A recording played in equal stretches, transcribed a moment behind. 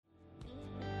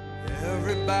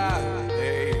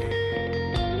everybody.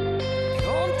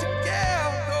 Come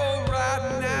together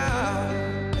right now.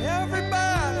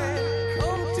 Everybody,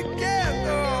 come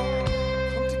together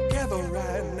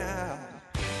right now.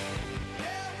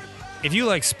 If you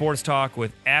like sports talk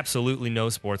with absolutely no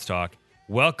sports talk,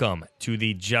 welcome to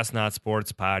the Just Not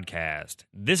Sports podcast.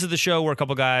 This is the show where a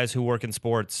couple guys who work in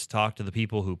sports talk to the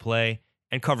people who play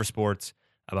and cover sports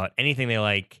about anything they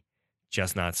like,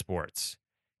 just not sports.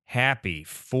 Happy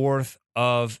 4th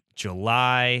of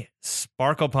July,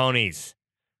 Sparkle Ponies.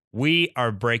 We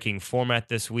are breaking format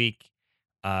this week.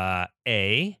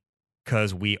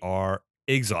 Because we are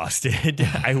exhausted.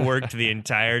 I worked the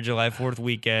entire July 4th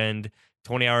weekend,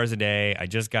 20 hours a day. I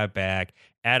just got back.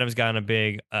 Adam's got a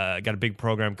big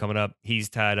program coming up. He's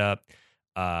tied up.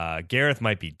 Gareth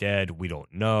might be dead. We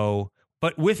don't know.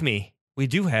 But with me, we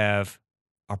do have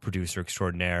our producer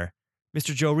extraordinaire,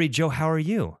 Mr. Joe Reed. Joe, how are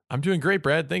you? I'm doing great,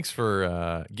 Brad. Thanks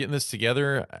for getting this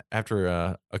together after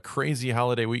a crazy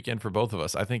holiday weekend for both of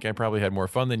us. I think I probably had more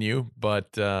fun than you,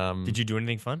 but Did you do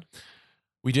anything fun?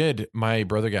 we did. My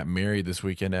brother got married this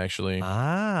weekend, actually.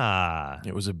 Ah.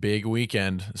 It was a big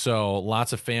weekend. So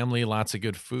lots of family, lots of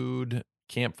good food,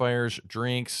 campfires,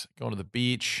 drinks, going to the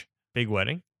beach. Big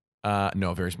wedding?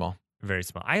 No, very small. Very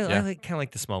small. I Yeah. kind of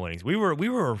like the small weddings. We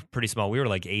were pretty small. We were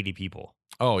like 80 people.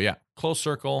 Oh, yeah. Close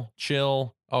circle,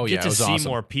 chill. Oh, You yeah. get It to was see awesome.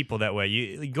 more people that way.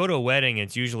 You go to a wedding,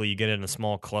 it's usually you get in a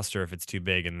small cluster if it's too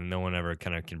big, and no one ever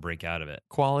kind of can break out of it.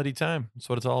 Quality time. That's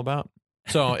what it's all about.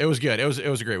 So it was good. It was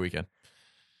a great weekend.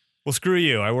 Well, screw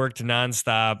you. I worked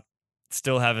nonstop,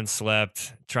 still haven't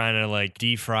slept, trying to like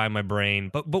defry my brain.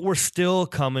 But we're still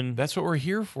coming. That's what we're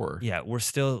here for. Yeah, we're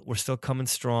still coming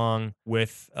strong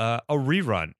with a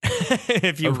rerun,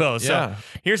 if you will. So Yeah.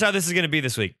 here's how this is going to be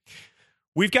this week.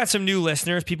 We've got some new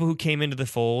listeners, people who came into the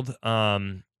fold,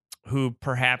 who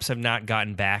perhaps have not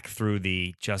gotten back through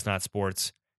the Just Not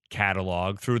Sports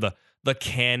catalog, through the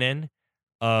canon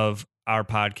of our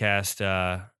podcast.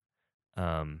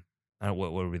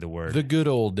 What would be the word? The good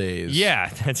old days. Yeah,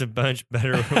 that's a much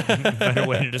better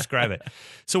way to describe it.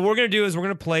 So what we're going to do is we're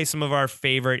going to play some of our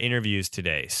favorite interviews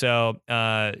today. So,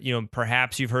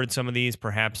 perhaps you've heard some of these,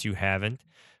 perhaps you haven't.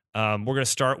 We're going to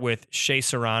start with Shea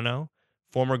Serrano,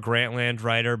 former Grantland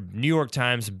writer, New York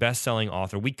Times bestselling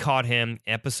author. We caught him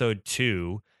episode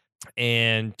 2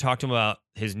 and talked to him about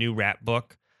his new rap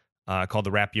book called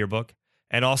The Rap Yearbook.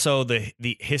 And also the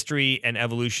history and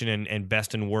evolution and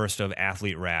best and worst of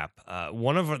athlete rap.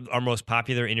 One of our most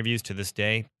popular interviews to this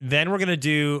day. Then we're going to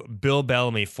do Bill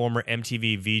Bellamy, former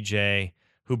MTV VJ,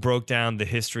 who broke down the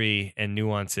history and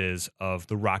nuances of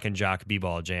the Rock and Jock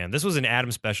B-Ball Jam. This was an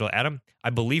Adam special. Adam, I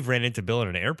believe, ran into Bill at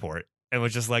an airport and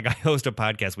was just like, I host a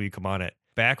podcast. Will you come on it?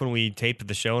 Back when we taped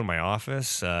the show in my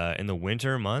office in the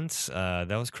winter months, that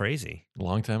was crazy. A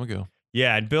long time ago.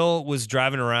 Yeah, and Bill was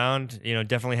driving around,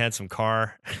 definitely had some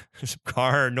car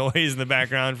noise in the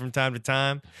background from time to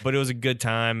time, but it was a good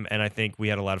time, and I think we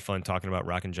had a lot of fun talking about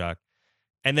Rock and Jock.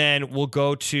 And then we'll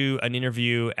go to an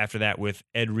interview after that with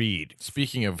Ed Reed.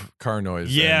 Speaking of car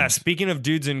noise. Yeah, and speaking of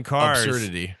dudes in cars.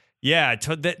 absurdity. Yeah,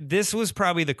 this was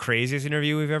probably the craziest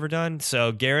interview we've ever done.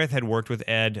 So Gareth had worked with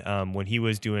Ed when he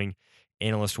was doing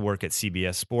analyst work at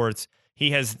CBS Sports.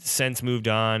 He has since moved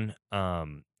on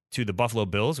to the Buffalo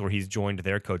Bills, where he's joined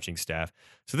their coaching staff.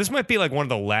 So this might be like one of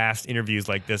the last interviews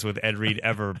like this with Ed Reed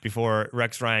ever before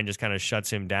Rex Ryan just kind of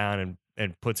shuts him down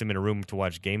and puts him in a room to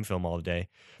watch game film all day.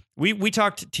 We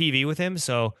talked TV with him.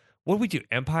 So what did we do?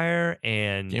 Empire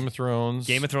and Game of Thrones.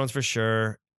 Game of Thrones for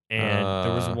sure. And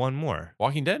there was one more.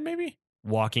 Walking Dead, maybe?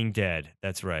 Walking Dead.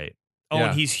 That's right. Oh, Yeah.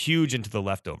 and he's huge into The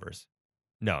Leftovers.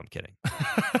 No, I'm kidding.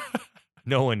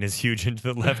 No one is huge into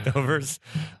The Leftovers.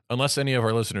 Unless any of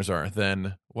our listeners are,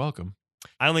 then welcome.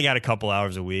 I only got a couple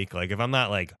hours a week. Like if I'm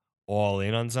not like all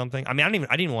in on something, I mean, I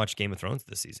didn't even watch Game of Thrones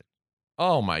this season.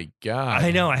 Oh my God. I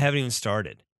know. I haven't even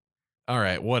started. All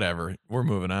right, whatever. We're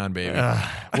moving on, baby.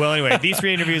 Well, anyway, these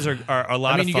 3 interviews are a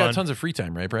lot of you fun. got tons of free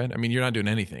time, right, Brad? I mean, you're not doing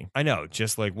anything. I know,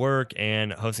 just like work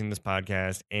and hosting this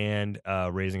podcast and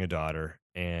raising a daughter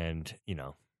and,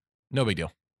 No big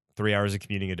deal. 3 hours of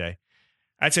commuting a day.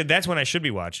 I'd say that's when I should be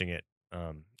watching it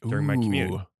during my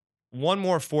commute. Ooh. One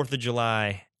more 4th of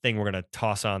July thing we're going to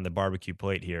toss on the barbecue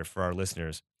plate here for our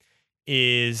listeners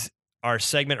is our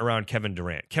segment around Kevin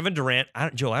Durant. Kevin Durant,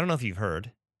 Joe, I don't know if you've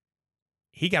heard,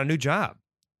 he got a new job.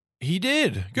 He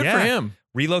did. Good Yeah. for him.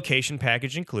 Relocation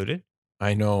package included.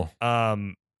 I know.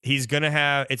 He's going to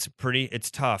have,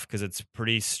 it's tough because it's a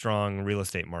pretty strong real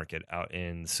estate market out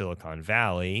in Silicon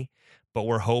Valley, but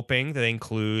we're hoping that they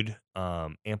include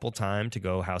ample time to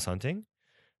go house hunting,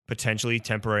 potentially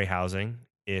temporary housing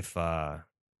if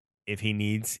if he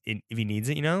needs it, to I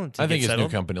get think his new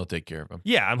settled. company will take care of him.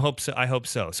 Yeah, I hope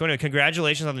so. So anyway,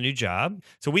 congratulations on the new job.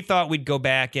 So we thought we'd go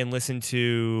back and listen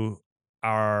to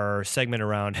our segment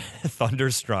around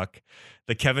Thunderstruck,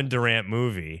 the Kevin Durant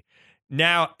movie.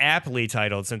 Now aptly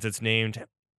titled, since it's named,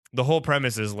 the whole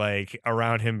premise is like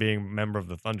around him being a member of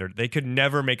the Thunder. They could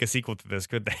never make a sequel to this,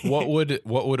 could they? What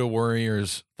would a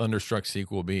Warriors Thunderstruck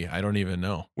sequel be? I don't even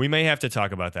know. We may have to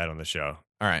talk about that on the show.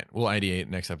 All right, we'll ideate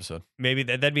next episode. Maybe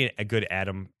that'd be a good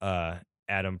Adam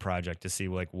project to see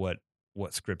like what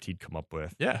script he'd come up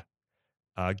with. Yeah.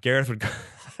 Gareth would.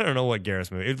 I don't know what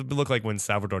Gareth's movie. It would look like when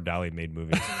Salvador Dali made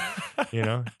movies.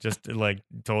 Just like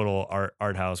total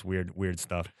art house weird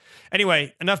stuff.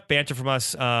 Anyway, enough banter from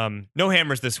us. No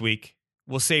hammers this week.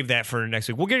 We'll save that for next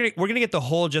week. We're gonna get the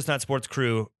whole Just Not Sports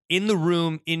crew in the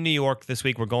room in New York this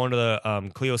week. We're going to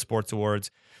the Clio Sports Awards.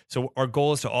 So our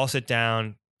goal is to all sit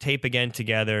down, tape again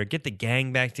together, get the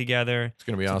gang back together. It's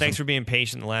gonna be awesome. Thanks for being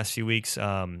patient the last few weeks.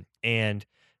 And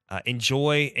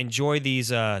enjoy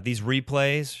these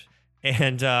replays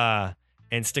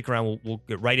and stick around. We'll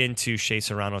get right into Shea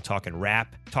Serrano talking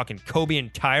rap, talking Kobe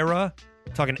and Tyra,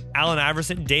 talking Allen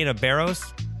Iverson, Dana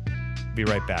Barros. Be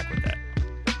right back with that.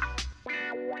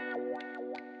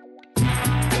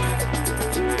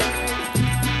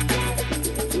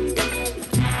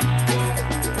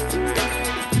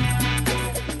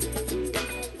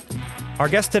 Our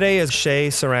guest today is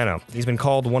Shea Serrano. He's been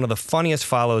called one of the funniest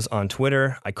follows on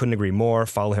Twitter. I couldn't agree more.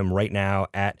 Follow him right now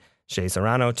at Shea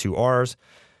Serrano, 2 R's.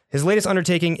 His latest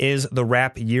undertaking is The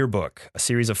Rap Yearbook, a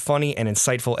series of funny and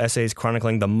insightful essays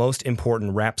chronicling the most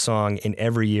important rap song in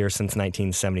every year since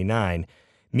 1979.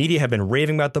 Media have been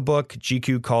raving about the book.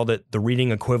 GQ called it the reading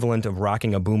equivalent of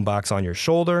rocking a boombox on your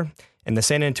shoulder. And the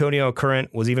San Antonio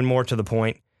Current was even more to the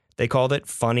point. They called it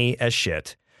funny as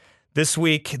shit. This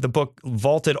week, the book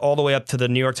vaulted all the way up to the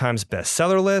New York Times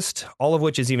bestseller list, all of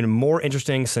which is even more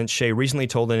interesting since Shea recently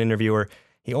told an interviewer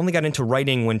he only got into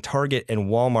writing when Target and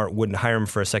Walmart wouldn't hire him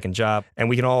for a second job, and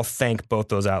we can all thank both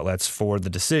those outlets for the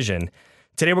decision.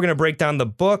 Today, we're going to break down the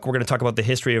book, we're going to talk about the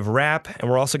history of rap, and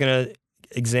we're also going to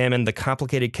examine the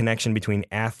complicated connection between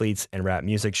athletes and rap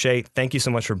music. Shea, thank you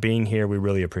so much for being here. We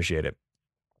really appreciate it.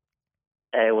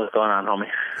 Hey, what's going on,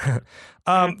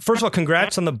 homie? First of all,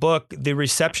 congrats on the book. The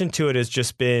reception to it has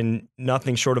just been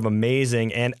nothing short of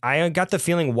amazing. And I got the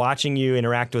feeling watching you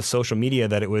interact with social media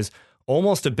that it was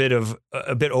almost a bit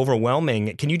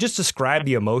overwhelming. Can you just describe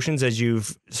the emotions as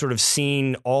you've sort of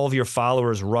seen all of your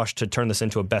followers rush to turn this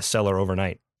into a bestseller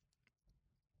overnight?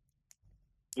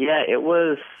 Yeah, it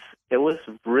was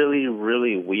really,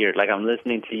 really weird. Like, I'm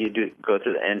listening to you go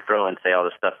through the intro and say all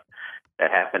the stuff that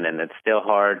happened, and it's still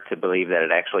hard to believe that it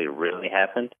actually really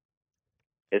happened.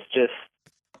 It's just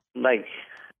like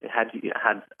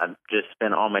I've just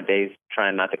spent all my days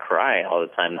trying not to cry all the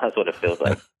time. That's what it feels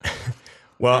like.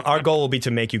 Well, our goal will be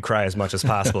to make you cry as much as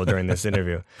possible during this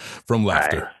interview. From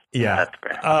laughter. Right. Yeah. That's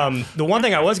great. The one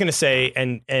thing I was going to say,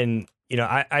 and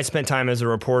I spent time as a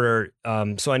reporter,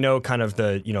 so I know kind of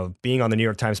the, being on the New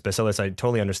York Times bestseller list, I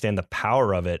totally understand the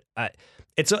power of it. I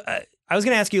was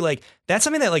going to ask you, like, that's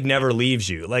something that, like, never leaves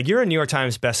you. Like, you're a New York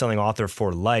Times bestselling author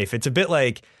for life. It's a bit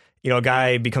like, a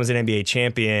guy becomes an NBA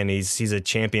champion. He's a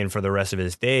champion for the rest of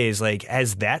his days. Like,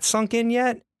 has that sunk in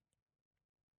yet?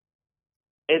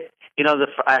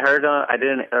 I heard I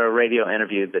did a radio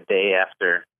interview the day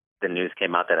after the news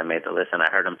came out that I made the list, and I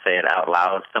heard him say it out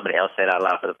loud. Somebody else said it out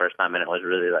loud for the first time, and it was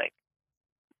really like,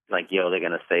 yo, they're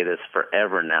going to say this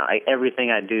forever now.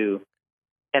 Everything I do.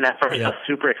 And at first, I was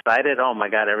super excited. Oh my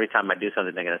God! Every time I do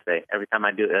something, they're gonna say. Every time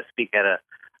I speak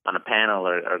on a panel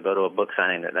or go to a book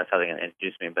signing, that's how they're gonna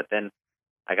introduce me. But then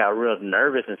I got real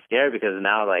nervous and scared because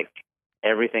now, like,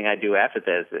 everything I do after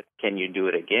that is, can you do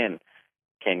it again?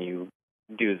 Can you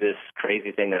do this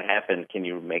crazy thing that happened? Can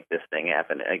you make this thing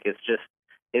happen? Like,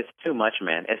 it's too much,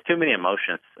 man. It's too many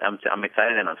emotions. I'm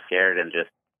excited and I'm scared and just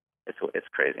it's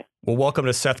crazy. Well, welcome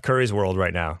to Seth Curry's world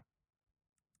right now.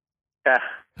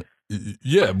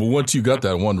 Yeah, but once you got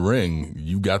that one ring,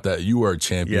 you are a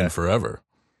champion forever.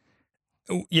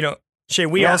 Shea,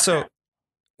 we also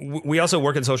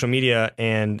work in social media,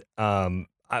 and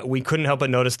we couldn't help but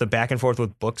notice the back and forth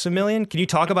with Books A Million. Can you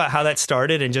talk about how that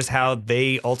started and just how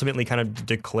they ultimately kind of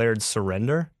declared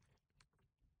surrender?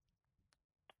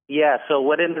 Yeah, so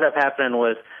what ended up happening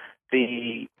was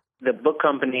the book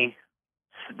company,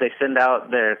 they send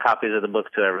out their copies of the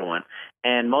books to everyone,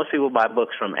 and most people buy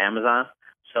books from Amazon.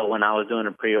 So when I was doing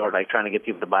a pre-order, like trying to get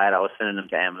people to buy it, I was sending them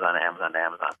to Amazon.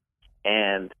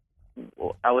 And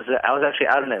I was actually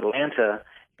out in Atlanta,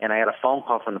 and I got a phone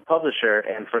call from the publisher.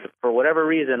 And for whatever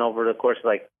reason, over the course of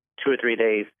like 2 or 3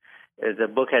 days, the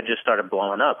book had just started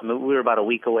blowing up. I mean, we were about a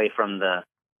week away from the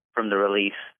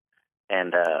release,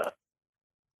 and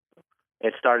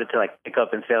it started to like pick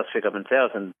up in sales.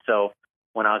 And so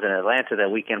when I was in Atlanta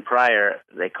that weekend prior,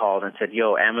 they called and said,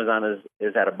 "Yo, Amazon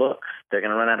is out of books. They're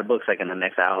going to run out of books like in the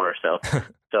next hour or so.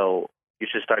 So you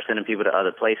should start sending people to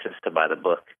other places to buy the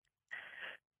book."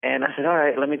 And I said, all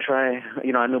right, let me try.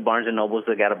 You know, I knew Barnes & Noble's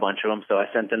that got a bunch of them, so I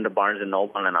sent them to Barnes &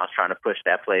 Noble, and I was trying to push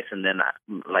that place. And then,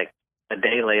 like a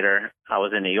day later, I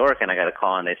was in New York, and I got a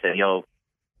call, and they said, "Yo,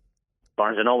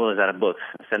 Barnes & Noble is out of books.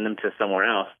 Send them to somewhere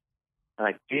else." I'm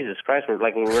like, Jesus Christ,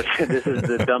 this is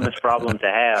the dumbest problem to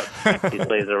have. These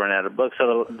places are running out of books.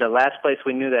 So the last place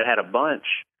we knew that had a bunch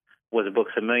was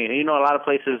Books A Million. You know, a lot of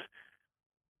places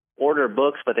order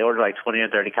books, but they order like 20 or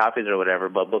 30 copies or whatever,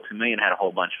 but Books A Million had a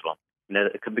whole bunch of them.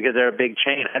 Because they're a big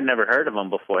chain. I'd never heard of them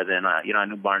before then. You know, I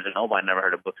knew Barnes & Noble. I never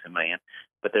heard of Books A Million.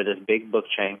 But they're this big book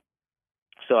chain.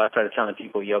 So I started telling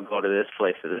people, "Yo, go to this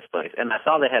place, to this place." And I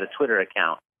saw they had a Twitter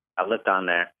account. I looked on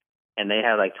there, and they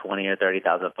had like 20 or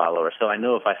 30,000 followers. So I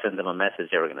knew if I sent them a message,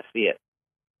 they were going to see it.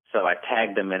 So I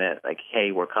tagged them in it, like,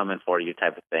 "Hey, we're coming for you,"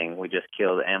 type of thing. "We just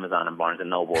killed Amazon and Barnes &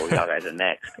 Noble. Y'all guys are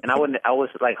next." And I was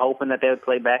like hoping that they would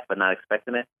play back, but not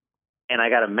expecting it. And I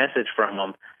got a message from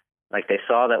them. Like, they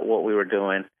saw that what we were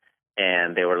doing,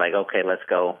 and they were like, "Okay, let's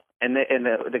go." And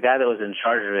the guy that was in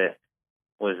charge of it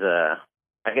was,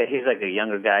 I guess he's like a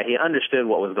younger guy. He understood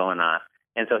what was going on.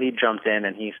 And so he jumped in,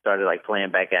 and he started like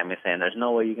playing back at me saying, "There's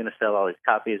no way you're going to sell all these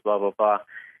copies, blah, blah, blah."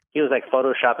 He was like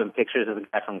photoshopping pictures of the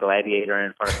guy from Gladiator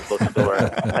in front of the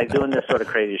bookstore, like doing this sort of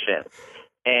crazy shit.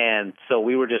 And so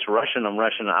we were just rushing them.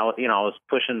 I was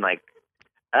pushing, like,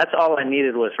 that's all I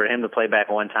needed was for him to play back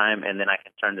one time, and then I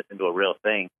can turn this into a real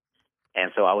thing.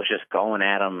 And so I was just going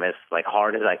at him as like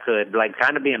hard as I could, like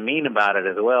kind of being mean about it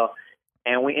as well.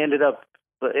 And we ended up,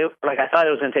 like, I thought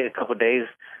it was going to take a couple of days,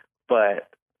 but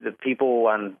the people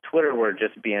on Twitter were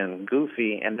just being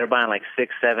goofy, and they're buying like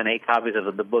 6, 7, 8 copies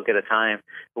of the book at a time.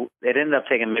 It ended up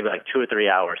taking maybe like 2 or 3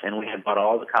 hours, and we had bought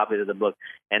all the copies of the book,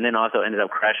 and then also ended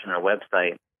up crashing our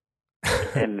website.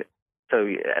 And so,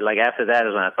 like, after that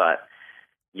is when I thought,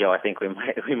 "Yo, I think we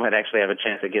might actually have a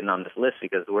chance of getting on this list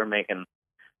because we're making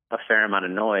a fair amount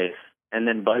of noise." And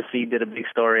then BuzzFeed did a big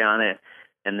story on it,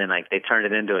 and then like they turned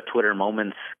it into a Twitter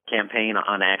Moments campaign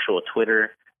on actual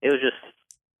Twitter. It was just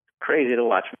crazy to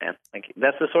watch, man. Like,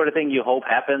 that's the sort of thing you hope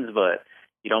happens, but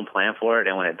you don't plan for it,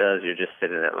 and when it does, you're just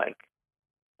sitting there like,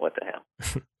 what the hell?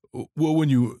 Well, when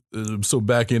you so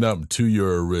backing up to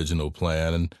your original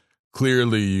plan, and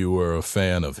clearly you were a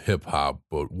fan of hip hop,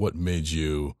 but what made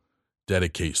you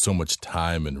dedicate so much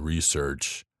time and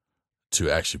research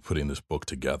to actually putting this book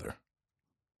together?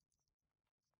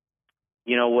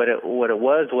 You know what it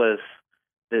was,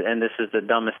 and this is the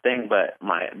dumbest thing, but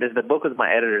the book was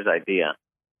my editor's idea.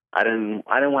 I didn't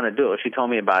want to do it. She told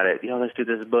me about it. "Let's do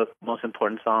this book, most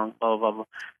important song, blah, blah, blah."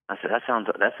 I said, that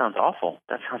sounds awful.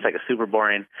 That sounds like a super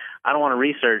boring. I don't want to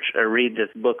research or read this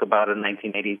book about a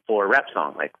 1984 rap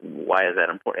song. Like, why is that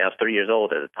important? I was 3 years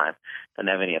old at the time. Didn't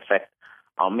have any effect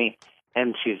on me.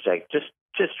 And she's like, just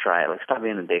try it. Like, stop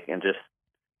being a dick and just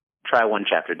try one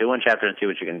chapter. Do one chapter and see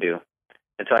what you can do.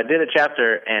 And so I did a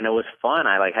chapter, and it was fun.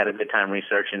 I like had a good time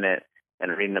researching it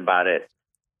and reading about it.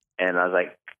 And I was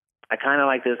like, I kind of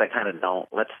like this. I kind of don't.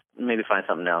 Let's maybe find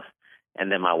something else. And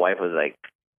then my wife was like,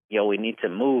 "Yo, we need to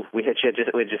move." We just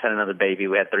had another baby.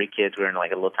 We had 3 kids. We were in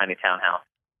like a little tiny townhouse.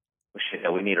 She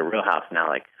said, "We need a real house now.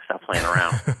 Like, stop playing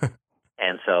around."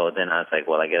 And so then I was like,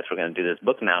 well, I guess we're going to do this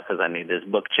book now because I need this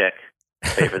book check,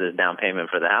 pay for this down payment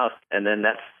for the house. And then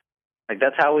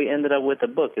that's how we ended up with the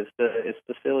book. It's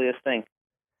the silliest thing.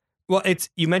 Well,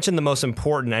 you mentioned the most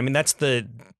important. I mean, that's the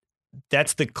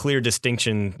clear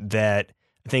distinction that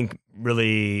I think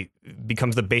really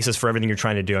becomes the basis for everything you're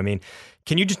trying to do. I mean,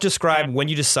 can you just describe when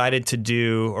you decided to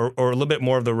do, or a little bit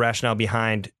more of the rationale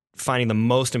behind finding the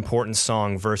most important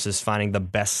song versus finding the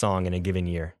best song in a given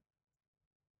year?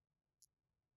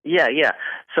 Yeah.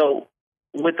 So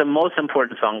with the most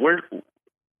important song,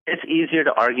 it's easier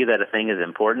to argue that a thing is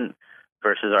important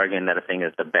versus arguing that a thing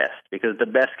is the best, because the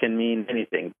best can mean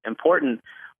anything. Important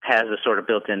has a sort of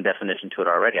built-in definition to it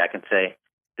already. I can say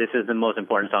this is the most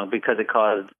important song because it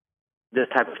caused this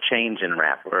type of change in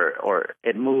rap, or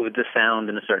it moved the sound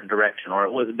in a certain direction, or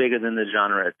it was bigger than the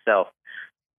genre itself.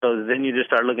 So then you just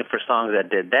start looking for songs that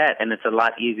did that, and it's a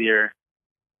lot easier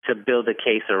to build a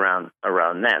case around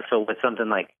that. So with something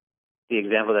like the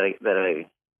example that I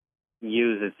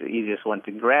use, it's the easiest one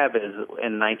to grab is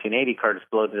in 1980, Curtis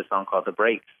Blow did a song called The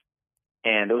Breaks,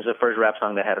 and it was the first rap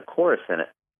song that had a chorus in it.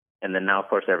 And then now, of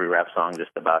course, every rap song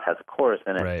just about has a chorus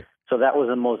in it. Right. So that was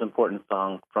the most important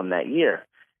song from that year.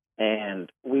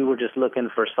 and we were just looking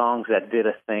for songs that did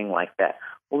a thing like that.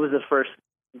 What was the first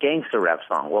gangster rap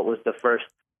song? What was the first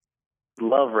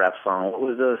love rap song? What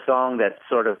was the song that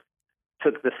sort of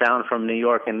took the sound from New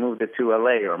York and moved it to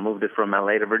LA, or moved it from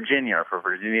LA to Virginia, or from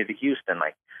Virginia to Houston?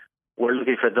 Like, we're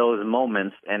looking for those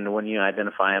moments, and when you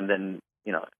identify them, then,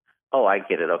 you know, oh, I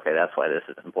get it. Okay, that's why this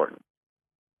is important.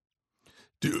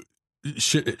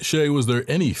 Shay, was there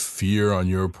any fear on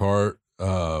your part?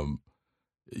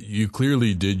 You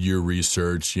clearly did your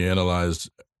research. You analyzed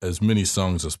as many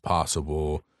songs as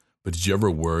possible, but did you ever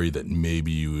worry that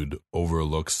maybe you would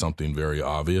overlook something very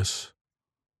obvious?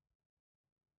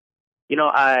 You know,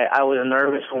 I was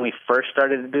nervous when we first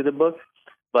started to do the book,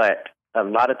 but a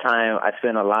lot of time, I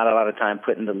spent a lot of time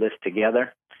putting the list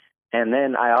together. And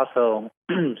then I also,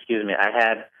 excuse me, I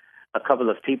had a couple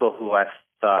of people who I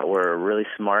thought were really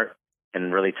smart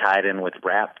and really tied in with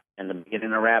rap in the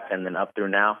beginning of rap and then up through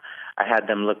now. I had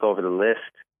them look over the list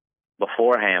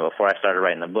beforehand, before I started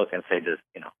writing the book, and say, just,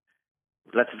 you know,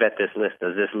 let's vet this list.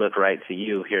 Does this look right to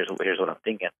you? Here's what I'm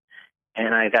thinking.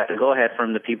 And I got the go-ahead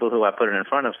from the people who I put it in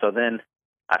front of. So then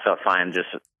I felt fine just,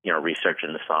 you know,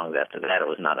 researching the songs after that. It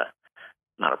was not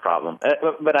a problem.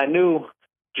 But I knew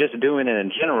just doing it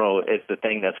in general, it's the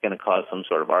thing that's going to cause some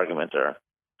sort of argument, or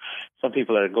some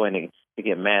people are going to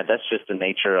get mad. That's just the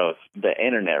nature of the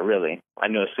internet, really. I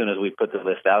knew as soon as we put the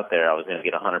list out there, I was going to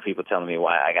get 100 people telling me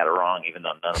why I got it wrong, even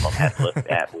though none of them had looked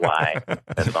at why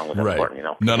that song was Right. important. You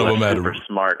know, None of them had super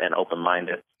smart and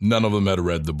open-minded. None of them had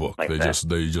read the book. Like They that.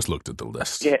 just looked at the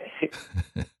list. Yeah,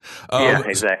 yeah,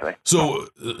 exactly. So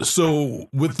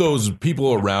with those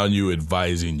people around you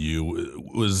advising you,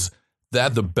 was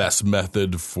that the best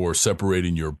method for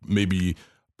separating your maybe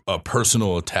a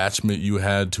personal attachment you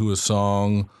had to a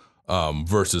song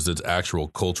versus its actual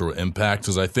cultural impact?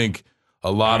 Because I think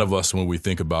a lot of us, when we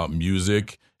think about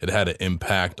music, it had an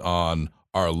impact on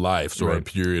our lives or a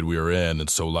period we were in. And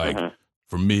so, like,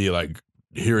 for me, like,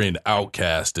 hearing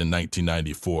Outkast in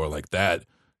 1994, like, that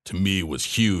to me was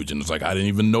huge. And it's like, I didn't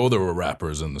even know there were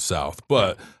rappers in the South.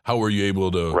 But how were you able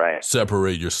to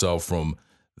separate yourself from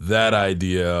that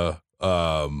idea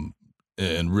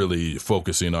and really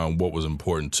focusing on what was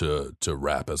important to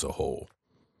rap as a whole?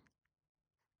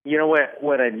 You know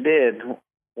what I did,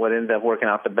 what ended up working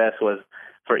out the best was,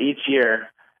 for each year,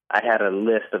 I had a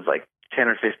list of like 10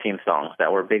 or 15 songs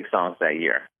that were big songs that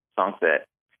year. Songs that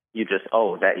you just,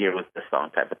 oh, that year was the song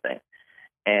type of thing.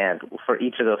 And for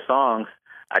each of those songs,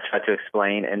 I tried to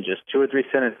explain in just 2 or 3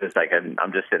 sentences, like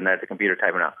I'm just sitting there at the computer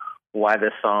typing out why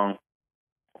this song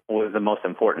was the most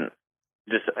important.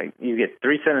 Just you get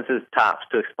 3 sentences tops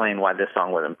to explain why this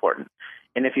song was important.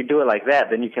 And if you do it like that,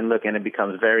 then you can look and it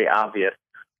becomes very obvious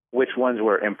which ones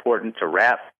were important to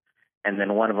rap. And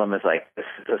then one of them is like, this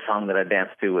is the song that I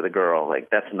danced to with a girl. Like,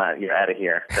 that's not, you're out of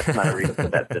here. That's not a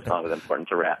reason that this song is important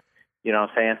to rap. You know what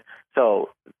I'm saying? So,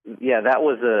 yeah, that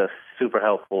was a super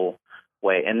helpful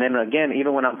way. And then again,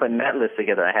 even when I'm putting that list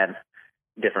together, I had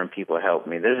different people help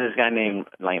me. There's this guy named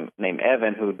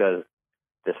Evan who does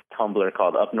this Tumblr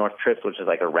called Up North Trips, which is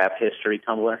like a rap history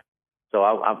Tumblr. So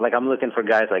I'm looking for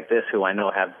guys like this who I know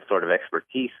have sort of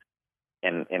expertise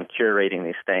in curating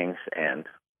these things. And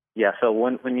yeah, so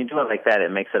when you do it like that, it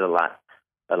makes it a lot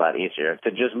easier to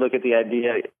just look at the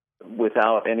idea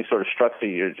without any sort of structure.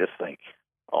 You're just like,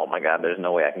 oh my God, there's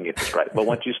no way I can get this right. But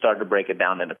once you start to break it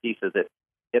down into pieces,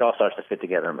 it all starts to fit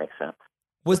together and make sense.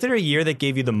 Was there a year that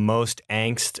gave you the most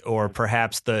angst, or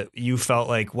perhaps you felt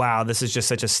like, wow, this is just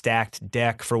such a stacked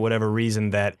deck for whatever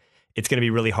reason that it's going to be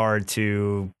really hard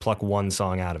to pluck one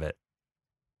song out of it?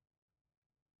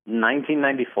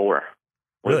 1994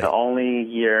 was Really? the only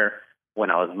year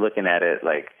when I was looking at it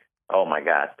like, oh my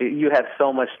God, you had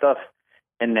so much stuff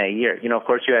in that year. You know, of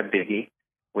course you have Biggie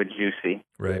with Juicy,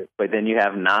 Right. but then you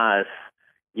have Nas,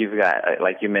 you've got,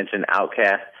 like you mentioned,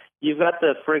 Outkast. You've got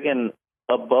the friggin'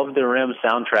 Above the Rim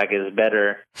soundtrack is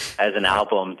better as an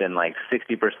album than like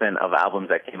 60% of albums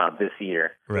that came out this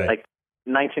year. Right. Like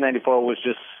 1994 was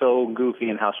just so goofy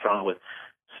in how strong it was.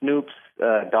 Snoop's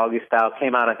Doggy Style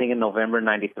came out, I think, in November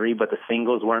 '93, but the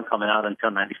singles weren't coming out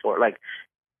until '94. Like,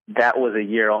 that was a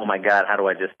year, oh my God, how do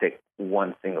I just pick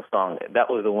one single song? That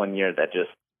was the one year that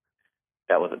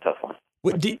was a tough one.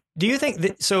 Do you think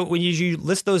that, so when you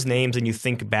list those names and you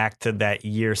think back to that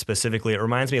year specifically, it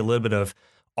reminds me a little bit of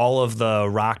all of the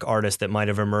rock artists that might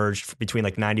have emerged between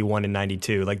like 91 and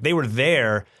 92. Like, they were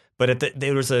there, but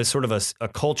there was a sort of a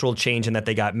cultural change in that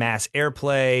they got mass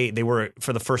airplay. They were,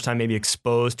 for the first time, maybe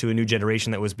exposed to a new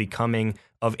generation that was becoming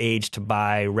of age to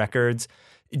buy records.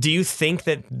 Do you think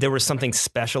that there was something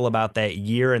special about that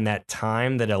year and that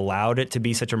time that allowed it to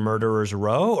be such a murderer's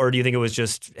row? Or do you think it was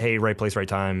just, hey, right place, right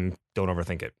time, don't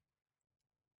overthink it?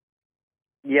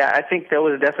 Yeah, I think there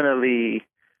was definitely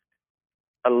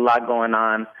a lot going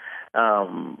on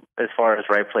as far as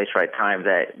right place, right time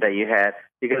that you had,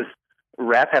 because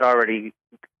rap had already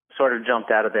sort of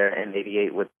jumped out of there in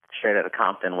 '88 with Straight Outta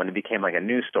Compton when it became like a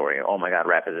news story. Oh my God,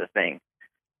 rap is a thing.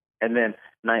 And then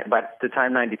by the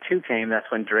time '92 came,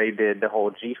 that's when Dre did the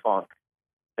whole G-Funk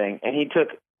thing, and he took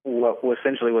what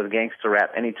essentially was gangster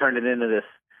rap and he turned it into this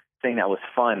thing that was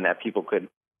fun that people could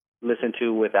listen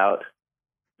to without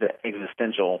the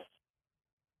existential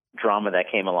drama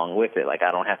that came along with it. Like,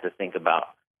 I don't have to think about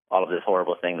all of this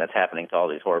horrible thing that's happening to all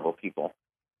these horrible people.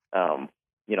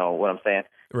 You know what I'm saying?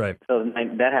 Right. So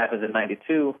that happens in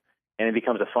 '92, and it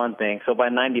becomes a fun thing. So by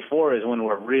 '94 is when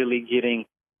we're really getting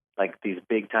like these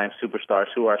big time superstars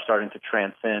who are starting to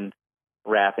transcend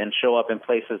rap and show up in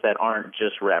places that aren't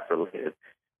just rap related.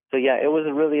 So yeah, it was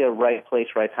really a right place,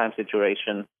 right time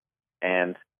situation,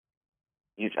 and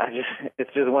it's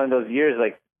just one of those years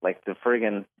like the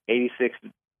friggin' '86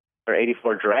 or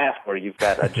 '84 draft where you've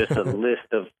got just a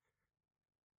list of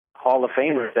Hall of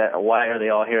Famers that why are they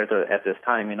all here at this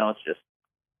time? You know, it's just,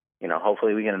 you know,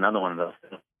 hopefully we get another one of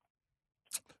those.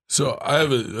 So I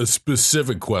have a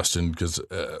specific question because,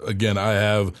 again, I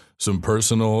have some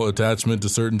personal attachment to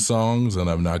certain songs, and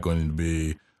I'm not going to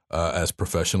be as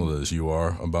professional as you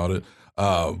are about it.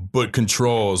 But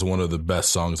Control is one of the best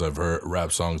songs I've heard,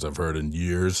 rap songs I've heard in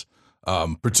years,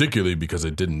 particularly because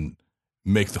it didn't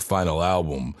make the final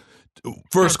album.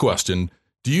 First question,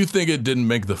 do you think it didn't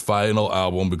make the final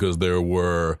album because there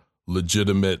were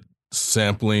legitimate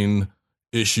sampling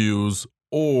issues,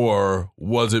 or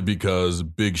was it because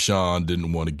Big Sean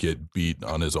didn't want to get beat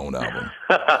on his own album?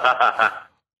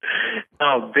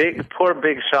 Oh, poor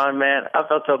Big Sean, man. I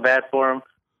felt so bad for him.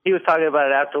 He was talking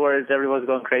about it afterwards. Everyone's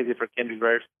going crazy for Kendrick's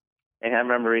verse. And I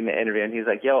remember reading the interview, and he's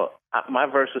like, yo, my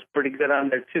verse was pretty good on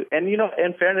there, too. And, you know,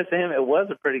 in fairness to him, it was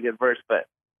a pretty good verse. But,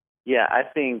 yeah, I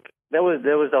think there was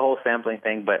the whole sampling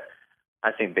thing, but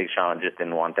I think Big Sean just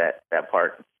didn't want that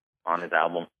part on his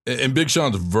album. And Big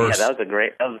Sean's verse. Yeah, that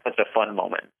was such a fun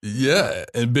moment. Yeah,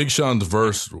 and Big Sean's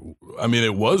verse, I mean,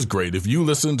 it was great. If you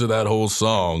listen to that whole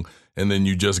song and then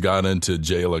you just got into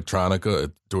Jay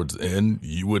Electronica towards the end,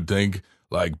 you would think,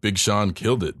 like, Big Sean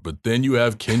killed it. But then you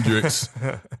have Kendrick's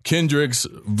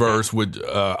verse, which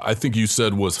I think you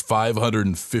said was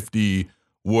 550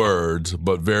 words,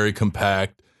 but very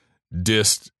compact,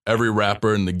 dissed every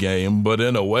rapper in the game, but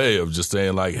in a way of just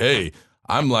saying, like, hey,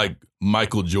 I'm like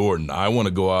Michael Jordan. I want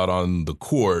to go out on the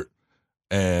court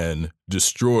and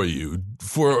destroy you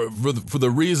for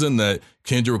the reason that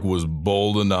Kendrick was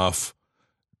bold enough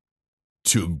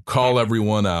to call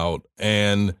everyone out,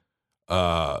 and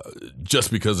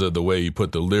just because of the way he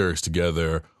put the lyrics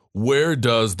together. Where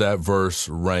does that verse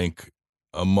rank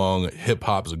among hip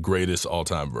hop's greatest all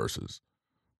time verses?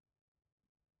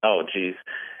 Oh, geez.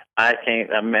 I can't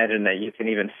imagine that you can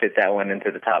even fit that one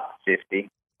into the top 50.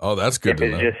 Oh, that's good to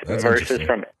know. If it's just That's verses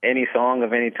from any song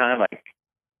of any time, like,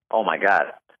 oh my God.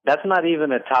 That's not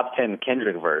even a top 10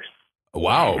 Kendrick verse.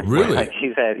 Wow, really? Like,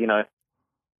 he's had, you know,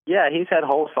 yeah, he's had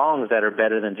whole songs that are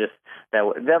better than just that.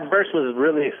 That verse was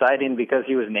really exciting because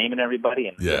he was naming everybody,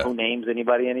 and who names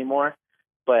anybody anymore?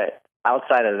 But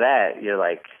outside of that, you're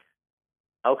like,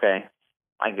 okay,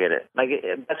 I get it. Like,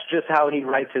 that's just how he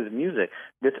writes his music.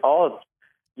 It's all,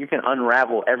 you can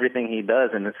unravel everything he does,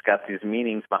 and it's got these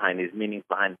meanings behind.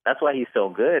 That's why he's so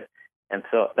good, and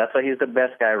so that's why he's the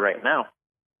best guy right now.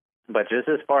 But just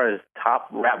as far as top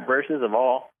rap verses of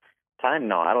all time,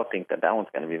 no, I don't think that one's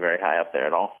going to be very high up there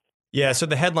at all. Yeah, so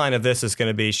the headline of this is going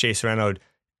to be Shea Serrano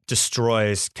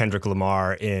destroys Kendrick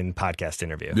Lamar in podcast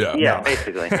interview. Yeah,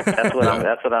 basically. That's what I'm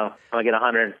going to get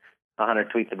 100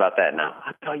 tweets about that now.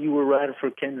 I thought you were riding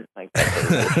for Kendrick. Like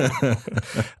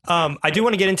that. I do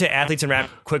want to get into athletes and rap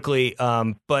quickly,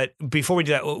 but before we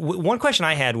do that, one question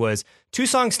I had was, two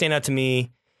songs stand out to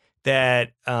me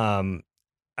that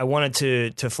I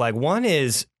wanted to flag. One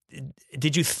is,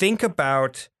 did you think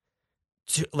about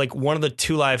like one of the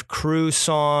 2 Live Crew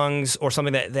songs or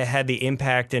something that had the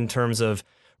impact in terms of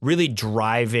really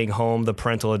driving home the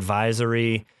parental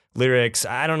advisory lyrics?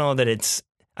 I don't know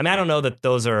that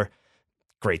those are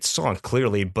great songs,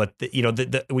 clearly, but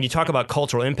when you talk about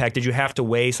cultural impact, did you have to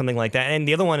weigh something like that? And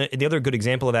the other good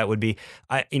example of that would be,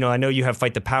 I know you have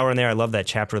Fight the Power in there. I love that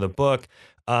chapter of the book.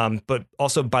 But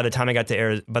also by the time I get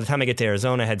to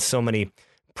Arizona, I had so many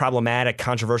problematic,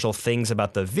 controversial things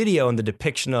about the video and the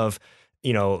depiction of,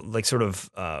 like sort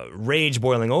of rage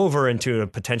boiling over into a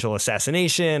potential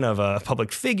assassination of a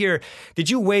public figure. Did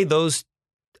you weigh those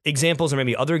examples or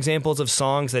maybe other examples of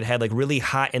songs that had like really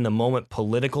hot in the moment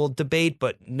political debate,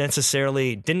 but didn't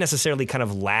necessarily kind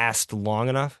of last long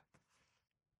enough?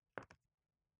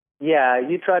 Yeah,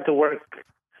 you tried to work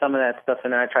some of that stuff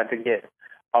in there. I tried to get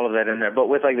all of that in there. But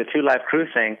with like the 2 Live Crew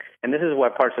thing, and this is why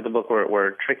parts of the book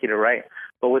were tricky to write,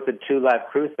 but with the 2 Live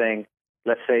Crew thing,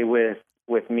 let's say with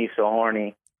Me So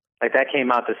Horny, like that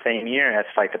came out the same year as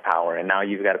Fight the Power, and now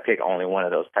you've got to pick only one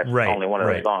of those types, only one of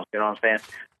those songs. You know what I'm saying?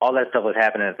 All that stuff was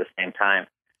happening at the same time.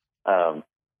 I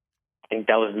think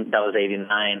that was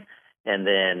 89, and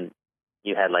then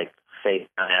you had like Face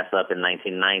Down Ass Up in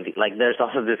 1990. Like there's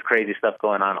also this crazy stuff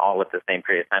going on all at the same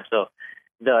period of time. So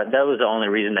that was the only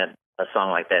reason that a song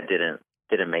like that didn't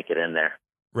make it in there.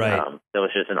 Right. There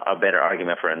was just a better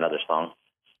argument for another song.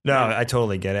 No, I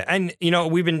totally get it. And, you know,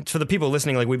 for the people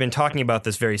listening, like we've been talking about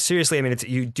this very seriously. I mean,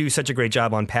 you do such a great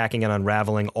job unpacking and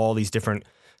unraveling all these different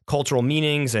cultural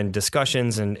meanings and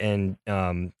discussions and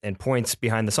points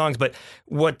behind the songs. But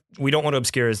what we don't want to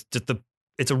obscure is just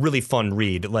it's a really fun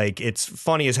read. Like it's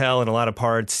funny as hell in a lot of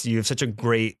parts. You have such a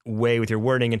great way with your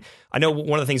wording. And I know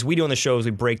one of the things we do on the show is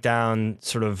we break down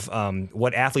sort of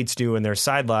what athletes do in their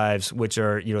side lives, which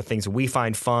are, you know, things that we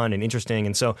find fun and interesting.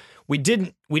 And so we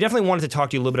definitely wanted to talk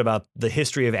to you a little bit about the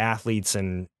history of athletes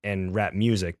and rap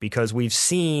music, because we've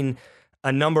seen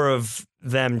a number of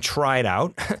them try it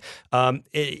out.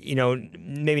 You know,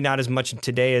 maybe not as much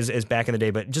today as back in the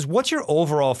day, but just what's your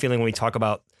overall feeling when we talk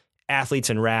about athletes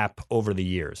and rap over the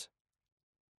years?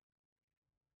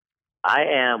 I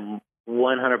am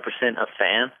 100% a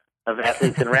fan of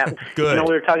athletes and rap. Good. You know,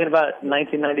 we were talking about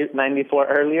 1994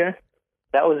 earlier.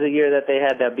 That was the year that they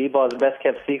had that B-Ball's Best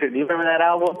Kept Secret. Do you remember that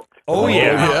album? Oh,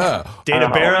 yeah. Dana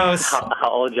Barros. How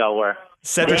old y'all were.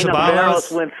 Cedric Dana Sabalos.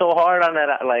 Barros went so hard on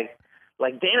that. Like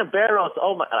Dana Barros,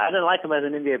 oh my! I didn't like him as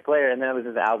an NBA player, and then it was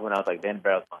his album, and I was like, Dana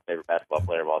Barros is my favorite basketball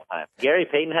player of all time. Gary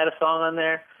Payton had a song on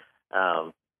there.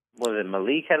 Was it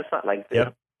Malik had a song? Like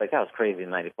that was crazy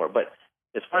in '94. But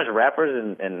as far as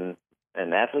rappers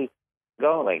and athletes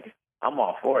go, like I'm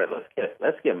all for it.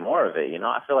 Let's get more of it. You know,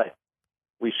 I feel like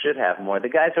we should have more. The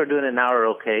guys who are doing it now are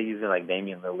okay, using like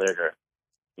Damian Lillard or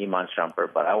Iman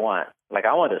Shumpert, but I want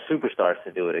the superstars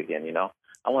to do it again. You know,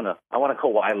 I want a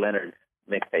Kawhi Leonard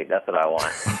mixtape. That's what I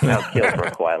want. I'll kill for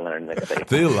a Kawhi Leonard mixtape.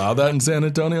 They allow that in San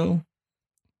Antonio?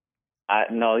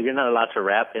 No, you're not allowed to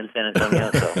rap in San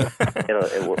Antonio, so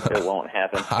it won't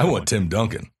happen. I want Tim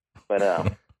Duncan. But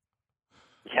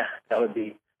yeah, that would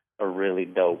be a really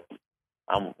dope.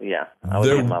 I would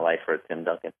give my life for Tim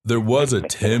Duncan. There was a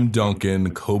Tim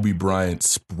Duncan, Kobe Bryant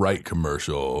Sprite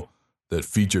commercial that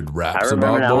featured raps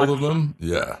about both of them.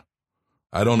 Yeah.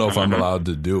 I don't know if I'm allowed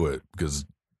to do it because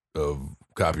of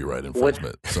copyright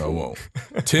infringement, so I won't.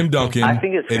 Tim Duncan, I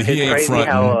think it's he ain't crazy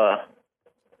fronting. how.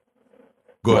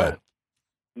 Go ahead.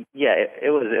 Yeah, it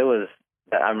was.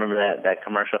 I remember that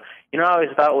commercial. You know, I always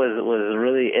thought was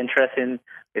really interesting.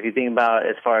 If you think about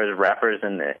as far as rappers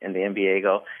in the NBA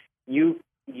go, you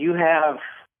have,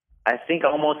 I think,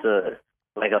 almost a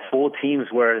full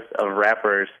team's worth of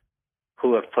rappers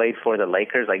who have played for the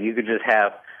Lakers. Like you could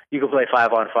play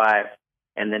 5-on-5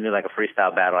 and then do like a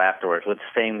freestyle battle afterwards with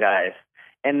the same guys,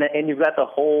 and you've got the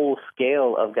whole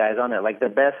scale of guys on there. Like the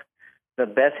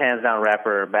best hands down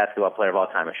rapper basketball player of all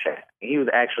time is Shaq. He was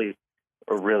actually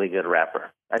a really good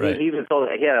rapper. I think he even sold.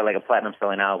 He had like a platinum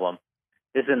selling album.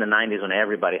 This is in the '90s when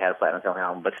everybody had a platinum selling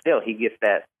album, but still he gets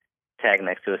that tag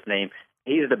next to his name.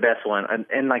 He's the best one,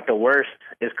 and like the worst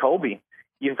is Kobe.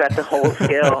 You've got the whole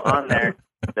scale on there,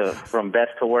 from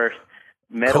best to worst.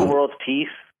 Meta World Peace.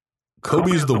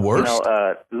 Kobe's the worst.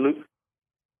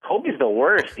 Kobe's the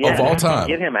worst. Yeah, of all time.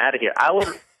 Get him out of here. I would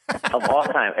of all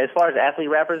time. As far as athlete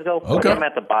rappers go, put him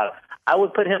at the bottom. I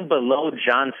would put him below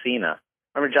John Cena.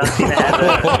 Remember John Cena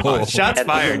had shots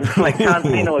fired. Like John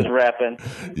Cena was rapping.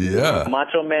 Yeah.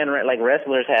 Macho Man, like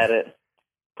wrestlers had it.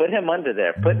 Put him under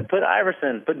there. Put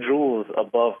Iverson, put Jules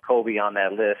above Kobe on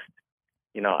that list.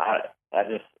 You know, I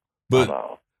just.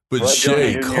 But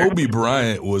Shay, Kobe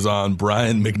Bryant was on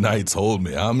Brian McKnight's "Hold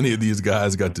Me." How many of these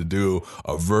guys got to do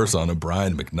a verse on a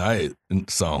Brian McKnight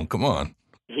song? Come on.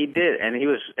 He did, and he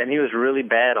was really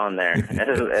bad on there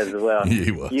as well.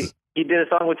 He was. He did a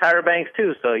song with Tyra Banks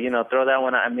too, so throw that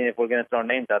one out. I mean, if we're gonna throw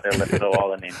names out there, let's throw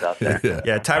all the names out there.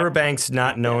 Yeah, Tyra Banks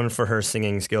not known for her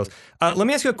singing skills. Let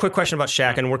me ask you a quick question about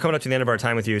Shaq, and we're coming up to the end of our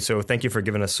time with you, so thank you for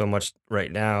giving us so much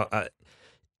right now.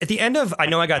 At the end of I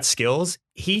Know I Got Skills,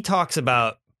 he talks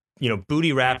about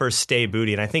booty rappers stay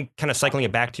booty, and I think kind of cycling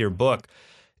it back to your book.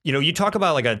 You talk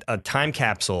about like a time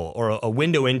capsule or a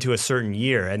window into a certain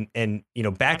year. And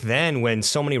back then when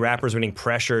so many rappers were getting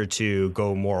pressure to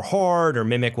go more hard or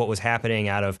mimic what was happening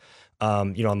out of,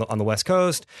 on the West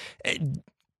Coast,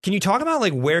 Can you talk about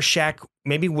like where Shaq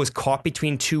maybe was caught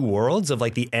between two worlds of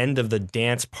like the end of the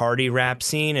dance party rap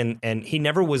scene and he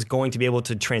never was going to be able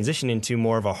to transition into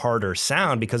more of a harder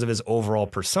sound because of his overall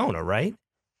persona, right?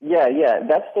 Yeah.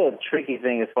 That's the tricky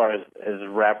thing as far as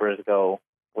rappers go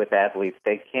with athletes.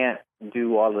 They can't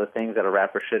do all the things that a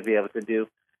rapper should be able to do.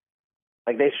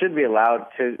 Like, they should be allowed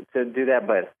to do that,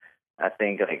 but I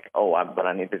think, like, but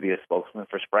I need to be a spokesman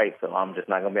for Sprite, so I'm just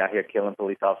not going to be out here killing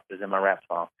police officers in my rap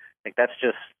song. Like, that's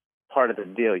just part of the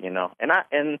deal, you know. And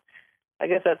I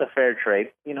guess that's a fair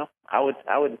trade, you know. I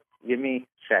would give me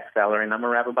Shaq's salary, and I'm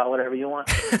gonna rap about whatever you want.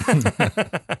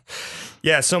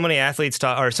 Yeah, so many athletes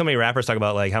so many rappers talk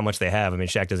about like how much they have. I mean,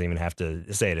 Shaq doesn't even have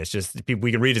to say it. It's just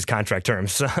we can read his contract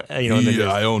terms. You know,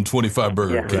 Yeah, I own 25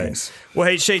 Burger Kings. Right. Well,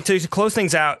 hey, Shay, to close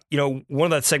things out, you know,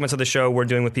 one of the segments of the show we're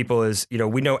doing with people is, you know,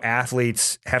 we know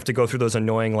athletes have to go through those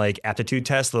annoying like aptitude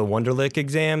tests, the Wonderlic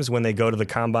exams when they go to the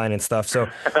combine and stuff. So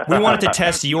we wanted to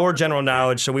test your general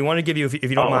knowledge. So we want to give you, if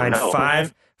you don't mind,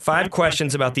 five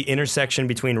questions about the intersection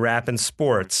between rap and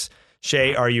sports.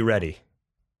 Shay, are you ready?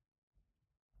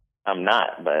 I'm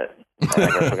not, but I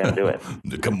guess we're going to do it.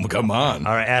 Come on.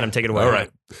 All right, Adam, take it away. All right.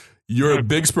 You're a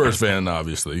big Spurs fan,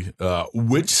 obviously.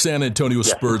 Which San Antonio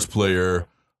Spurs player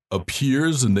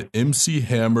appears in the MC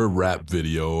Hammer rap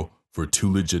video for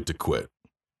Too Legit to Quit?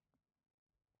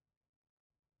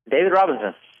 David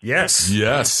Robinson.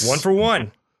 Yes. 1 for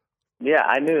 1. Yeah,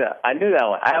 I knew that. I knew that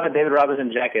one. I have a David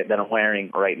Robinson jacket that I'm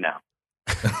wearing right now.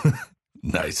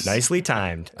 Nice. Nicely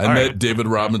timed. I met David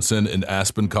Robinson in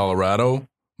Aspen, Colorado.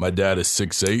 My dad is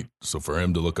 6'8", so for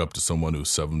him to look up to someone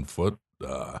who's 7 foot,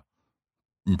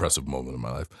 impressive moment in my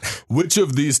life. Which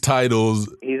of these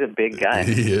titles... He's a big guy.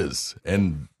 He is,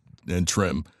 and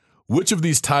trim. Which of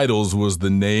these titles was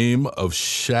the name of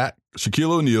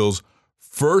Shaquille O'Neal's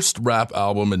first rap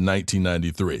album in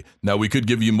 1993? Now, we could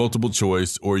give you multiple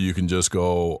choice, or you can just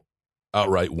go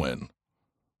outright win.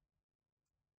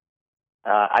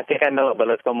 I think I know it, but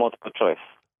let's go multiple choice.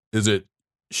 Is it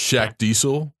Shaq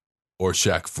Diesel or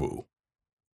Shaq Fu?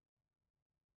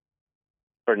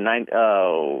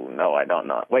 Oh, no, I don't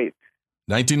know. Wait.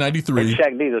 1993. It's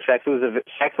Shaq Diesel. Shaq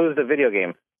Fu's the video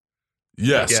game.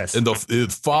 Yes. And the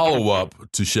follow-up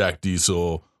to Shaq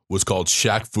Diesel was called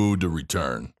Shaq Fu to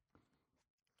Return.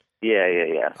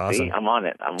 Yeah. Awesome. See, I'm on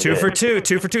it. I'm 2 for 2.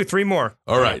 2 for 2. 3 more.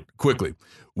 All right, quickly.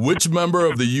 Which member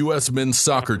of the U.S. men's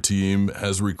soccer team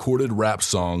has recorded rap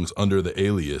songs under the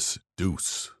alias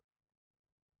Deuce?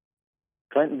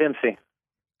 Clinton Dempsey.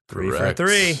 3 for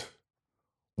 3.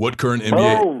 What current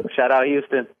NBA? Oh, shout out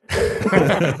Houston.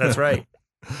 That's right.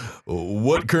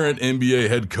 What current NBA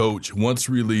head coach once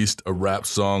released a rap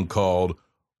song called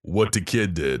 "What the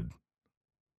Kid Did"?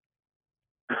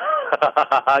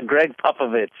 Greg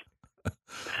Popovich.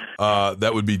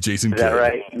 That would be Jason Kidd. Is that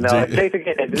right? No, it's Jason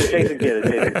Kidd. It's Jason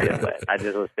Kidd. But I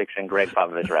just was picturing Greg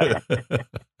Popovich rapping.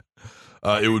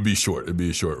 It would be short. It'd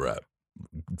be a short rap,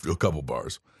 a couple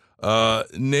bars.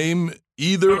 Name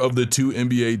either of the two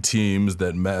NBA teams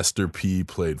that Master P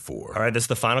played for. All right, this is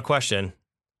the final question.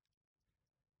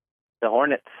 The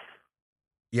Hornets.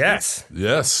 Yes.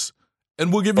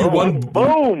 And we'll give you one.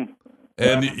 Boom.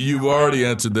 And you've already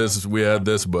answered this. We had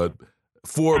this, but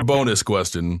for bonus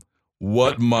question,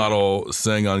 what model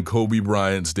sang on Kobe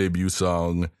Bryant's debut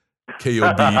song,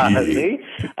 KOBE? See?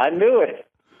 I knew it.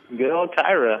 Good old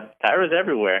Tyra. Tyra's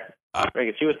everywhere.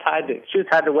 She was tied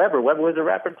to Weber. Weber was a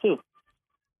rapper too.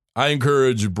 I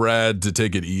encourage Brad to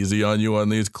take it easy on you on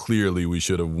these. Clearly, we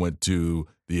should have went to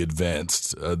the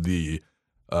advanced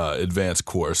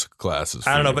course classes.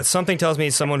 I don't know, but something tells me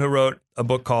someone who wrote a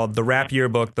book called The Rap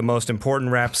Yearbook, the most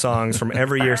important rap songs from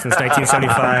every year since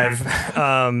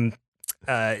 1975,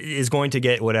 is going to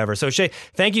get whatever. So Shay,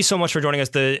 thank you so much for joining us.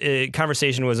 The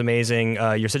conversation was amazing.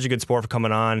 You're such a good sport for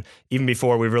coming on, even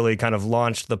before we really kind of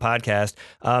launched the podcast.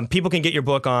 People can get your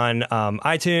book on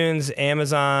iTunes,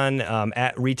 Amazon,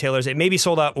 at retailers. It may be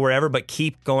sold out wherever, but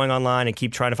keep going online and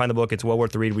keep trying to find the book. It's well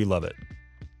worth the read. We love it.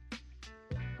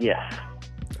 Yes.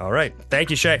 All right.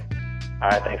 Thank you, Shay. All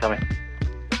right. Thanks, homie.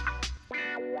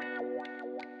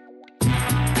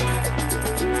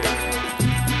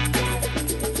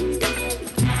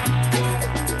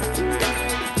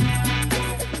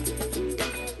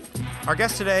 Our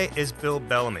guest today is Bill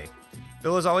Bellamy.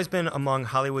 Bill has always been among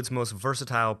Hollywood's most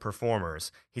versatile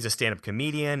performers. He's a stand-up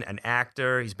comedian, an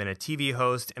actor, he's been a TV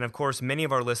host, and of course, many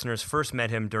of our listeners first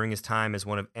met him during his time as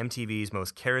one of MTV's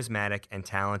most charismatic and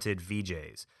talented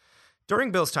VJs.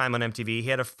 During Bill's time on MTV, he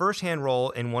had a first-hand role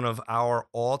in one of our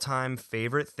all-time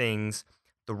favorite things,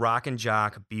 the Rock and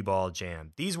Jock B-Ball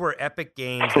Jam. These were epic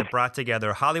games that brought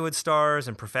together Hollywood stars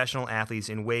and professional athletes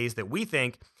in ways that we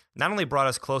think not only brought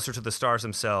us closer to the stars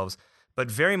themselves, but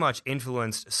very much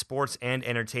influenced sports and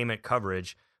entertainment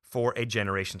coverage for a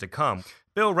generation to come.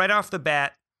 Bill, right off the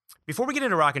bat, before we get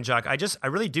into Rock and Jock, I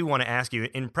really do want to ask you,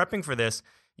 in prepping for this,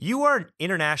 you are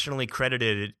internationally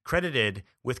credited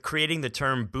with creating the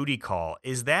term booty call.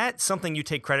 Is that something you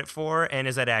take credit for, and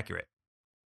is that accurate?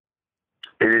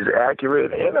 It is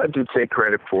accurate, and I do take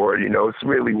credit for it. You know, it's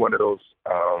really one of those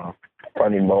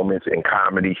funny moments in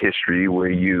comedy history where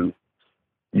you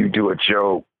do a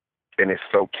joke and it's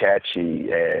so catchy,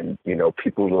 and you know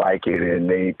people like it, and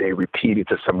they repeat it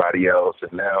to somebody else,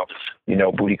 and now you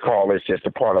know booty call is just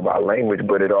a part of our language.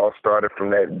 But it all started from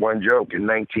that one joke in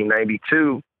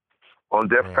 1992 on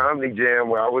Def Comedy Jam,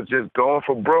 where I was just going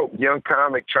for broke, young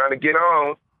comic trying to get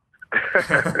on.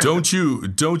 Don't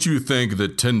you think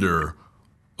that Tinder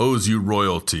owes you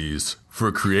royalties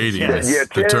for creating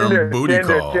the term booty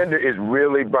call? Tinder is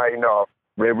really biting off.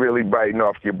 They're really biting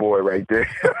off your boy right there.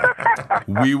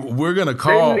 We're gonna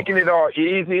call. They're making it all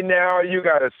easy now. You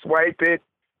gotta swipe it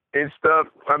and stuff.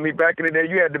 I mean, back in the day,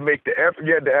 you had to make the effort.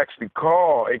 You had to actually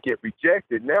call and get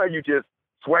rejected. Now you just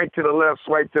swipe to the left,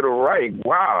 swipe to the right.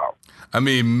 Wow. I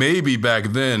mean, maybe back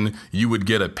then you would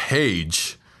get a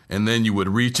page, and then you would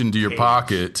reach into your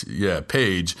pocket. Yeah,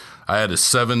 page. I had a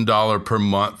 $7 per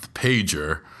month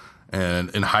pager, and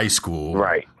in high school,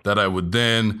 right, that I would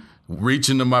then reach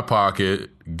into my pocket,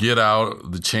 get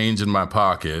out the change in my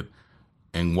pocket,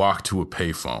 and walk to a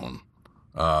payphone.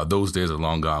 Those days are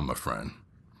long gone, my friend.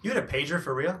 You had a pager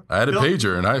for real? I had a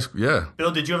pager in high school, yeah.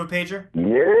 Bill, did you have a pager?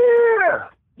 Yeah.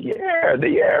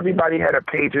 Everybody had a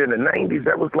pager in the 90s.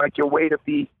 That was like your way to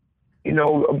be, you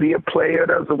know, be a player.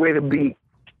 That was the way to be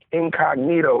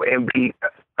incognito and be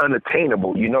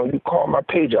unattainable. You know, you call my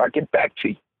pager, I get back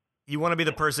to you. You want to be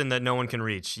the person that no one can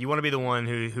reach. You want to be the one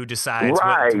who decides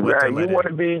right. what to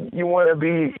You want to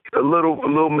be a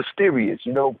little mysterious.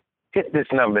 You know, hit this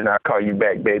number and I'll call you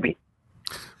back, baby.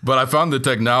 But I found the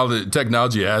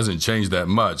technology hasn't changed that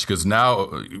much, because now,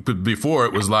 before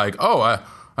it was like, oh,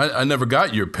 I never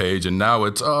got your page, and now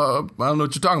it's I don't know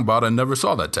what you're talking about. I never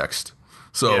saw that text.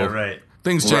 So yeah, right.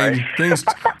 Things change. Right.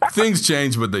 Things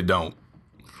change, but they don't.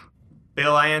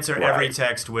 Bill, I answer every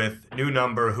text with new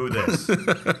number, who this?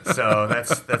 So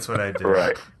that's what I do.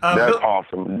 Right. That's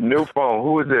awesome. New phone.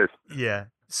 Who is this? Yeah.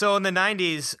 So in the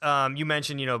 90s, you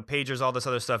mentioned, you know, pagers, all this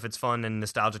other stuff. It's fun and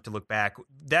nostalgic to look back.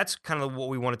 That's kind of what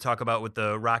we want to talk about with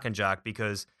the Rock and Jock,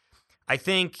 because I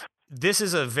think this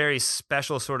is a very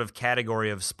special sort of category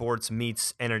of sports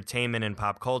meets entertainment and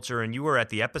pop culture, and you were at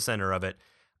the epicenter of it.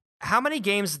 How many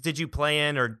games did you play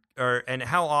in, and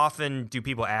how often do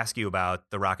people ask you about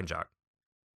the Rock and Jock?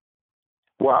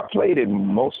 Well, I played in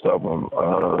most of them.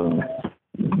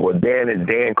 Well,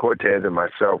 Dan Cortez and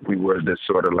myself, we were the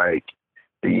sort of like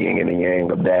the yin and the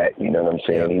yang of that. You know what I'm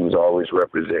saying? He was always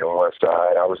representing one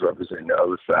side. I was representing the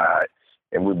other side.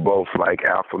 And we're both like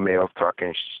alpha males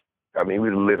talking. I mean,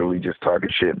 we were literally just talking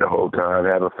shit the whole time,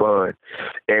 having fun.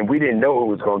 And we didn't know it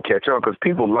was going to catch on because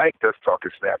people liked us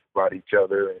talking snap about each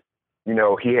other. And, you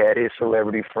know, he had his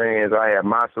celebrity friends. I had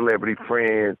my celebrity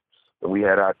friends. And we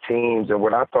had our teams. And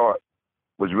what I thought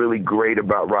was really great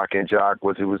about Rock and Jock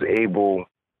was it was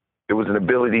an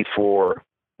ability for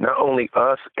not only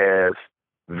us as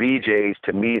VJs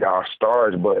to meet our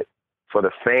stars, but for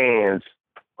the fans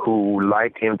who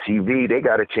liked MTV, they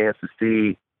got a chance to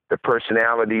see the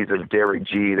personalities of Derek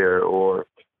Jeter or,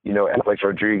 you know, Alex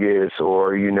Rodriguez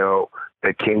or, you know,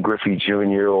 Ken Griffey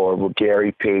Jr. or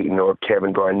Gary Payton or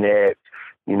Kevin Garnett,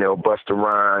 you know, Busta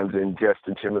Rhymes and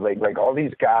Justin Timberlake. Like all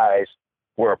these guys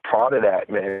were a part of that,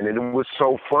 man. And it was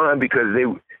so fun because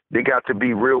they got to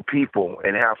be real people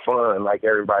and have fun like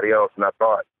everybody else. And I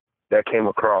thought that came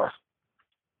across.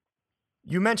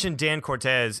 You mentioned Dan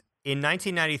Cortez. In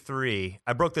 1993,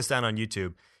 I broke this down on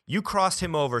YouTube. You crossed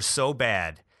him over so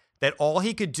bad that all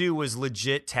he could do was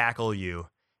legit tackle you.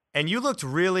 And you looked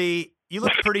pretty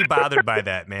bothered by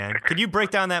that, man. Could you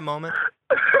break down that moment?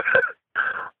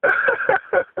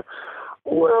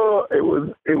 Well,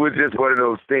 it was just one of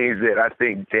those things that I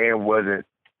think Dan wasn't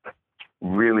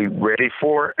really ready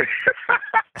for.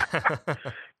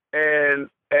 and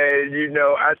you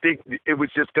know, I think it was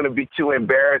just going to be too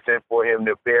embarrassing for him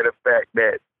to bear the fact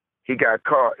that he got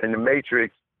caught in the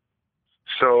Matrix.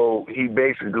 So he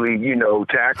basically, you know,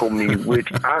 tackled me, which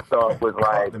I thought was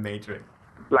like the Matrix.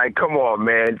 Like, come on,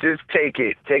 man, just take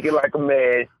it like a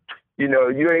man. You know,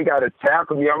 you ain't got to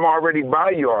tackle me. I'm already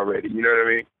by you already. You know what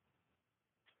I mean?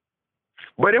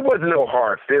 But it wasn't no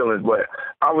hard feelings. But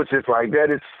I was just like, that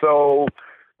is so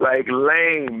like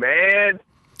lame, man.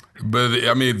 But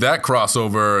I mean, that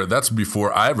crossover, that's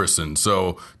before Iverson.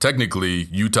 So technically,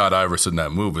 you taught Iverson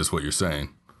that move, is what you're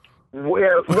saying.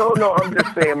 Well, no, I'm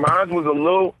just saying mine was a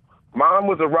Mom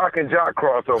was a Rock and Jock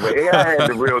crossover. AI had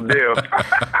the real deal.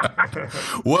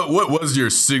 What was your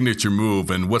signature move,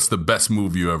 and what's the best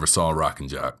move you ever saw in Rock and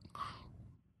Jock?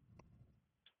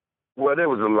 Well, there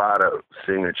was a lot of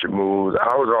signature moves.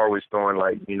 I was always throwing,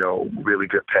 like, really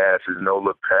good passes,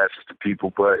 no-look passes to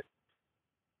people. But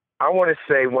I want to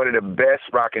say one of the best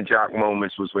Rock and Jock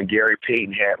moments was when Gary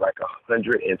Payton had, like,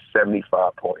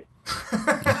 175 points.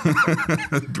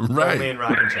 Right. Only in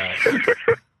Rock and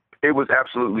Jock. It was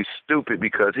absolutely stupid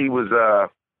because he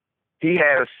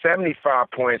had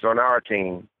 75 points on our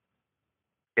team.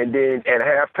 And then at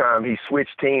halftime, he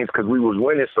switched teams because we was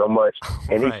winning so much,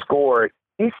 and he scored.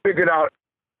 He figured out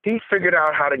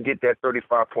how to get that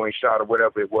 35-point shot or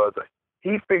whatever it was.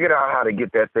 He figured out how to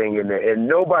get that thing in there, and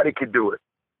nobody could do it.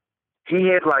 He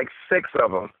hit like 6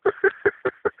 of them.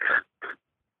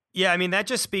 Yeah, I mean, that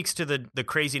just speaks to the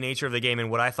crazy nature of the game and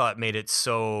what I thought made it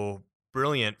so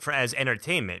brilliant as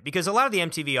entertainment. Because a lot of the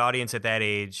MTV audience at that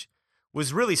age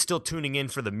was really still tuning in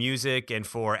for the music and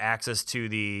for access to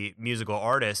the musical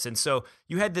artists. And so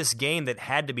you had this game that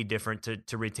had to be different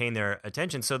to retain their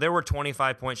attention. So there were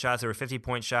 25-point shots, there were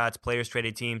 50-point shots, players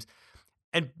traded teams.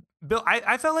 And Bill,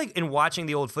 I felt like in watching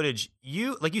the old footage,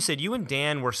 like you said, you and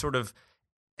Dan were sort of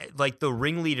like the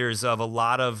ringleaders of a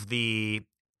lot of the,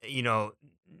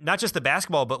 not just the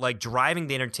basketball, but like driving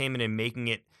the entertainment and making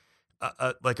it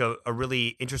a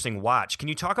really interesting watch. Can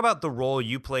you talk about the role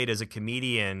you played as a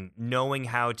comedian, knowing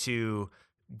how to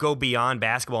go beyond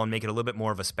basketball and make it a little bit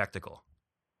more of a spectacle?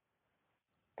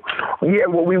 Yeah,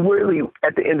 well, we really,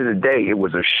 at the end of the day, it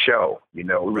was a show. It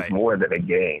was Right. more than a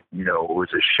game. It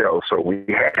was a show. So we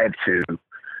had to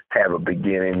have a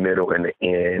beginning, middle, and the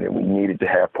end, and we needed to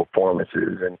have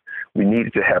performances, and we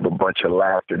needed to have a bunch of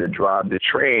laughter to drive the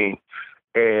train.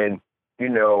 And,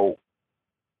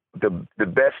 the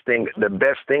best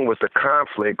thing was the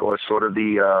conflict, or sort of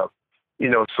the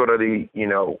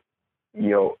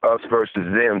us versus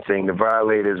them thing, the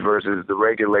violators versus the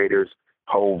regulators,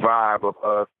 whole vibe of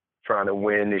us trying to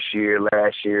win this year.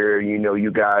 Last year,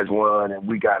 you guys won, and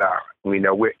we got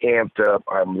we're amped up.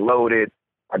 I'm loaded.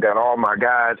 I got all my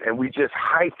guys, and we just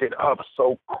hyped it up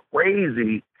so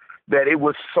crazy that it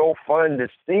was so fun to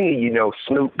see,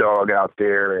 Snoop Dogg out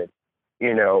there, and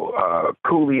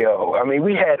Coolio. I mean,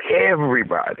 we had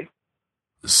everybody.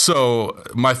 So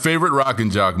my favorite Rock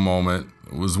and Jock moment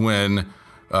was when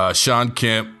Sean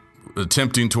Kemp,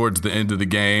 attempting towards the end of the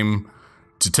game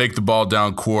to take the ball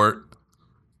down court,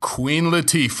 Queen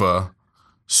Latifah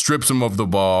strips him of the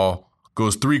ball,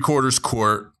 goes 3/4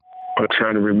 court. I'm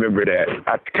trying to remember that.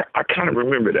 I kind of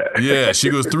remember that. Yeah,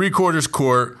 she goes 3/4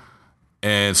 court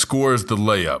and scores the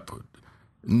layup.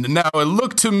 Now, it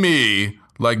looked to me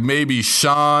like maybe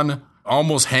Sean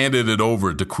almost handed it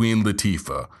over to Queen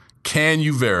Latifah. Can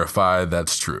you verify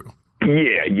that's true?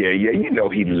 Yeah.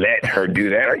 He let her do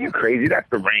that. Are you crazy? That's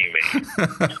the Rain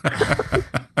Man.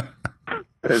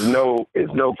 There's no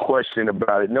question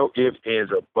about it. No ifs,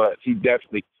 ands, or buts. He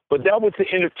definitely. But that was the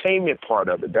entertainment part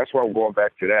of it. That's why I'm going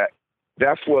back to that.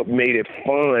 That's what made it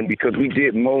fun, because we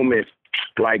did moments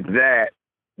like that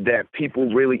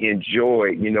people really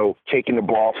enjoyed. Taking the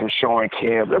ball from Sean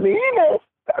Kemp. I mean,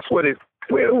 that's what it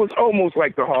was, almost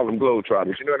like the Harlem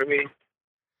Globetrotters. You know what I mean?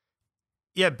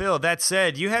 Yeah, Bill, that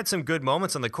said, you had some good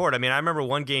moments on the court. I mean, I remember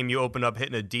one game you opened up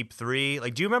hitting a deep three.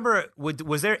 Like, do you remember,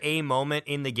 was there a moment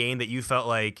in the game that you felt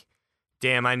like,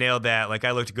 damn, I nailed that. Like,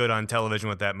 I looked good on television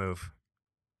with that move?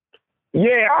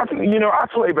 Yeah, I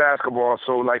play basketball.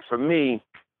 So, like, for me,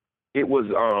 it was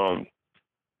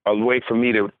a way for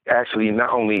me to actually not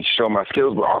only show my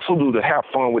skills, but also to have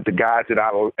fun with the guys that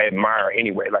I admire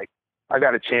anyway. Like, I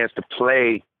got a chance to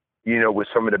play, with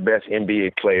some of the best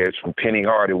NBA players, from Penny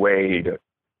Hardaway to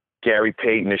Gary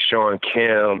Payton to Sean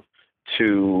Kemp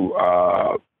to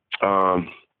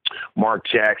Mark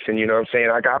Jackson. You know what I'm saying?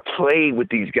 Like, I played with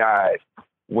these guys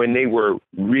when they were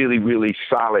really, really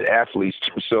solid athletes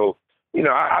too. So,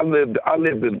 I lived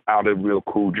out a real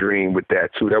cool dream with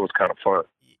that too. That was kind of fun.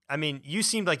 I mean, you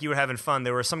seemed like you were having fun.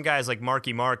 There were some guys like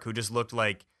Marky Mark who just looked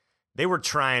like they were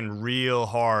trying real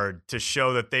hard to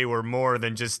show that they were more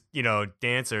than just,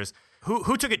 dancers.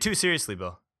 Who took it too seriously,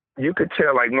 Bill? You could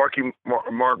tell, like, Mark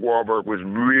Wahlberg was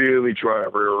really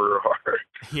trying real hard.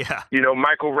 Yeah.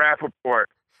 Michael Rappaport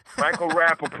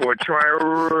trying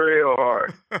real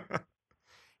hard.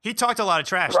 He talked a lot of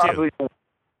trash, Probably, too.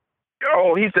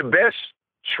 Oh, he's the best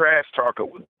trash talker.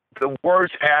 The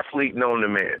worst athlete known to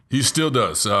man. He still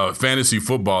does. Fantasy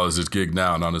football is his gig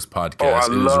now, and on his podcast.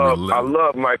 I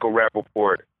love Michael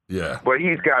Rappaport. Yeah. But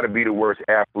he's got to be the worst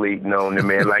athlete known to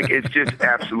man. Like, it's just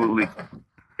absolutely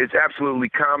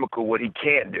comical what he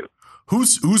can't do. Who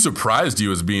surprised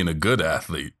you as being a good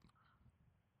athlete?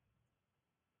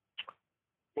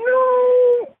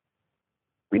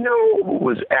 know who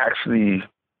was actually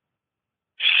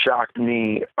shocked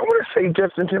me? I want to say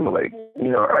Justin Timberlake. You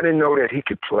know, I didn't know that he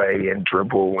could play and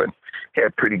dribble and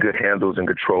had pretty good handles and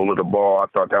control of the ball. I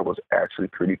thought that was actually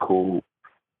pretty cool.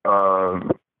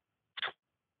 What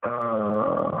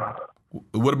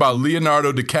about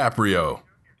Leonardo DiCaprio?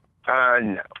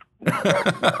 No.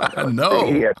 No.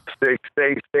 Yeah, stay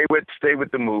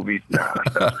with the movies. Nah.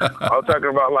 I was talking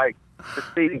about like to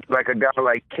see like a guy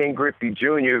like Ken Griffey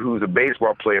Jr., who's a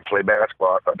baseball player, play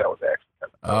basketball. I thought that was actually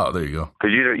Oh, there you go.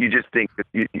 because you just think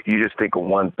you just think of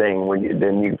one thing when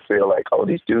then you feel like, oh,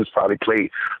 these dudes probably played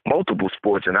multiple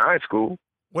sports in high school.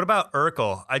 What about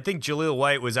Urkel? I think Jaleel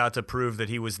White was out to prove that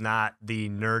he was not the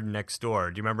nerd next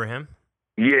door. Do you remember him?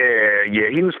 Yeah,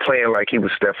 he was playing like he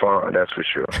was Stephon, that's for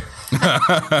sure.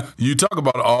 You talk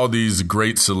about all these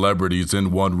great celebrities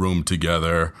in one room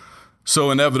together. So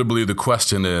inevitably the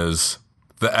question is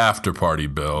the after party,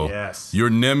 Bill. Yes. Your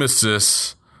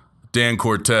nemesis, Dan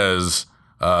Cortez,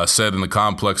 said in the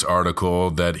Complex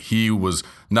article that he was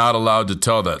not allowed to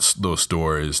tell those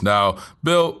stories. Now,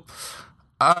 Bill,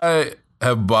 I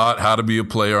have bought How to Be a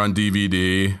Player on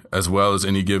DVD as well as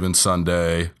Any Given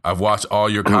Sunday. I've watched all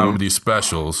your comedy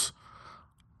specials.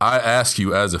 I ask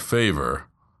you as a favor,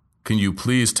 can you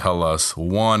please tell us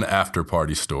one after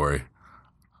party story?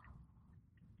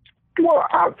 Well,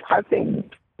 I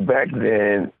think back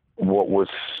then what was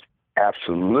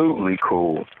absolutely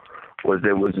cool was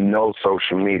there was no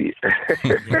social media.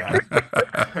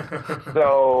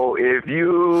 So if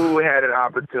you had an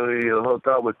opportunity to hook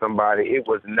up with somebody, it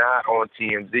was not on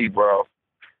TMZ, bro.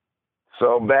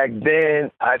 So back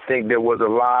then, I think there was a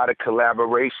lot of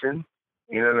collaboration.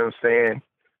 You know what I'm saying?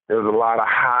 There was a lot of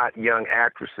hot young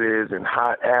actresses and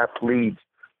hot athletes.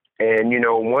 And, you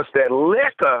know, once that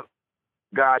liquor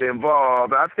got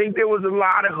involved, I think there was a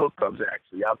lot of hookups,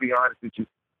 actually. I'll be honest with you.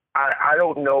 I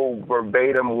don't know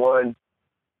verbatim one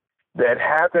that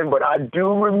happened, but I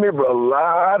do remember a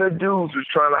lot of dudes was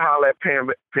trying to holler at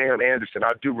Pam Anderson.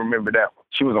 I do remember that one.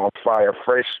 She was on fire,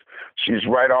 fresh. She was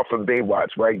right off of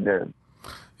Baywatch right then.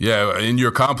 Yeah, in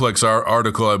your Complex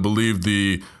article, I believe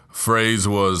the phrase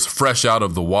was fresh out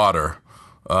of the water.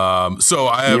 So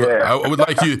I would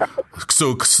like you,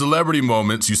 so celebrity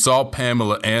moments, you saw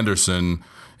Pamela Anderson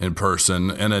in person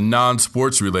in a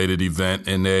non-sports related event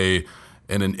in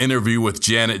an interview with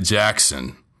Janet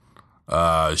Jackson.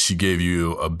 She gave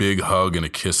you a big hug and a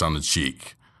kiss on the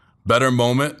cheek. Better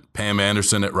moment, Pam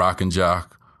Anderson at Rock and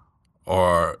Jock,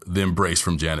 or the embrace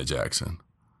from Janet Jackson?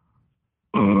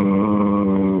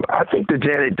 I think the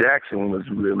Janet Jackson was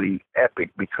really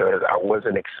epic because I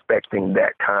wasn't expecting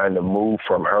that kind of move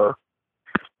from her.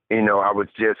 You know, I was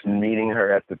just meeting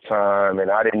her at the time,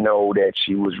 and I didn't know that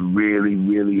she was really,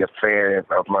 really a fan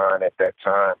of mine at that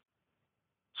time.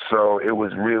 So it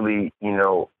was really, you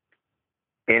know,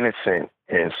 innocent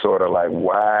and sort of like,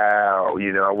 wow,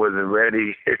 you know, I wasn't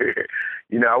ready.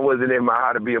 You know, I wasn't in my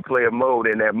How to Be a Player mode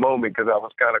in that moment because I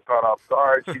was kind of caught off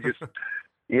guard. She just,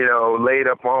 you know, laid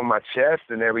up on my chest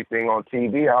and everything on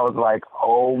TV. I was like,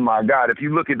 oh my God. If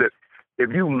you look at the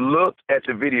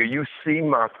video, you see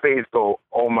my face go,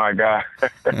 oh my God.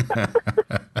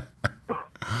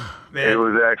 Man. It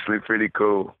was actually pretty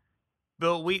cool.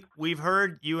 Bill, we've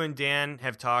heard you and Dan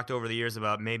have talked over the years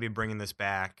about maybe bringing this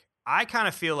back. I kind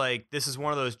of feel like this is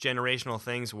one of those generational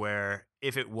things where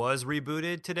if it was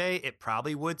rebooted today, it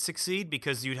probably would succeed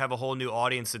because you'd have a whole new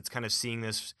audience that's kind of seeing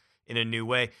this in a new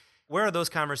way. Where are those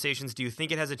conversations? Do you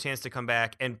think it has a chance to come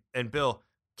back? And Bill,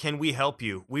 can we help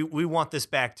you? We want this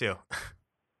back too.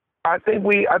 I think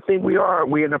we are.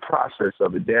 We're in the process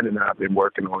of it. Dan and I have been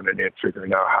working on it and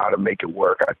figuring out how to make it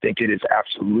work. I think it is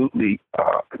absolutely,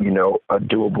 you know, a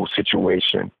doable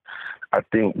situation. I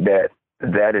think that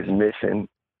is missing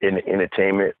in the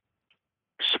entertainment,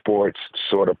 sports,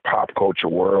 sort of pop culture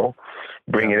world,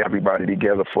 bringing everybody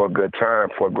together for a good time,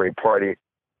 for a great party.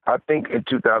 I think in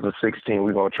 2016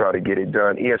 we're going to try to get it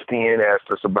done. ESPN asked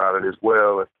us about it as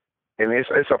well. And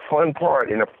it's a fun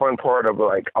part and a fun part of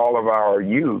like all of our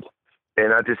youth.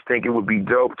 And I just think it would be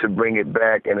dope to bring it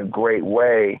back in a great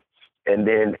way and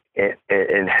then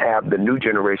and have the new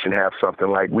generation have something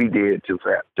like we did to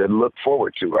look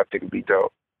forward to. I think it'd be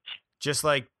dope. Just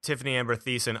like Tiffany Amber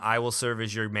Thiessen, I will serve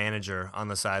as your manager on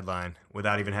the sideline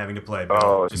without even having to play. Bill.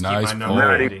 Oh, just nice keep my number Not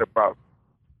handy. even a problem.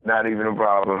 Not even a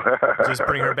problem. Just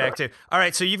bring her back too. All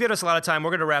right, so you've given us a lot of time. We're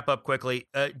going to wrap up quickly.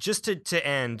 Just to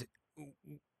end,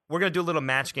 we're going to do a little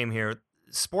match game here.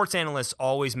 Sports analysts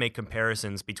always make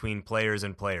comparisons between players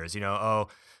and players. You know,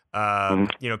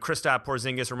 you know, Kristaps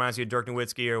Porzingis reminds you of Dirk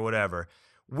Nowitzki or whatever.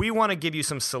 We want to give you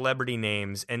some celebrity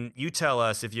names, and you tell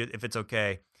us if it's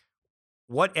okay.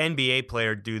 What NBA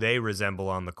player do they resemble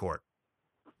on the court?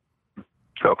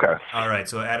 Okay. All right,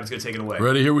 so Adam's going to take it away.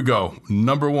 Ready? Here we go.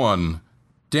 Number 1,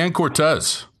 Dan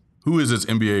Cortez. Who is his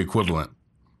NBA equivalent?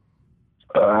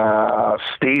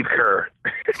 Steve Kerr.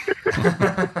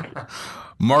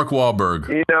 Mark Wahlberg.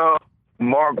 You know,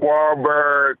 Mark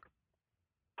Wahlberg.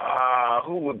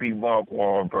 Who would be Mark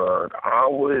Wahlberg? I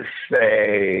would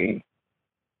say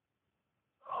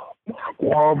Mark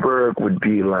Wahlberg would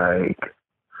be like,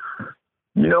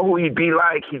 you know who he'd be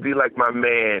like? He'd be like my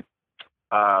man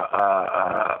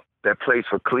that plays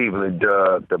for Cleveland,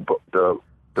 the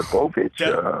Bovich.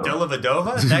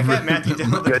 Dellavedova? That guy, Matthew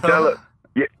Dellavedova?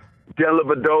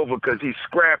 Dellavedova, because he's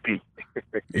scrappy.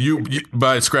 You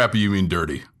by scrappy, you mean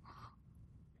dirty.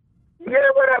 Yeah,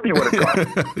 whatever you want to call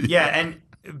it. Yeah, and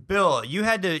Bill, you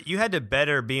had to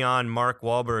better be on Mark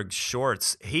Wahlberg's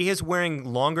shorts. He is wearing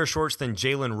longer shorts than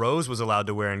Jalen Rose was allowed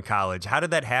to wear in college. How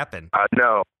did that happen? I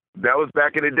know. That was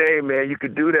back in the day, man. You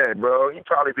could do that, bro. You'd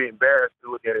probably be embarrassed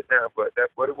to look at it now, but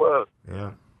that's what it was.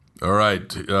 Yeah. All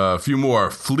right, a few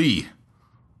more. Flea.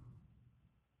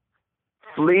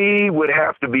 Flea would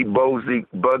have to be Bugsy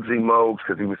Mogues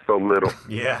because he was so little.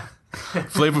 Yeah.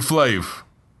 Flavor Flav.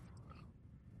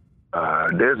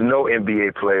 There's no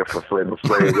NBA player for Flavor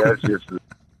Flav.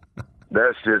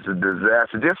 That's just a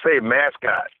disaster. Just say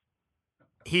mascot.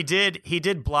 He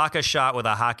did block a shot with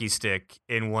a hockey stick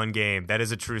in one game. That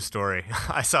is a true story.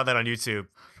 I saw that on YouTube.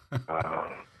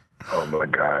 Oh my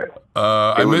God.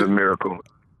 It was a miracle.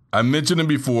 I mentioned him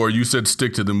before. You said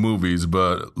stick to the movies,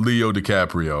 but Leo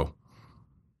DiCaprio.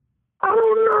 I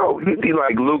don't know. He'd be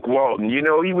like Luke Walton. You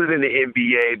know, he was in the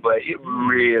NBA, but it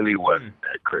really wasn't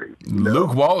that crazy.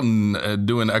 Luke Walton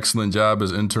doing an excellent job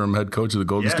as interim head coach of the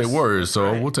Golden State Warriors,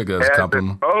 so we'll take that as a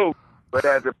compliment. But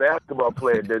as a basketball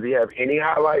player, does he have any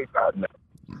highlights?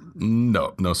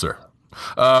 No. No, sir.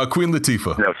 Queen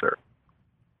Latifah. No, sir.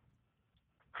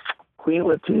 Queen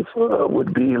Latifah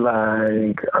would be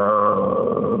like,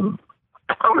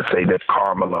 I would say that's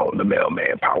Karl Malone, the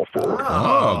mailman, power forward.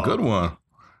 Oh, good one.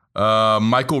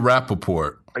 Michael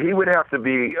Rappaport. He would have to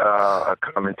be a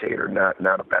commentator, not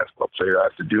a basketball player. I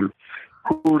have to do.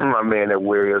 Who's my man that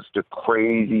wears the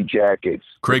crazy jackets?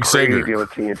 Craig Sager. On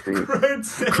TNT.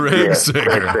 Craig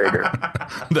Sager.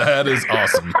 That is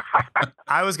awesome.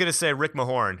 I was going to say Rick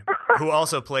Mahorn, who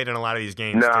also played in a lot of these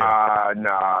games,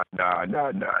 Nah.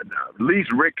 At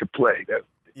least Rick could play.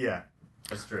 Yeah,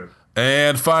 that's true.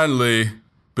 And finally,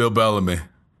 Bill Bellamy.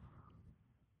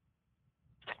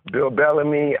 Bill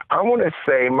Bellamy, I want to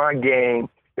say my game,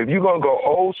 if you're going to go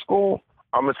old school,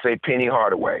 I'm going to say Penny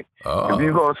Hardaway. Oh. If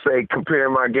you're going to say compare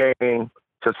my game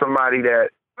to somebody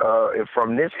that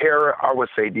from this era, I would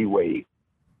say D-Wade.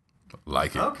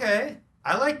 Like it. Okay.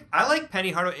 I like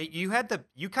Penny Hardaway. You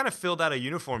kind of filled out a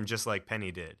uniform just like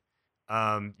Penny did.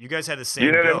 You guys had the same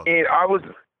You know build. what I mean? I was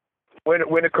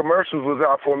when the commercials was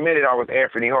out for a minute, I was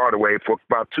Anthony Hardaway for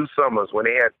about 2 summers when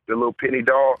they had the little Penny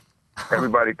doll.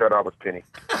 Everybody thought I was Penny.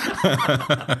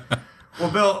 Well,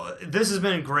 Bill, this has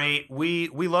been great. We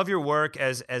love your work,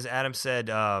 as Adam said.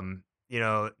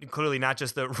 Clearly not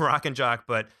just the Rock and Jock,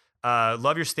 but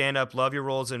love your stand-up, love your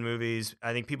roles in movies.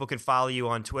 I think people can follow you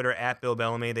on Twitter at Bill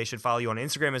Bellamy. They should follow you on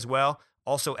Instagram as well,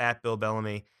 also at Bill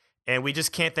Bellamy. And we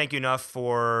just can't thank you enough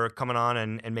for coming on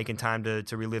and making time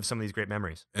to relive some of these great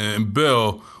memories. And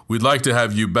Bill, we'd like to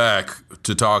have you back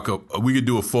to talk. We could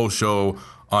do a full show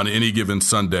on any given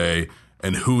Sunday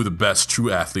and who the best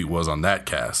true athlete was on that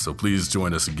cast. So please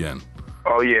join us again.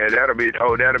 Oh yeah, that'll be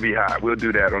high. We'll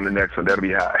do that on the next one. That'll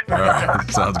be high. All right,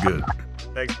 sounds good.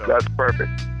 Thanks, Bill. That's perfect.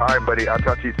 All right, buddy. I'll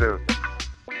talk to you soon.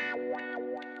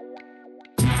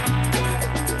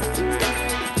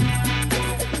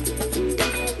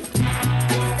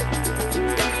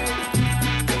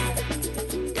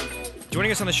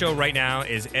 Joining us on the show right now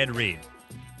is Ed Reed.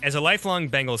 As a lifelong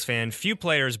Bengals fan, few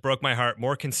players broke my heart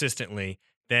more consistently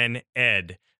than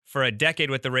Ed. For a decade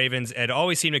with the Ravens, Ed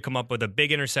always seemed to come up with a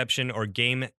big interception or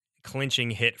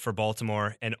game-clinching hit for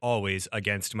Baltimore, and always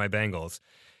against my Bengals.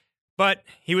 But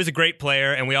he was a great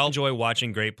player, and we all enjoy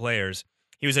watching great players.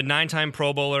 He was a 9-time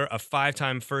Pro Bowler, a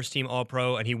 5-time first-team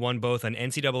All-Pro, and he won both an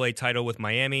NCAA title with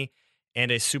Miami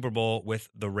and a Super Bowl with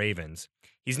the Ravens.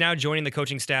 He's now joining the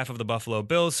coaching staff of the Buffalo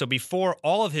Bills, so before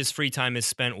all of his free time is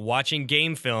spent watching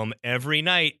game film every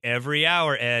night, every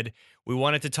hour, Ed, we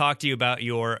wanted to talk to you about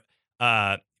your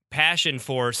passion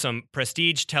for some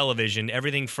prestige television,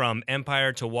 everything from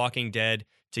Empire to Walking Dead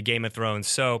to Game of Thrones.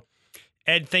 So,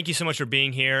 Ed, thank you so much for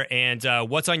being here. And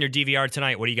what's on your DVR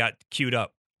tonight? What do you got queued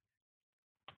up?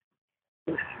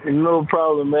 No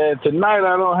problem, man. Tonight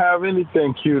I don't have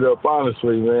anything queued up,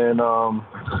 honestly, man.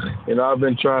 I've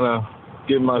been trying to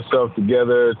get myself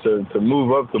together to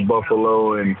move up to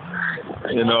Buffalo, and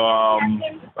I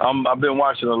I've been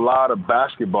watching a lot of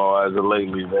basketball as of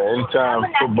lately, man. Anytime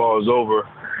football is over,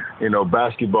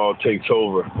 basketball takes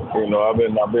over.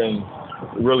 I've been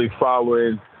really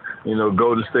following,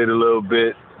 Golden State a little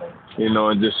bit,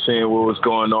 and just seeing what was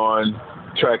going on,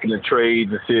 tracking the trades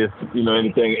and see if,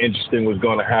 anything interesting was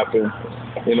going to happen.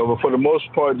 But for the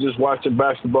most part, just watching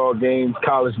basketball games,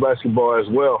 college basketball as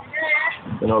well.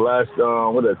 2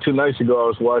 nights ago I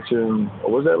was watching,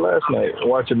 or was that last night?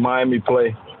 Watching Miami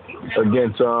play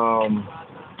against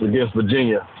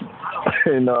Virginia.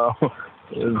 And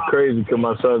it was crazy because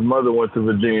my son's mother went to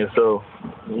Virginia, so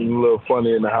it was a little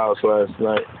funny in the house last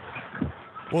night.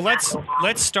 Well, let's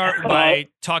start by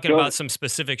talking about some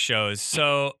specific shows.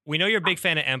 So we know you're a big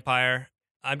fan of Empire.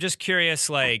 I'm just curious,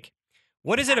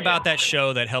 what is it about that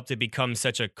show that helped it become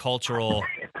such a cultural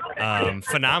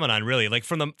phenomenon, really? Like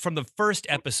from the first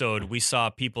episode, we saw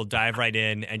people dive right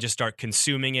in and just start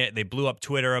consuming it. They blew up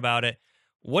Twitter about it.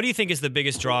 What do you think is the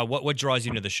biggest draw? What draws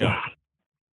you to the show?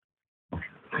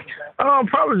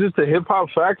 Probably just the hip hop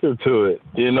factor to it.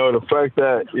 The fact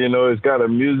that, it's got a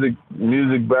music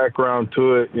background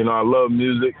to it. I love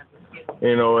music,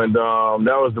 and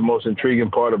that was the most intriguing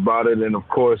part about it. And of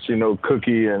course,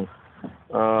 Cookie and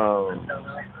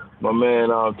my man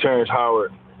Terrence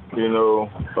Howard,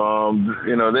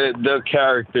 their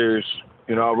characters,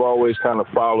 I've always kind of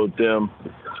followed them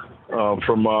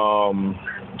from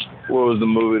what was the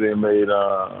movie they made,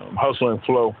 Hustle and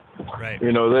Flow. Right.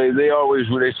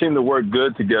 They seem to work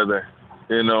good together,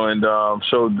 and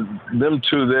so them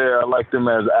two there, I like them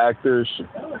as actors,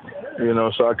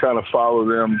 so I kind of follow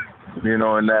them, in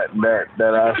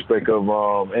that aspect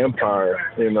of Empire,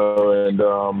 and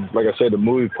like I said, the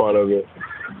movie part of it.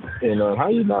 How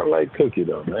you not like Cookie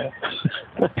though, man?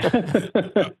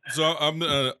 So I'm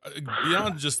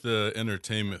beyond just the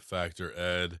entertainment factor,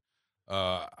 Ed.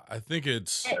 I think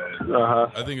it's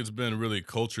been really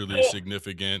culturally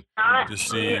significant to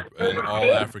see an all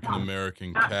African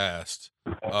American cast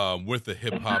with a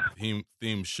hip hop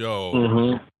theme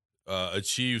show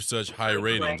achieve such high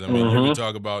ratings. I mean, you can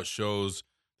talk about shows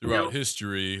throughout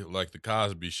history like the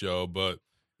Cosby Show, but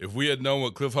if we had known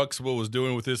what Cliff Huxtable was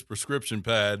doing with his prescription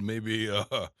pad, maybe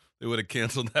they would have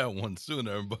canceled that one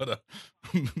sooner. But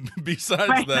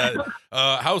besides that,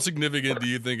 how significant do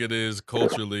you think it is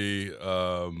culturally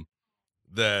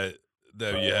that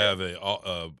you have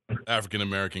a African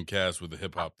American cast with a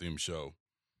hip hop themed show?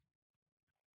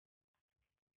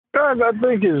 I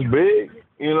think it's big.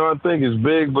 I think it's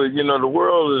big, but the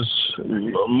world is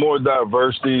more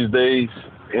diverse these days.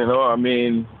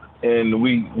 And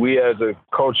we as a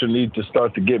culture need to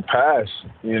start to get past,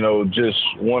 just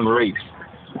one race.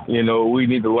 We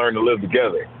need to learn to live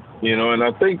together, and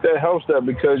I think that helps that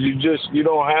because you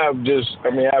don't have just,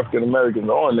 African Americans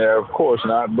on there, of course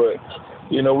not, but,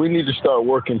 we need to start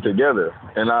working together.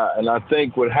 And I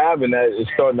think with having that is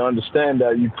starting to understand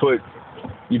that you put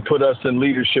us in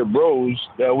leadership roles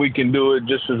that we can do it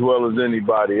just as well as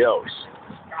anybody else,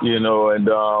 and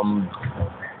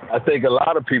I think a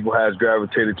lot of people has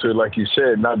gravitated to it, like you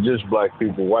said, not just black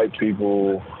people, white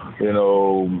people,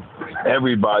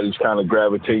 everybody's kind of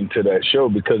gravitating to that show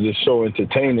because it's so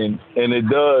entertaining. And it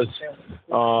does,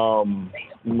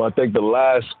 I think the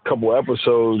last couple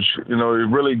episodes, it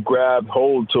really grabbed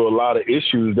hold to a lot of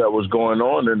issues that was going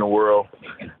on in the world.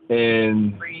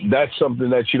 And that's something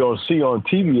that you don't see on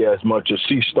TV as much as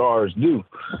see stars do.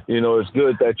 It's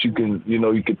good that you can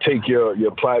take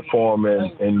your platform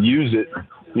and use it,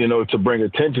 to bring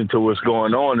attention to what's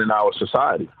going on in our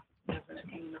society.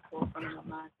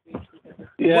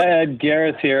 Yeah, Ed,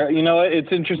 Gareth here.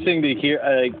 It's interesting to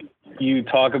hear you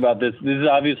talk about this. This is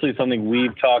obviously something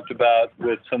we've talked about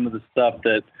with some of the stuff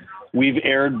that we've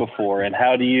aired before. And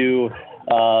how do you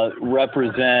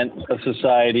represent a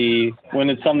society when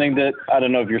it's something that, I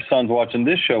don't know if your son's watching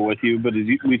this show with you, but as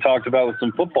we talked about with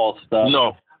some football stuff.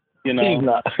 No, he's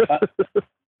not.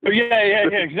 Yeah,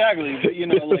 exactly. But,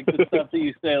 like the stuff that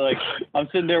you say, like, I'm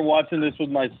sitting there watching this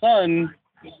with my son,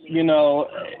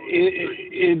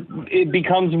 it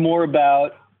becomes more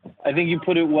about, I think you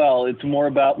put it well, it's more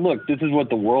about, look, this is what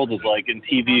the world is like, and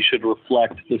TV should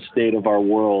reflect the state of our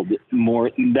world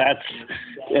more. That's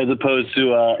as opposed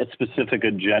to a specific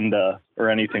agenda or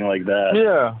anything like that.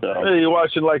 Yeah. So. Hey, you're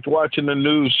watching the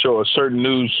news show, a certain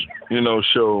news,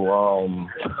 show.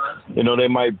 They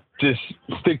might just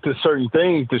stick to certain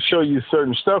things to show you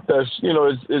certain stuff that's,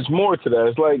 it's more to that.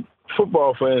 It's like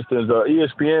football, for instance,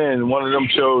 ESPN, one of them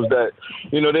shows that,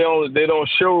 they don't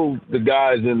show the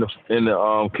guys in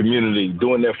the community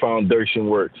doing their foundation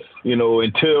work,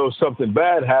 until something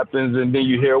bad happens, and then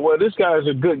you hear, well, this guy's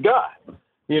a good guy.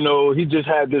 He just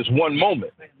had this one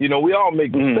moment. We all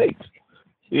make mistakes.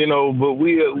 you know, but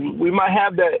we might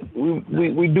have that.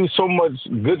 We do so much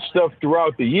good stuff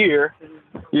throughout the year,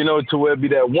 you know, to where it be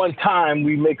that one time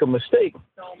we make a mistake,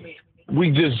 we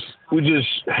just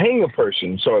hang a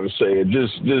person, so to say,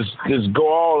 just go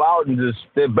all out and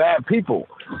they're bad people.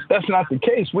 That's not the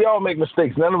case. We all make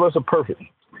mistakes. None of us are perfect.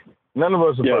 None of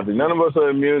us are perfect. None of us are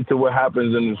immune to what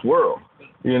happens in this world.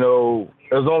 You know,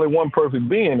 there's only one perfect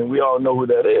being, and we all know who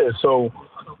that is. So,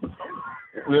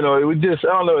 you know, I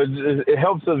don't know, it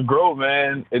helps us grow,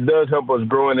 man. It does help us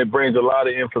grow, and it brings a lot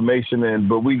of information in.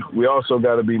 But we also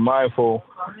got to be mindful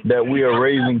that we are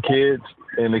raising kids,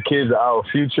 and the kids are our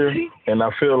future. And I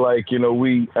feel like, you know,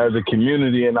 we as a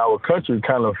community in our country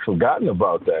kind of forgotten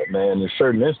about that, man, in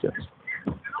certain instances.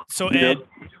 So,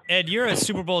 Ed, you're a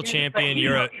Super Bowl champion.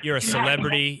 You're a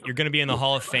celebrity. You're going to be in the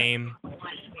Hall of Fame.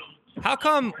 How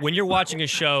come when you're watching a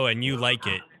show and you like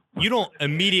it, you don't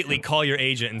immediately call your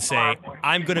agent and say,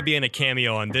 I'm going to be in a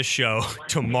cameo on this show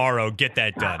tomorrow, get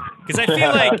that done? Because I feel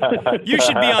like you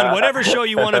should be on whatever show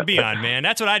you want to be on, man.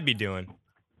 That's what I'd be doing.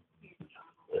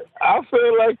 I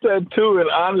feel like that too, and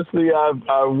honestly,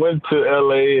 I went to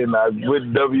LA and I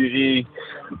with WE.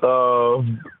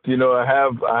 You know, I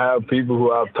have people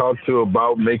who I've talked to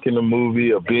about making a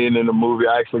movie or being in a movie.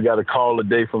 I actually got a call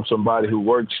today from somebody who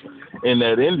works in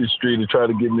that industry to try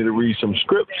to get me to read some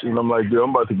scripts, and I'm like, dude,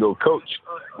 I'm about to go coach.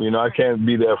 You know, I can't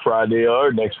be there Friday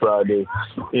or next Friday.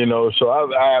 You know, so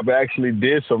I have actually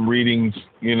did some readings.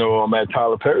 You know, I'm at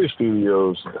Tyler Perry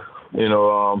Studios. You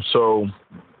know, so.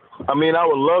 I mean, I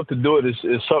would love to do it.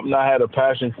 It's something I had a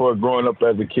passion for growing up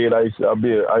as a kid. I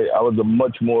was a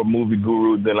much more movie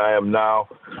guru than I am now.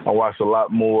 I watched a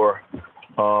lot more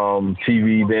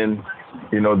TV then,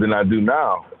 you know, than I do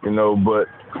now, you know. But,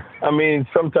 I mean,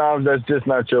 sometimes that's just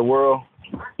not your world.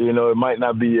 You know, it might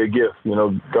not be your gift. You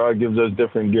know, God gives us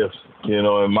different gifts, you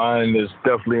know, and mine is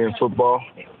definitely in football.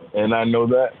 And I know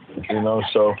that, you know,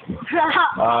 so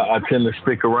I tend to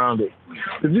stick around it.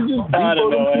 Did you just I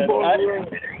don't know,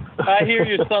 I hear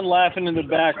your son laughing in the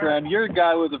background. You're a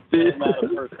guy with a big amount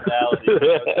of personality. So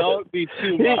don't be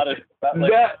too modest about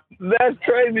that's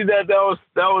crazy that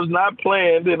was not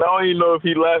planned, and I don't even know if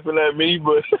he's laughing at me,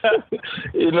 but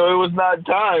you know, it was not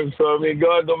time. So I mean,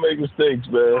 God don't make mistakes,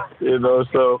 man. You know,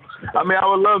 so I mean, I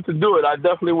would love to do it. I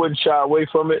definitely wouldn't shy away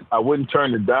from it. I wouldn't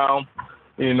turn it down.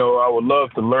 You know, I would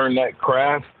love to learn that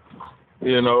craft.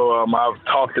 You know, I've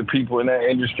talked to people in that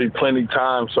industry plenty of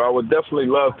times, so I would definitely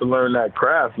love to learn that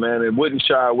craft, man, and wouldn't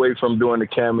shy away from doing the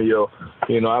cameo.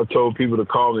 You know, I've told people to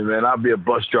call me, man. I'll be a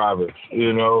bus driver.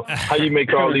 You know, how you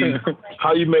making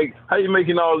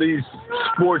all these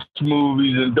sports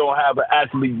movies and don't have an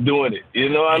athlete doing it? You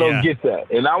know, I don't get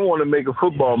that. And I want to make a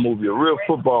football movie, a real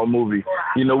football movie.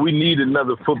 You know, we need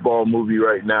another football movie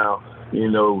right now.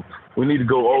 You know, we need to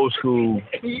go old school,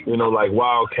 you know, like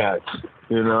Wildcats.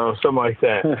 You know, something like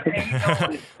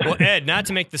that. Well, Ed, not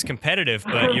to make this competitive,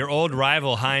 but your old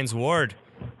rival, Hines Ward,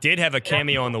 did have a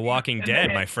cameo on The Walking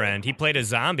Dead, my friend. He played a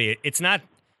zombie. It's not,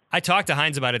 I talked to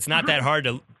Hines about it. It's not that hard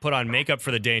to put on makeup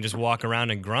for the day and just walk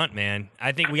around and grunt, man.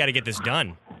 I think we got to get this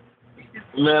done.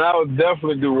 Man, I would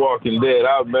definitely do Walking Dead.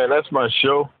 Man, that's my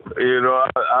show. You know,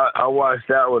 I watched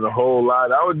that one a whole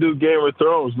lot. I would do Game of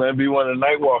Thrones, man, be one of the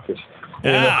Night Walkers.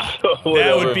 That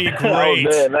would be great.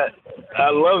 Oh, man, I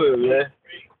love it, man.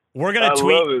 We're gonna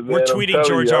tweet. We're tweeting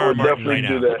George R.R. Martin right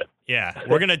now. Yeah,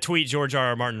 we're gonna tweet George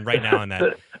R.R. Martin right now on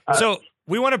that. So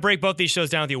we want to break both these shows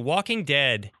down with you. Walking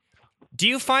Dead. Do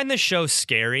you find the show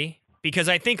scary? Because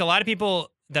I think a lot of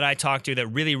people that I talk to that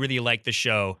really, really like the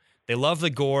show, they love the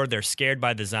gore. They're scared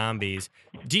by the zombies.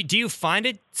 Do you find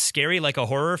it scary like a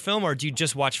horror film, or do you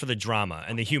just watch for the drama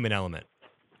and the human element?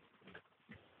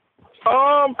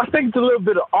 I think it's a little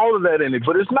bit of all of that in it,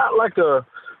 but it's not like a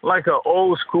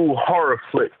old school horror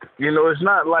flick. You know, it's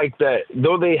not like that.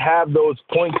 Though they have those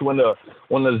points when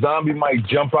the zombie might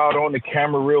jump out on the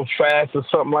camera real fast or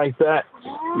something like that.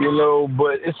 You know,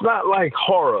 but it's not like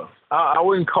horror. I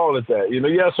wouldn't call it that. You know,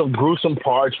 you have some gruesome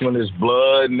parts when there's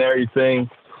blood and everything.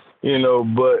 You know,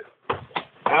 but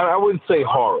I wouldn't say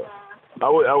horror. I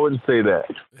wouldn't say that.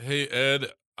 Hey,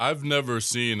 Ed, I've never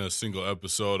seen a single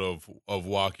episode of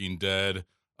Walking Dead.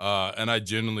 And I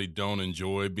generally don't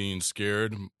enjoy being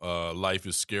scared. Life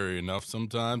is scary enough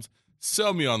sometimes.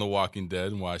 Sell me on The Walking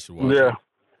Dead and why I should watch it.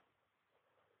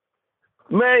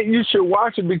 Man, you should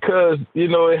watch it because, you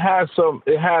know, it has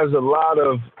a lot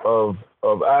of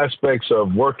aspects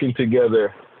of working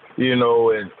together, you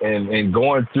know, and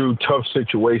going through tough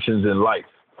situations in life.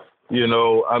 You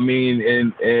know, I mean,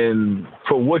 and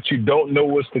for what you don't know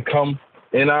what's to come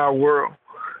in our world,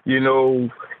 you know,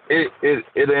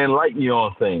 it enlighten you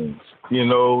on things, you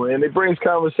know, and it brings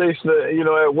conversation, you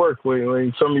know, at work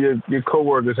when some of your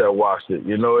coworkers have watched it,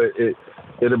 you know,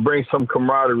 it'll bring some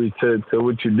camaraderie to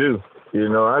what you do, you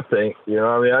know. I think, you know,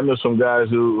 I mean, I know some guys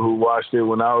who watched it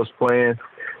when I was playing,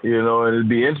 you know, and it'd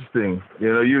be interesting,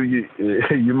 you know.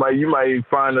 You might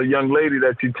find a young lady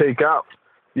that you take out,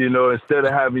 you know, instead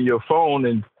of having your phone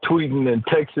and tweeting and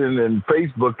texting and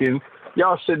Facebooking,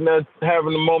 y'all sitting there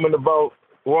having a moment about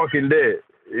Walking Dead.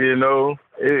 You know,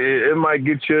 it might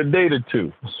get you a date or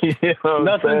two. You know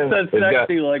nothing says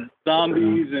sexy like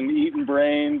zombies and eating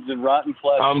brains and rotten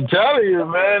flesh. I'm telling you,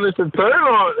 man, it's a turn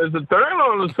on. It's a turn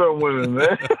on to some women,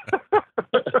 man.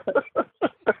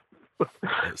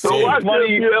 So watch a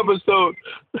few episodes.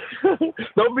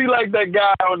 Don't be like that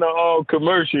guy on the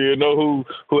commercial, you know,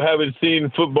 who haven't seen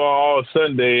football all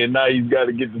Sunday and now he's got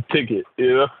to get the ticket,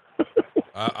 you know.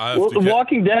 The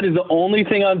Walking Dead is the only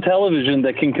thing on television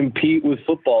that can compete with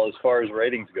football as far as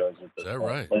ratings goes. Is that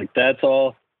right? Like that's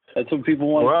all. That's what people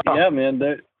want. Wow. Yeah, man.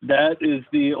 That is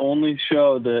the only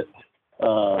show that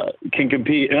can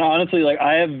compete. And honestly, like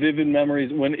I have vivid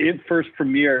memories when it first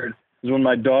premiered. Is when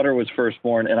my daughter was first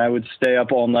born, and I would stay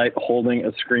up all night holding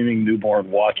a screaming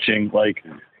newborn, watching like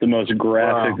the most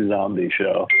graphic zombie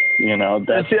show. You know,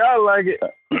 that's. See, I like it.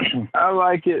 I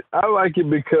like it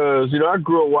because, you know, I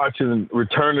grew up watching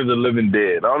Return of the Living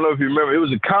Dead. I don't know if you remember. It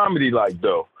was a comedy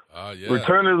though. Yeah.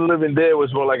 Return of the Living Dead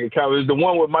was more like a comedy. It was the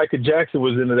one where Michael Jackson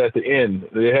was in it at the end.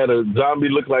 They had a zombie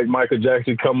look like Michael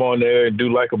Jackson come on there and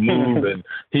do like a move, and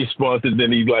he spun it,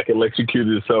 then he like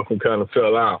electrocuted himself and kind of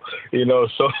fell out. You know,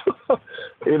 so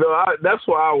you know, that's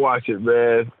why I watch it,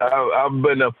 man. I've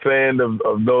been a fan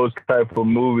of those type of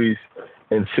movies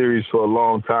and series for a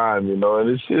long time, you know,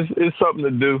 and it's something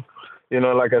to do. You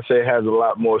know, like I say, it has a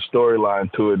lot more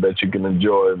storyline to it that you can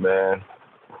enjoy, man.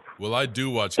 Well, I do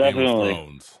watch Definitely. Game of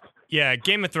Thrones. Yeah,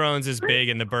 Game of Thrones is big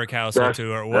in the Burke household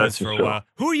too, or it was for a while.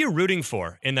 Who are you rooting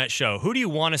for in that show? Who do you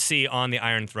want to see on the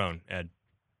Iron Throne, Ed?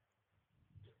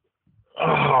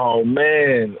 Oh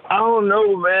man, I don't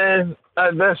know, man.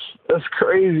 That's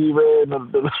crazy, man.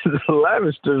 The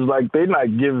Lannisters, like, they're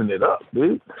not giving it up,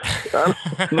 dude. I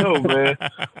don't know, man.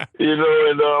 You know,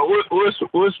 and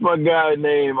what's my guy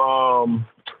name?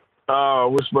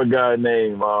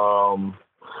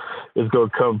 It's gonna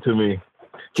come to me.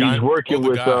 He's working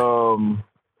with Jon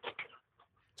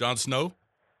Snow.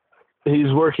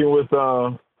 He's working with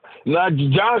Jon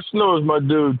Snow is my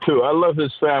dude too. I love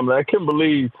his family. I can't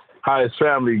believe how his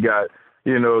family got,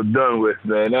 you know, done with,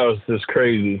 man. That was just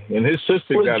crazy. And his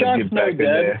sister got to get back in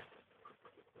there.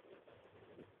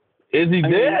 Is he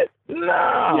dead? No,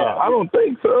 I don't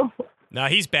think so. No,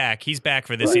 he's back. He's back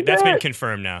for this. That's been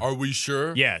confirmed now. Are we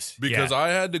sure? Yes. Because I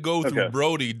had to go through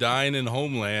Brody dying in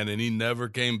Homeland, and he never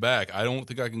came back. I don't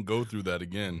think I can go through that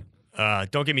again.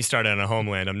 Don't get me started on a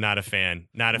Homeland. I'm not a fan.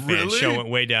 Not a fan. Really? Show went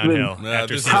way downhill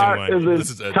after this season one. This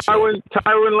is Tywin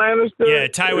Lannister? Yeah,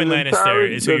 Tywin Lannister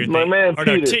is who you're thinking. My man or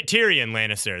no, Peter. Tyrion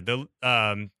Lannister, the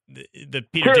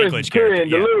Peter Dinklage Tyrion, character.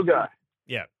 the little guy.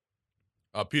 Yeah.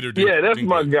 Peter. Yeah, that's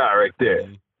my guy right there.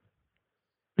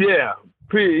 Yeah,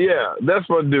 Peter. Yeah, that's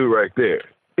my dude right there.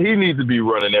 He needs to be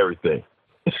running everything.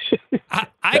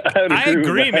 I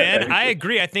agree, man. I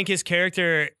agree. I think his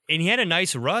character, and he had a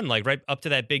nice run, like right up to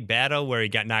that big battle where he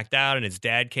got knocked out and his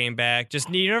dad came back. Just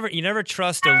you never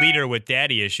trust a leader with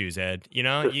daddy issues, Ed. You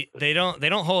know, they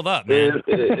don't hold up, man.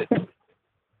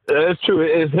 That's true.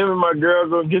 Is him and my girl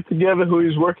gonna get together? Who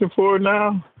he's working for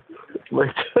now?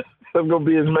 Like, I'm gonna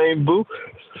be his main boo.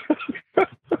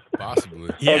 Possibly.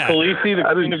 Yeah. Khaleesi, the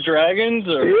Queen of Dragons?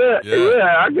 Or?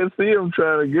 Yeah, I can see him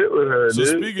trying to get with her. So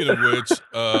dude. speaking of which,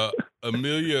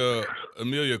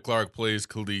 Emilia Clarke plays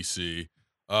Khaleesi.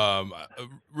 A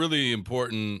really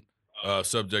important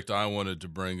subject I wanted to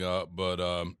bring up, but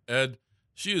Ed,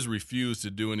 she has refused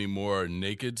to do any more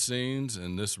naked scenes,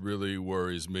 and this really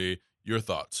worries me. Your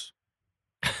thoughts?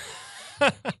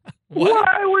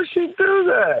 Why would she do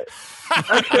that?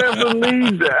 I can't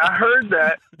believe that. I heard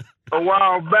that a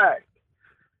while back.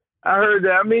 I heard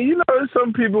that. I mean, you know,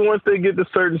 some people, once they get to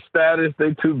certain status,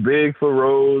 they too big for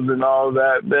roles and all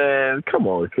that. Man, come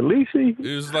on, Khaleesi.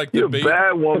 It was like You're a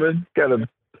bad woman. Got an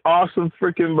awesome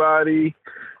freaking body.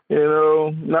 You know,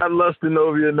 not lusting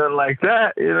over you or nothing like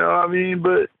that. You know what I mean?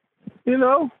 But, you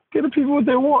know, give the people what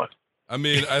they want. I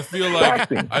mean, I feel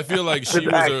like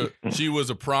she was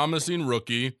a promising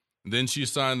rookie. Then she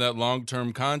signed that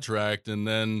long-term contract and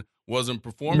then wasn't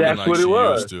performing That's like what she it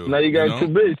was. used to. Now you got too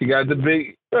big. She got the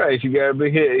big, right? She got a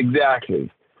big hit.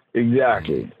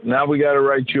 Exactly. Now we got to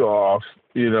write you off.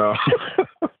 You know,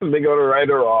 they got to write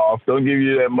her off. Don't give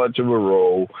you that much of a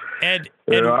role. Ed,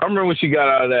 you know, I remember when she got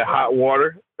out of that hot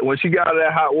water. when she got out of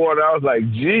that hot water, I was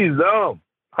like, geez,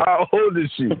 how old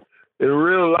is she in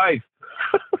real life?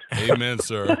 Amen,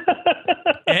 sir.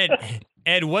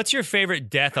 Ed, what's your favorite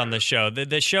death on the show?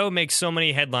 The show makes so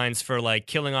many headlines for like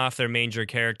killing off their major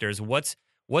characters. What's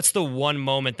the one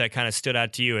moment that kind of stood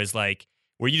out to you as like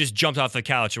where you just jumped off the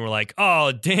couch and were like,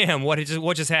 oh damn, what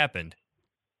just happened?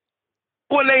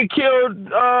 When they killed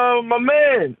my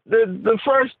man, the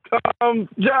first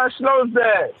Jon Snow's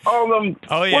dad. All them.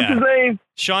 Oh yeah. What's his name?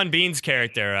 Sean Bean's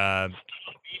character. That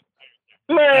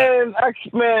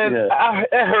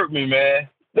hurt me, man.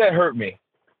 That hurt me.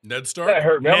 Ned Stark? That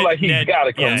hurt me. I'm like, he's got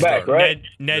to come back, right?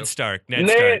 Ned Stark. Ned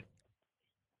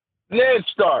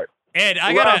Stark. Ed,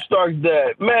 Robb Stark's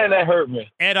dad. Man, that hurt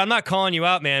me. Ed, I'm not calling you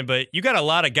out, man, but you got a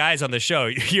lot of guys on the show.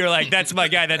 You're like, that's my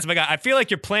guy, that's my guy. I feel like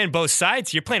you're playing both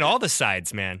sides. You're playing all the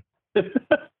sides, man.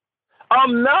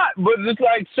 I'm not, but it's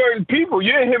like certain people.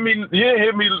 You didn't hear me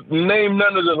name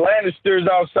none of the Lannisters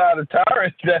outside of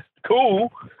Tyrant. That's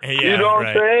cool. Yeah, you know what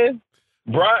I'm saying?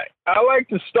 Brian, I like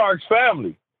the Starks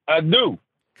family. I do.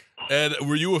 Ed,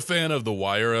 were you a fan of The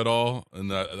Wire at all?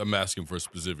 And I'm asking for a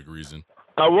specific reason.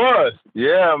 I was.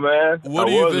 Yeah, man. What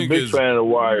do you think a big fan of The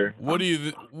Wire. What do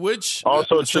you which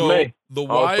also so Tremaine. The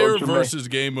Wire versus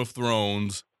Game of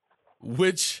Thrones,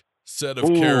 which set of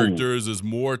characters is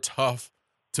more tough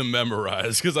to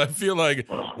memorize? Because I feel like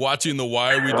watching The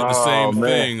Wire, we did the same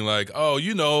thing. Like, not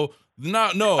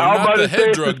the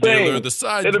head drug dealer, the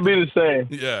side. It'll be the same.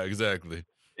 Yeah, exactly.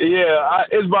 Yeah,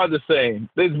 it's about the same.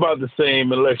 It's about the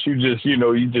same unless you just, I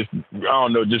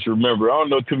don't know, just remember. I don't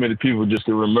know too many people just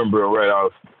to remember it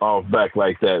right off back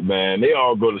like that, man. They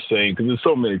all go the same because there's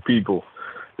so many people,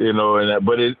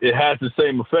 but it has the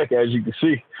same effect as you can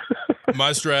see.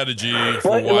 My strategy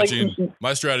for watching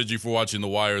The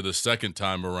Wire the second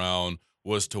time around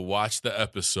was to watch the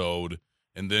episode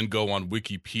and then go on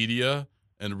Wikipedia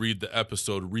and read the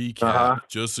episode recap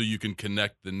just so you can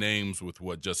connect the names with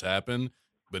what just happened.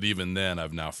 But even then,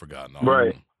 I've now forgotten all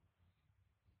of them.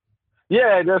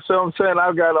 Yeah, that's what I'm saying.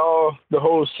 I've got the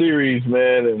whole series,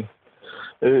 man, and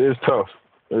it's tough.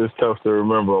 It's tough to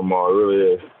remember them all. It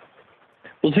really is.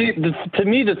 Well, see, to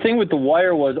me, the thing with The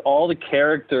Wire was all the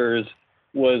characters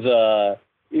was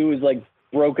it was like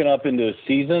broken up into a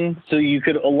season, so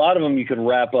a lot of them you could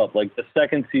wrap up. Like the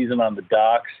second season on the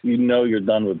docks, you're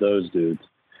done with those dudes.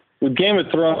 With Game of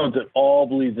Thrones, it all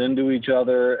bleeds into each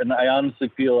other, and I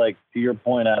honestly feel like, to your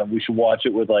point, Adam, we should watch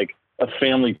it with like a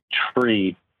family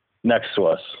tree next to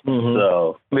us. Mm-hmm.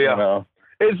 So yeah,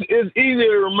 it's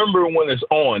easier to remember when it's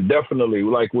on. Definitely,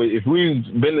 like if we've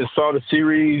been and saw the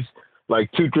series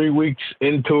like 2-3 weeks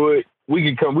into it, we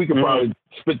can probably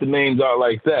spit the names out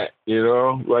like that.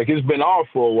 Like it's been off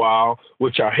for a while,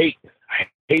 which I hate. I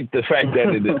hate the fact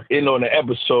that it's in on the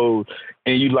episode,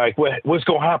 and you like, what's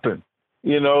gonna happen?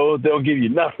 They'll give you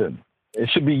nothing. It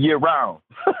should be year round.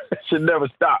 It should never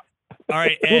stop. All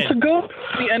right, Ed. Well, to go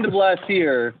to the end of last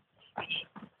year,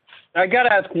 I got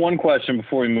to ask one question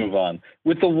before we move on.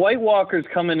 With the White Walkers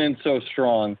coming in so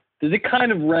strong, does it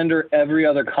kind of render every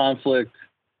other conflict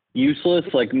useless?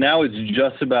 Like now it's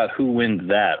just about who wins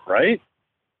that, right?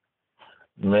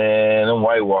 Man, them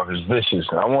White Walkers vicious.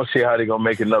 I want to see how they're going to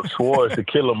make enough swords to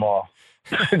kill them all.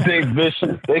 They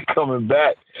vicious. They coming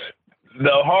back.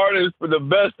 The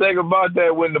best thing about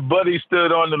that, when the buddies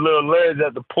stood on the little ledge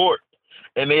at the port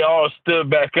and they all stood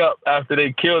back up after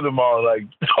they killed them all, like,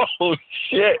 oh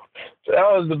shit, that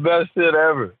was the best shit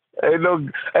ever.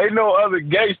 Ain't no other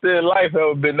gangster in life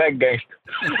ever been that gangster.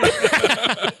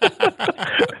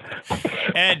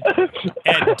 Ed,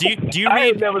 do you read? I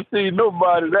ain't never seen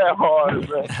nobody that hard,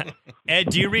 man. Ed,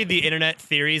 do you read the internet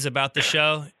theories about the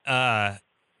show?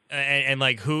 And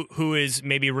like who is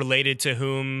maybe related to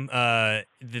whom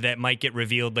that might get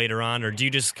revealed later on, or do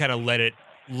you just kind of let it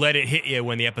hit you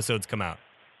when the episodes come out?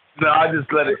 No, I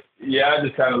just let it. Yeah, I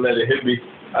just kind of let it hit me.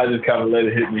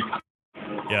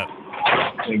 Yeah,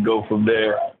 and go from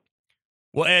there.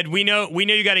 Well, Ed, we know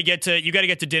you got to get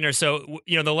to dinner. So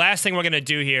the last thing we're gonna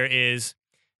do here is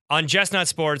on Just Not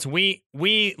Sports.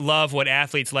 We love what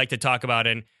athletes like to talk about,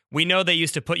 and we know they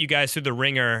used to put you guys through the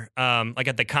ringer, like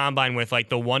at the combine with like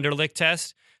the Wonderlic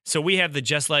test. So we have the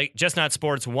Just Not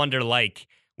Sports Wonderlike,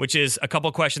 which is a couple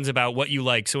questions about what you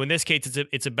like. So in this case,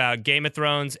 it's about Game of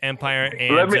Thrones, Empire,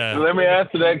 and let me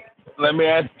answer that. Let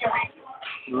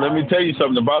me tell you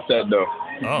something about that though.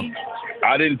 Oh,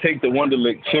 I didn't take the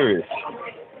Wonderlic serious.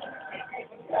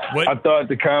 What? I thought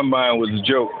the combine was a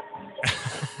joke.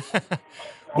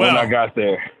 When I got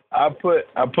there. I put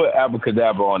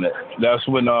Abracadabra on it. That's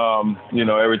when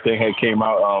everything had came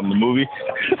out, the movie.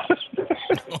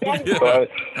 So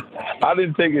I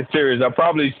didn't take it serious. I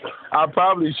probably I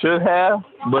probably should have,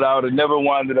 but I would have never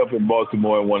wound up in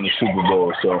Baltimore and won the Super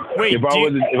Bowl. So Wait, if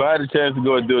I had a chance to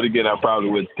go and do it again, I probably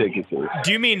would take it to it.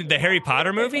 Do you mean the Harry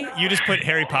Potter movie? You just put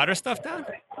Harry Potter stuff down?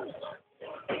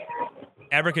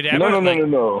 Abracadabra? No.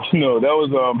 That was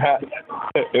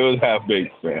it was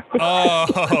Half-Baked, man. Oh,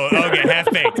 okay,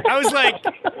 Half-Baked. I was like,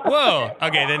 whoa.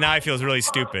 Okay, then now I feel really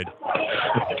stupid.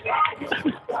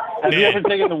 Have you ever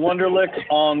taken the Wonderlic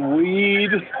on weed?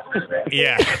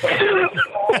 Yeah.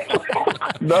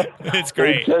 No, It's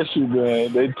great. They test you,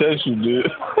 man. They test you,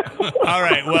 dude. All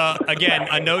right. Well, again,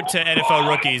 a note to NFL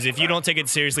rookies. If you don't take it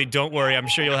seriously, don't worry. I'm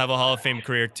sure you'll have a Hall of Fame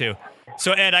career, too.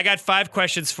 So, Ed, I got 5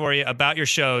 questions for you about your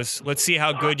shows. Let's see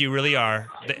how good you really are.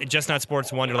 Just Not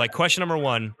Sports Wonder. Like, question number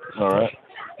 1. All right.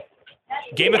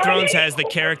 Game of Thrones has the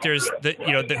characters that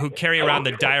who carry around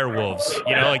the dire wolves.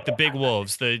 Like the big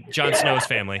wolves, the Jon Snow's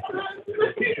family.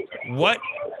 What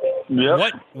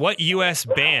U.S.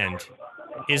 band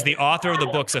is the author of the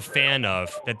books a fan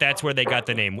of? That's where they got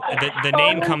the name. The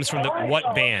name comes from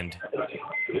what band?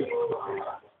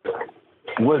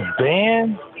 What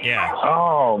band? Yeah.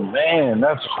 Oh man,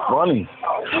 that's funny.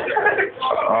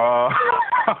 I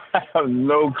have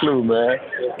no clue, man.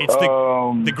 It's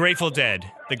the Grateful Dead.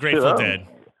 The Grateful Dead.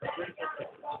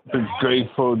 The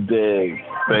Grateful Dead.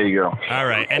 There you go. All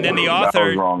right, and then the I author.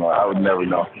 was wrong. I would never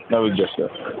know. Never guess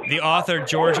that. The author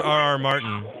George R.R.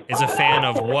 Martin is a fan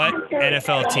of what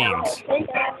NFL teams?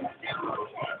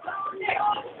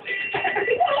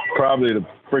 Probably the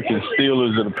freaking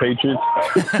Steelers or the Patriots.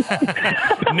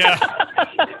 No,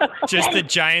 just the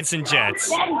Giants and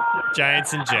Jets.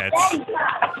 Giants and Jets. Look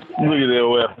at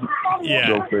that. Yeah.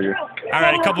 Go figure. All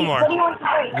right, a couple more.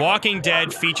 Walking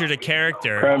Dead featured a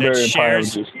character Cranberry that and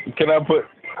shares. pineapples.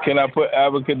 Can I put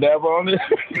Abracadabra on this?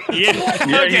 Yeah,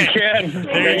 okay. You can.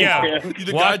 There you go.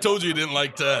 The guy told you he didn't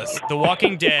like Tess. The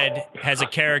Walking Dead has a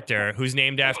character who's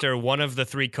named after one of the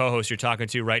 3 co-hosts you're talking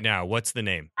to right now. What's the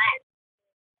name?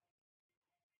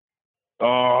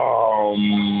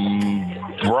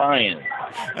 Brian.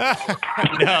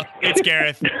 No, it's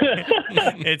Gareth.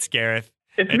 It's Gareth.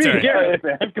 It's It's me, all right. Gareth,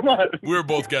 man. Come on. We were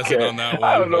both guessing on that one.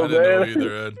 I don't know, didn't know man.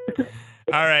 either, Ed.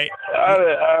 All right,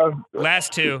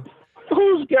 last 2.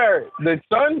 Who's Garrett? The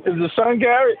son? Is the son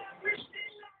Garrett?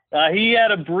 He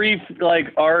had a brief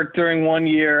arc during one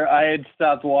year. I had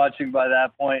stopped watching by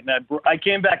that point, and I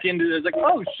came back into it. I was like,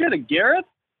 oh shit, a Garrett?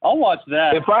 I'll watch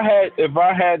that. If I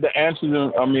had the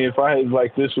answers, if I had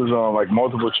this was on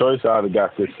multiple choice, I'd have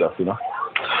got this stuff, Yeah,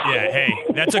 hey,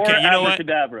 that's okay. Or You know what?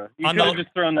 Abracadabra. You On could have the-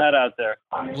 just thrown that out there.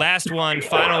 Last one,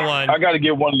 final one. I got to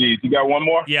get one of these. You got one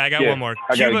more? Yeah, I got one more.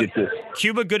 I got to get this.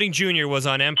 Cuba Gooding Jr. was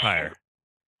on Empire,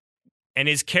 and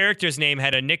his character's name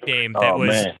had a nickname that was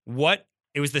man. what?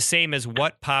 It was the same as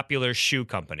what popular shoe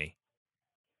company?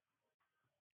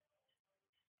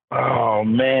 Oh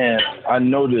man, I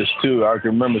know this too. I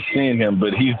can remember seeing him,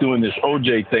 but he's doing this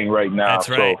OJ thing right now. That's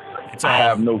right. So I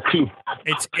have no clue.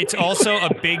 It's also a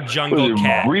big jungle Was it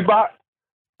cat. Reebok?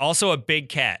 Also a big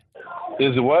cat.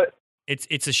 Is it what?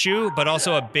 It's a shoe, but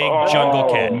also a big jungle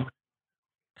cat.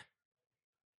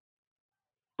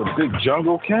 The big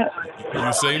jungle cat?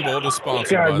 Usain Bolt is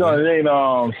sponsored God, by no, them. it ain't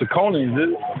Saucony's, is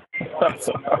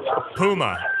it?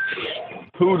 Puma.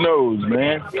 Who knows,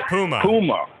 man? Puma.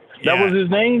 That Yeah. was his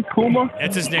name, Puma.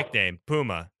 That's his nickname,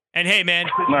 Puma. And hey, man,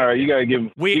 All right, you gotta give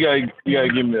me. You gotta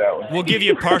give me that one. we'll give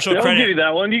you partial I'll give you credit.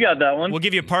 that one. You got that one. We'll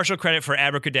give you partial credit for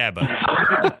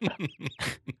Abracadabra.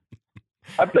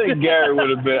 I think Gary would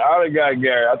have been. I would have got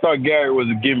Gary. I thought Gary was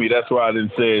a gimme. That's why I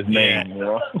didn't say his name. Yeah. You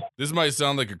know. This might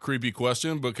sound like a creepy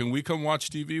question, but can we come watch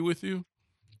TV with you?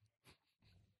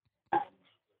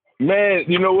 Man,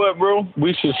 you know what, bro?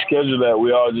 We should schedule that.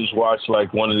 We all just watch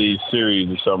one of these series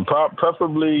or something.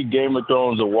 Preferably Game of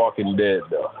Thrones or Walking Dead,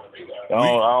 though. I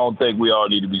don't think we all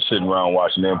need to be sitting around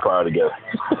watching Empire together.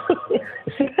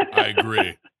 I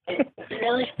agree. It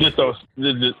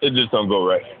just don't go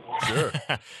right. Sure.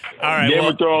 All right. Game Well,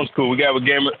 of Thrones, cool. We got a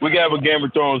Game of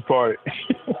Thrones party.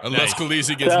 Unless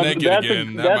Khaleesi gets That's- naked that's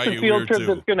again, that that's might a get field weird trip too.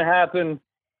 that's going to happen.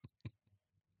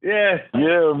 Yeah.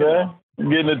 Yeah, man.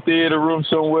 Get in a theater room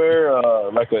somewhere,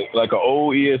 like a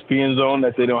old ESPN zone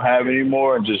that they don't have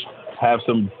anymore, and just have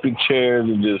some big chairs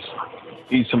and just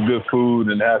eat some good food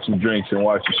and have some drinks and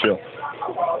watch the show.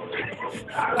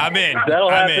 I'm in. That'll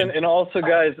I'm happen. in. And also,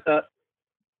 guys,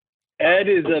 Ed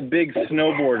is a big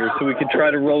snowboarder, so we could try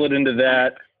to roll it into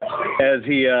that as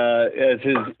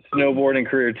his snowboarding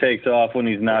career takes off when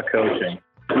he's not coaching.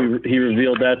 He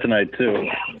revealed that tonight too.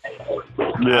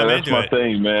 Yeah, I'm that's into my it.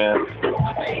 thing, man.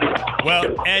 Well,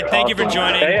 Ed, thank you for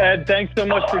joining. Hey, Ed, thanks so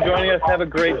much for joining us. Have a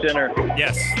great dinner.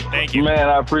 Yes, thank you. Man,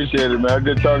 I appreciate it, man.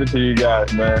 Good talking to you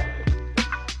guys, man.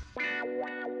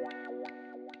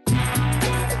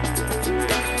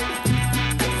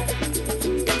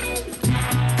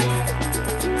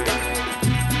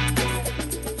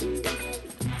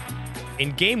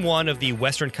 Game 1 of the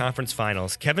Western Conference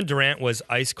Finals, Kevin Durant was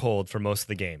ice cold for most of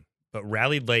the game, but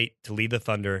rallied late to lead the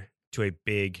Thunder to a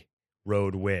big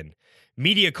road win.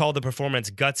 Media called the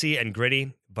performance gutsy and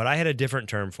gritty, but I had a different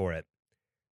term for it.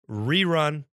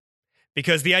 Rerun.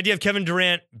 Because the idea of Kevin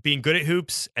Durant being good at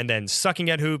hoops and then sucking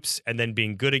at hoops and then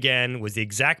being good again was the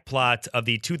exact plot of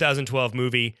the 2012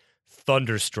 movie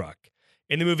Thunderstruck.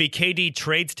 In the movie, KD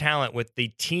trades talent with the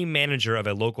team manager of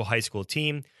a local high school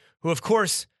team, who of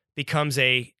course becomes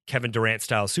a Kevin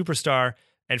Durant-style superstar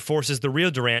and forces the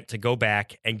real Durant to go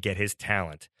back and get his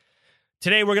talent.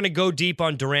 Today, we're going to go deep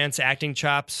on Durant's acting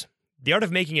chops, the art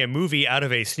of making a movie out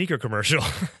of a sneaker commercial,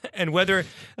 and whether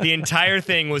the entire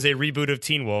thing was a reboot of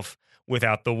Teen Wolf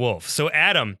without the wolf. So,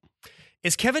 Adam,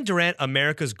 is Kevin Durant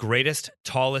America's greatest,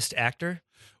 tallest actor?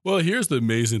 Well, here's the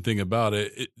amazing thing about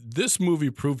it. This movie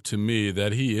proved to me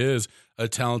that he is a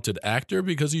talented actor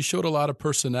because he showed a lot of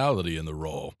personality in the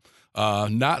role.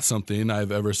 Not something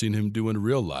I've ever seen him do in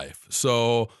real life.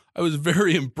 So I was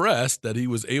very impressed that he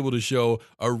was able to show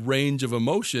a range of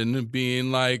emotion,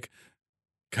 being like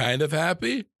kind of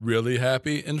happy, really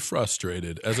happy, and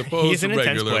frustrated, as opposed to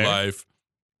regular life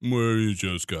where he's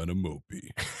just kind of mopey.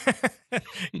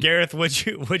 Gareth, would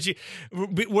you? We're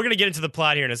going to get into the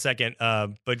plot here in a second.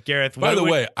 But Gareth, by the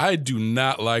way, I do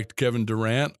not like Kevin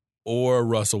Durant or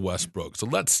Russell Westbrook. So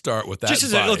let's start with that.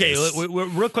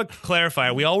 Real quick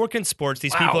clarify. We all work in sports.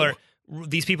 These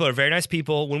people are very nice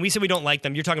people. When we say we don't like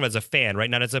them, you're talking about as a fan, right?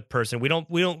 Not as a person. We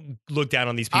don't look down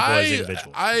on these people as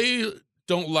individuals. I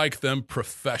don't like them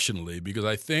professionally because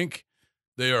I think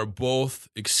they are both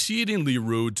exceedingly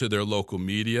rude to their local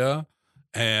media,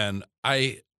 and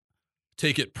I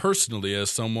take it personally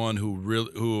as someone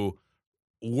who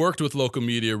worked with local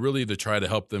media really to try to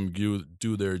help them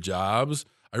do their jobs.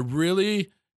 I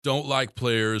really don't like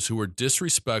players who are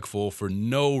disrespectful for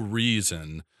no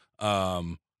reason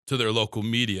to their local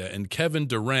media. And Kevin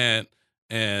Durant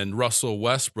and Russell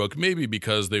Westbrook, maybe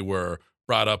because they were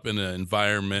brought up in an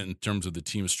environment in terms of the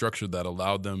team structure that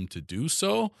allowed them to do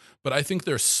so. But I think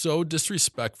they're so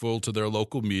disrespectful to their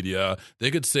local media.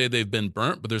 They could say they've been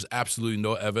burnt, but there's absolutely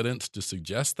no evidence to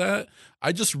suggest that.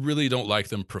 I just really don't like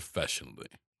them professionally.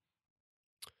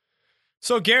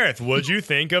 So, Gareth, what'd you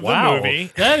think of the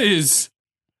movie? That is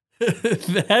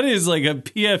like a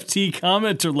PFT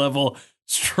commenter level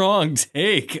strong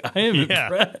take. I am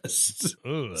impressed.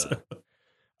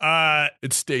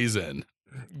 It stays in.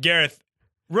 Gareth,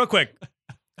 real quick,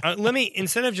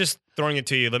 instead of just throwing it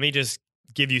to you, let me just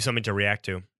give you something to react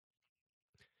to.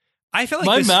 I felt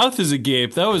like my mouth is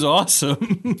agape. That was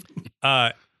awesome.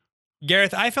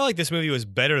 Gareth, I felt like this movie was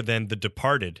better than The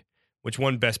Departed, which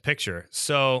won Best Picture.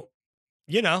 So,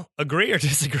 agree or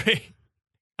disagree?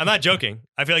 I'm not joking.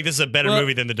 I feel like this is a better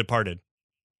movie than The Departed.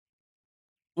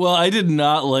 Well, I did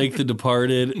not like The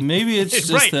Departed. Maybe it's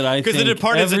just that I think The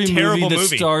Departed is a terrible movie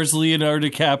that stars Leonardo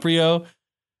DiCaprio,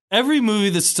 every movie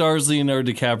that stars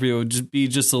Leonardo DiCaprio would just be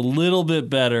just a little bit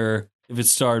better if it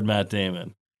starred Matt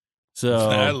Damon. So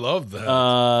I love that.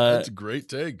 That's a great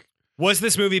take. Was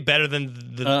this movie better than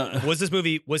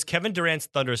was Kevin Durant's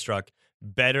Thunderstruck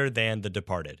better than The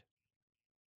Departed?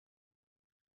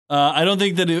 I don't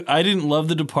think that I didn't love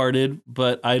The Departed,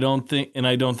 but I don't think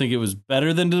it was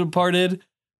better than The Departed.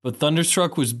 But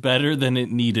Thunderstruck was better than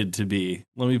it needed to be.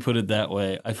 Let me put it that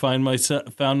way. I found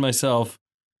myself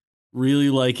really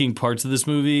liking parts of this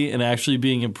movie and actually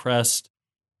being impressed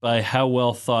by how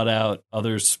well thought out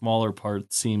other smaller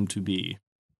parts seem to be.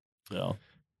 So,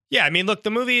 yeah, I mean, look,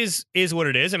 the movie is what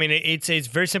it is. I mean, it's a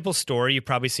very simple story you've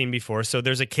probably seen before. So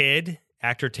there's a kid,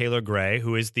 actor Taylor Gray,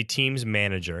 who is the team's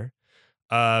manager.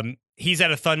 He's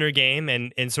at a Thunder game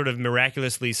and sort of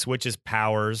miraculously switches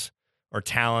powers or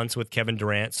talents with Kevin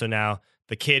Durant. So now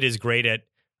the kid is great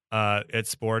at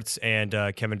sports and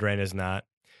Kevin Durant is not.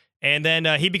 And then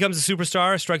he becomes a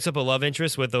superstar, strikes up a love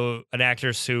interest with an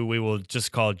actress who we will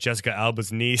just call Jessica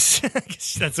Alba's niece.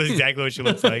 That's exactly what she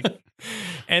looks like.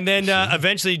 And then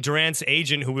eventually Durant's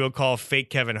agent, who we'll call fake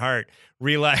Kevin Hart,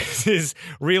 realizes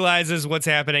what's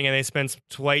happening, and they spend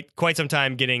quite some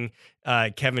time getting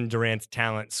Kevin Durant's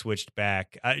talent switched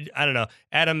back. I don't know.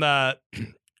 Adam,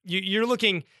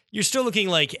 you're still looking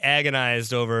like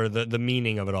agonized over the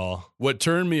meaning of it all. What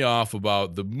turned me off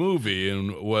about the movie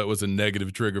and what was a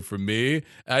negative trigger for me,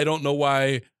 I don't know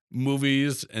why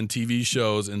movies and TV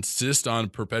shows insist on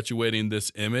perpetuating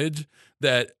this image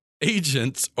that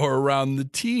agents are around the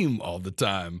team all the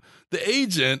time. The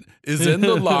agent is in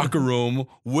the locker room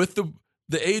with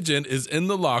the agent is in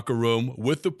the locker room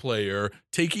with the player,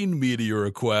 taking media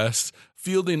requests,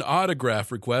 fielding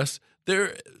autograph requests.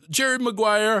 Jerry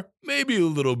Maguire, maybe a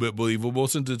little bit believable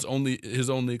since it's only his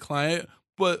only client,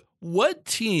 but what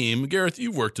team, Gareth,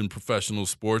 you've worked in professional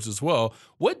sports as well,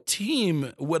 what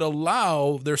team would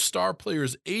allow their star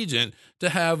player's agent to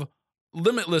have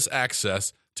limitless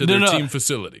access to their team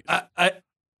facilities?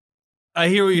 I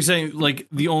hear what you're saying. Like,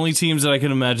 the only teams that I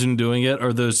can imagine doing it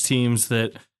are those teams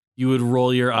that you would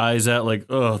roll your eyes at, like,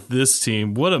 oh, this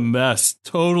team, what a mess.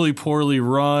 Totally poorly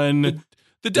run.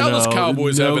 The Dallas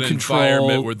Cowboys no have an control.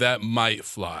 environment where that might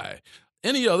fly.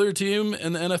 Any other team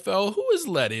in the NFL who is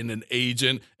letting an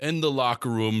agent in the locker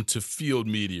room to field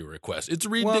media requests? It's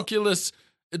ridiculous.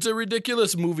 It's a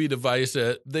ridiculous movie device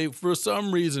that for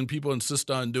some reason, people insist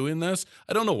on doing this.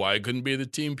 I don't know why it couldn't be the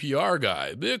team PR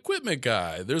guy, the equipment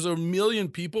guy. There's a million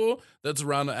people that's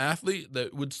around an athlete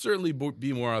that would certainly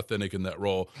be more authentic in that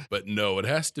role. But no, it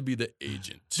has to be the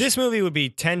agent. This movie would be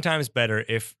 10 times better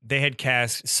if they had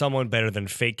cast someone better than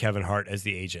fake Kevin Hart as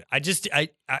the agent. I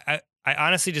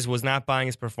honestly just was not buying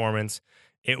his performance.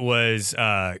 It was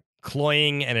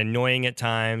cloying and annoying at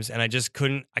times, and I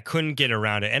couldn't get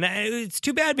around it. And it's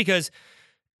too bad because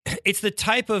it's the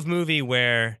type of movie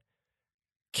where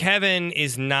Kevin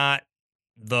is not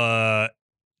the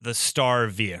star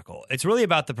vehicle. It's really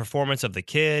about the performance of the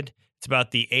kid. It's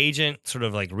about the agent sort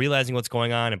of like realizing what's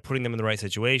going on and putting them in the right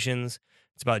situations.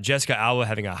 It's about Jessica Alba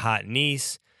having a hot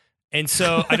niece. And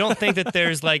so I don't think that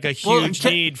there's like a huge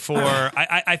need for,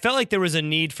 I felt like there was a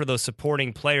need for those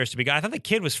supporting players to be good. I thought the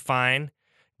kid was fine.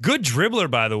 Good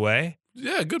dribbler, by the way.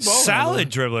 Yeah, good ball.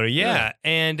 Solid dribbler, yeah.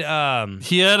 And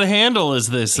he had a handle, as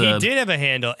they said. He did have a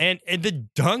handle. And the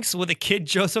dunks with the kid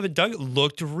Joseph and Dunk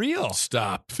looked real.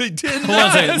 Stop. They did Hold not. on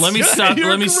a second. Let me stop. You're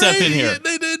Let me step in crazy. here.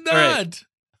 They did not. All right.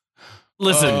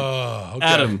 Listen, Okay.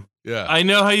 Adam. Yeah. I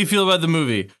know how you feel about the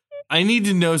movie. I need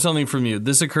to know something from you.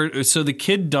 This occurred. So the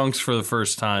kid dunks for the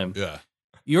first time. Yeah.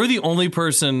 You're the only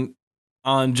person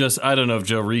on I don't know if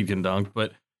Joe Reed can dunk,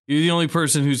 but you're the only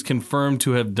person who's confirmed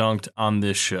to have dunked on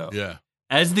this show. Yeah.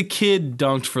 As the kid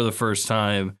dunked for the first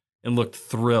time and looked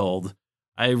thrilled,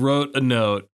 I wrote a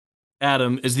note.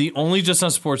 Adam, is the only Just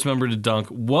Not Sports member to dunk.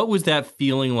 What was that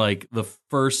feeling like the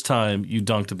first time you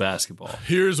dunked a basketball?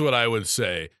 Here's what I would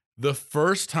say. The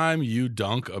first time you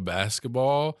dunk a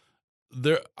basketball,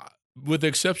 with the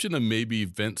exception of maybe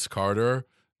Vince Carter,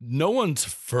 no one's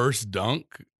first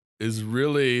dunk is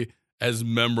really as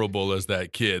memorable as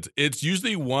that kid's. It's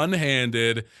usually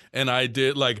one-handed, and I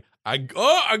did I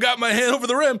got my hand over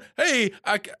the rim. Hey,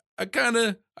 I kind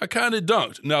of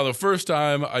dunked. Now the first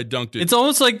time I dunked it, it's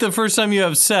almost like the first time you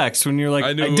have sex when you're like,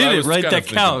 I did it, right? That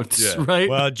counts, right?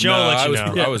 Well, Joe let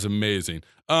you know. I was amazing.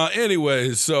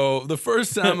 Anyways, so the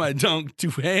first time I dunked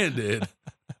two-handed.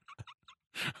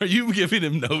 Are you giving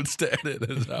him notes to edit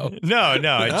this out? No.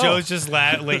 Joe's just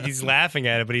he's laughing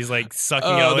at it, but he's like sucking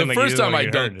it in. The first time I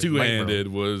dunked two-handed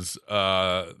was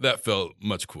that felt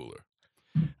much cooler.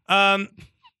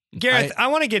 Gareth, I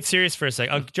want to get serious for a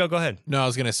second. Joe, go ahead. No, I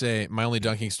was gonna say my only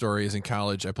dunking story is in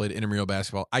college. I played intramural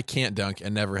basketball. I can't dunk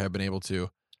and never have been able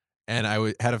to. And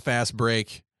I had a fast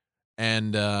break,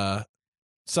 and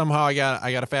somehow I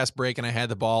got a fast break, and I had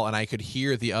the ball, and I could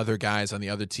hear the other guys on the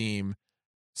other team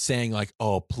saying like,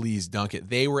 "Oh, please dunk it."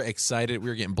 They were excited. We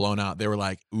were getting blown out. They were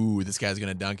like, "Ooh, this guy's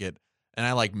gonna dunk it," and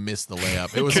I missed the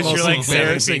layup. It was the most you're like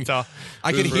embarrassing.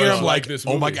 I could hear him like, this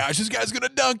 "Oh my movie. gosh, this guy's gonna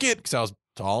dunk it," because I was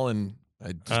tall and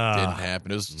it just didn't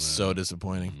happen. It was so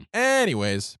disappointing.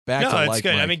 Anyways, back to it's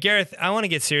good. Mike. I mean, Gareth, I want to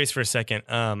get serious for a second.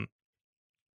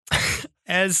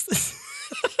 As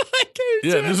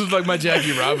Yeah, this is like my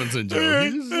Jackie Robinson joke. I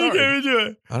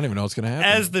don't even know what's gonna happen.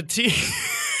 As the team,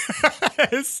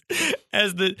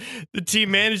 as the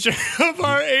team manager of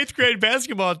our 8th grade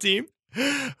basketball team,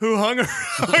 who hung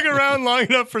around long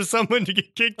enough for someone to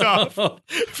get kicked off, the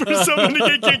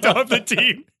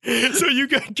team, so you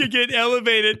could get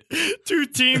elevated to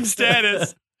team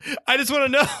status. I just want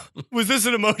to know, was this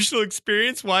an emotional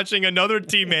experience watching another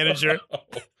team manager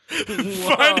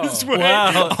find his way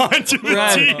onto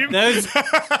the team?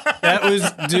 That was,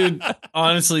 dude,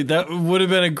 honestly, that would have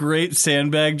been a great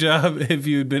sandbag job if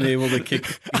you'd been able to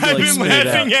kick. I've been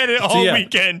laughing at it all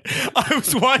weekend. I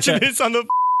was watching this on the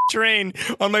train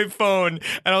on my phone,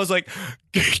 and I was like,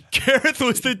 Gareth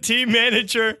was the team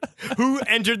manager who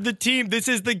entered the team. This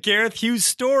is the Gareth Hughes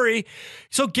story.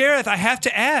 So, Gareth, I have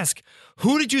to ask,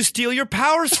 who did you steal your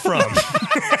powers from?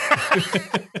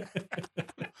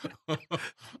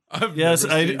 Yes,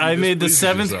 I made the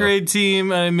 7th grade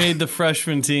team, and I made the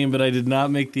freshman team, but I did not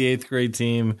make the 8th grade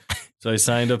team. So I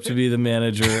signed up to be the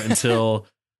manager until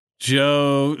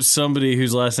Joe, somebody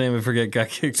whose last name I forget, got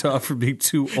kicked off for being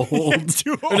too old.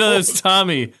 Too old. Or no, that's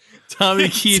Tommy. Tommy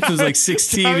Keith was like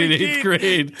 16 in 8th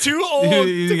grade. Too old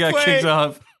He to got play. kicked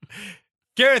off.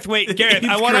 Gareth,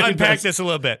 I want to unpack best. this a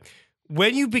little bit.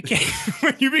 when you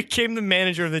became the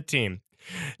manager of the team,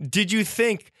 did you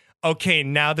think, okay,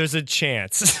 now there's a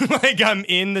chance, like I'm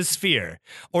in the sphere,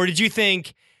 or did you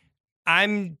think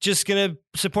I'm just gonna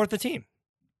support the team?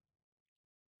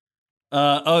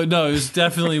 Oh no, it was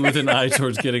definitely with an eye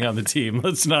towards getting on the team.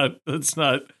 Let's not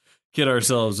kid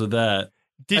ourselves with that.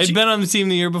 I'd been on the team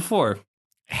the year before.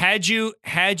 Had you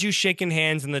shaken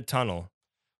hands in the tunnel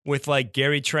with like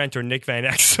Gary Trent or Nick Van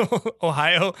Exel,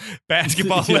 Ohio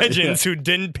basketball legends who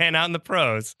didn't pan out in the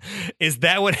pros, is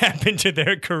that what happened to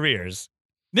their careers?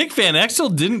 Nick Van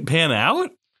Exel didn't pan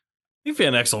out? Nick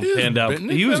Van Exel panned out.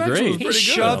 He was great.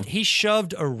 He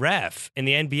shoved a ref in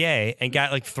the NBA and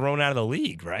got like thrown out of the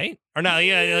league, right? Or not?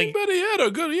 Yeah, like, but he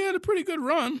had a pretty good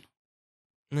run.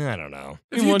 I don't know.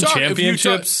 He won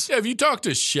championships. If you talk to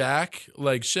Shaq,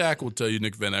 like Shaq will tell you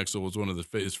Nick Van Exel was one of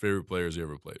his favorite players he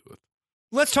ever played with.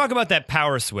 Let's talk about that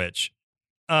power switch.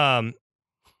 Man,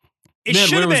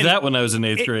 where was that when I was in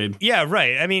eighth grade? Yeah,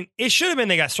 right. I mean, it should have been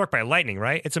they got struck by lightning,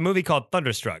 right? It's a movie called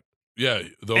Thunderstruck. Yeah,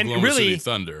 the Oklahoma City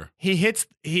Thunder. He hits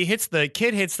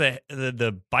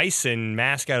the bison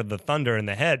mask out of the Thunder in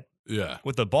the head. Yeah,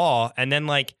 with the ball, and then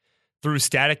like through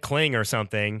static cling or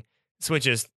something,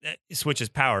 switches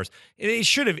powers. It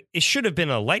should have been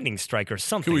a lightning strike or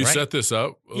something. Can we right? set this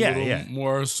up a little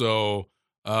more? So,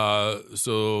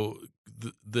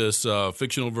 this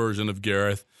fictional version of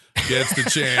Gareth gets the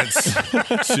chance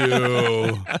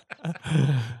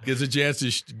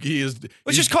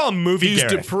let's just call him Movie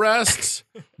Gareth. He's depressed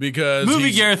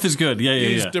because Gareth is good.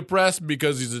 He's depressed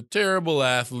because he's a terrible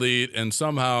athlete, and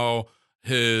somehow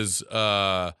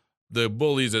the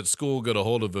bullies at school get a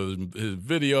hold of his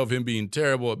video of him being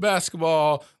terrible at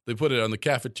basketball. They put it on the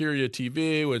cafeteria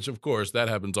TV, which of course that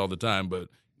happens all the time, but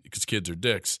because kids are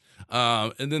dicks.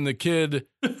 And then the kid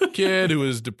who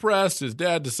is depressed, his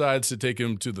dad decides to take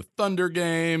him to the Thunder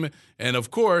game. And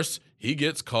of course, he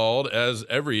gets called, as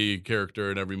every character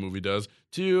in every movie does,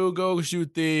 to go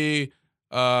shoot the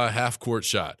half-court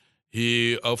shot.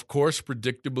 He, of course,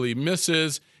 predictably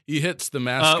misses. He hits the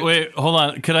mask. Wait, hold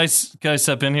on. Could I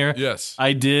step in here? Yes.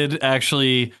 I did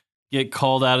actually get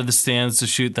called out of the stands to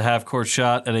shoot the half-court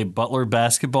shot at a Butler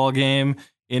basketball game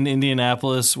in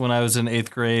Indianapolis when I was in eighth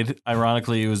grade.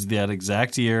 Ironically, it was that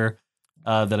exact year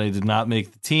that I did not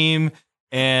make the team.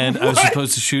 And I was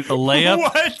supposed to shoot a layup.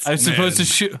 What? I was supposed to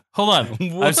shoot. Hold on.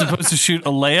 I was supposed to shoot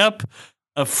a layup,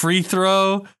 a free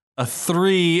throw, a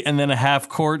three, and then a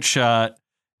half-court shot.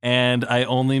 And I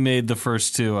only made the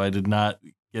first two. I did not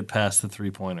get past the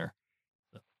three-pointer.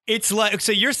 It's like,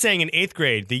 so you're saying in eighth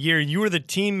grade, the year you were the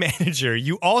team manager,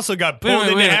 you also got pulled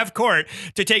into half court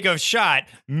to take a shot,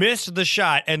 missed the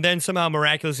shot, and then somehow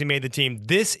miraculously made the team.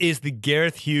 This is the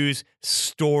Gareth Hughes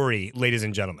story, ladies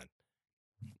and gentlemen.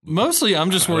 Mostly,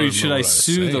 I'm just worried, should I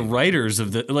sue the writers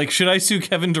of the, like, should I sue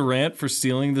Kevin Durant for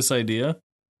stealing this idea?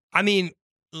 I mean,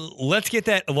 let's get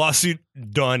that lawsuit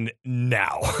done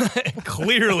now.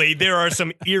 Clearly, there are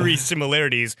some eerie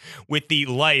similarities with the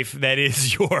life that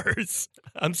is yours.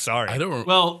 I'm sorry. I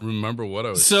don't remember what I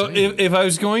was saying. So if I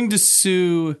was going to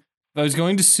sue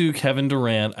Kevin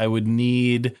Durant, I would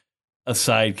need a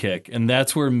sidekick, and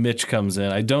that's where Mitch comes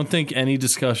in. I don't think any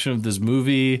discussion of this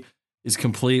movie is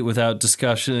complete without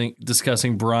discussing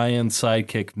Brian's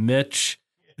sidekick, Mitch.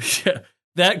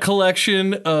 That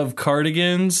collection of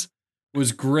cardigans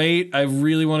was great. I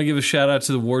really want to give a shout out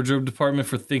to the wardrobe department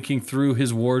for thinking through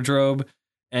his wardrobe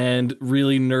and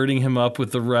really nerding him up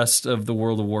with the rest of the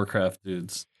World of Warcraft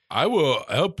dudes. I will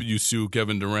help you sue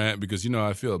Kevin Durant because you know how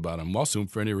I feel about him. I'll sue him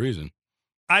for any reason.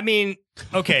 I mean,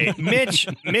 okay, Mitch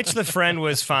the friend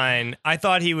was fine. I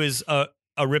thought he was a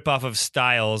ripoff of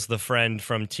Styles, the friend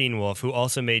from Teen Wolf, who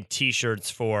also made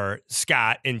T-shirts for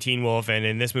Scott in Teen Wolf, and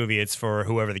in this movie, it's for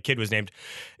whoever the kid was named.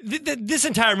 This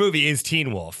entire movie is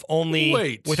Teen Wolf,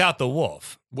 only without the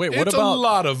wolf. Wait, it's a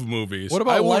lot of movies. What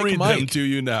about I will Like read Mike? them to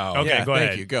you now. Okay, go ahead.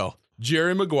 Thank you. Go.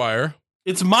 Jerry Maguire.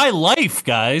 It's my life,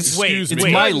 guys. Excuse it's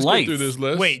me. my Let's go life. through this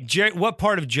list. Wait, what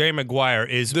part of Jerry Maguire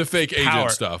is the fake power?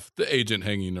 agent stuff? The agent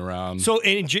hanging around. So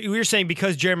you're saying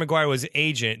because Jerry Maguire was an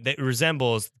agent, that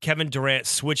resembles Kevin Durant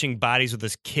switching bodies with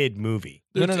this kid movie.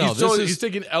 No. He's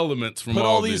taking elements from put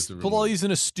all these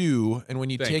in a stew, and when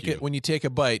you take a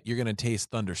bite, you're going to taste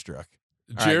Thunderstruck.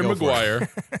 Jerry Maguire,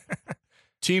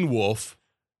 Teen Wolf,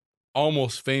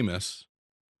 Almost Famous,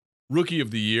 Rookie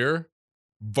of the Year,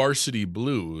 Varsity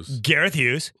Blues, Gareth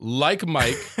Hughes, Like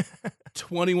Mike,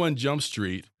 21 Jump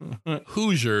Street,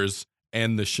 Hoosiers,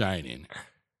 and The Shining.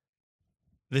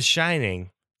 The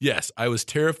Shining. Yes, I was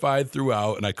terrified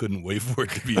throughout, and I couldn't wait for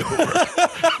it to be over.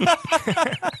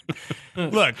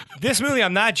 Look, this movie,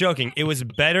 I'm not joking. It was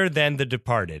better than The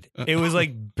Departed. It was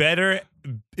like better.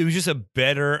 It was just a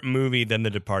better movie than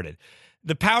The Departed.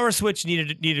 The power switch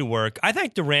needed work. I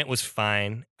think Durant was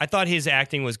fine. I thought his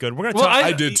acting was good. We're gonna talk.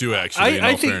 I did too, actually. In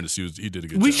all think fairness, he did a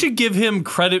good job. We should give him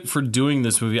credit for doing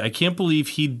this movie. I can't believe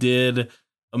he did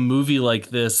a movie like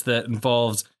this that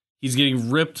involves he's getting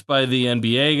ripped by the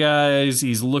NBA guys.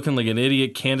 He's looking like an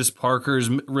idiot. Candace Parker's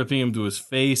ripping him to his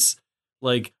face.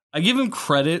 Like, I give him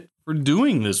credit for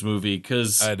doing this movie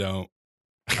because I don't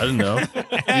know.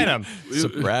 Adam,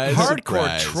 Surprise, hardcore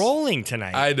surprise. trolling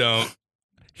tonight. I don't.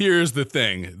 Here's the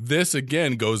thing. This,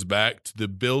 again, goes back to the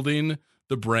building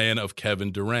the brand of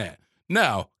Kevin Durant.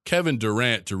 Now, Kevin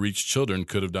Durant, to reach children,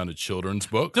 could have done a children's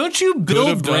book. Don't you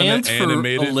build brands for a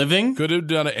living? Could have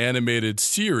done an animated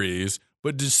series,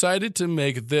 but decided to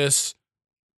make this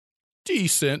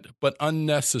decent but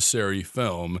unnecessary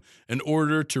film in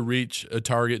order to reach a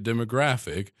target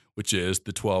demographic, which is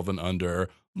the 12 and under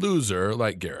loser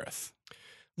like Gareth.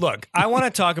 Look, I want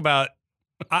to talk about.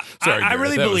 Sorry, I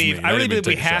really Gareth, that was believe. mean. I I really didn't believe mean we to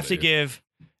take a have shot to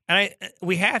at you.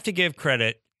 we have to give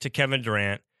credit to Kevin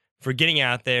Durant for getting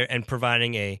out there and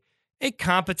providing a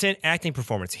competent acting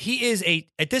performance. He is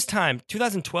at this time,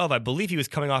 2012, I believe he was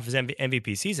coming off his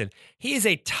MVP season. He is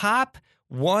a top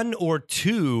 1 or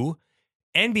 2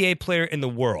 NBA player in the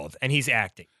world, and he's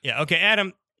acting. Yeah. Okay,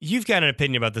 Adam, you've got an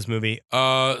opinion about this movie.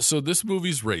 So this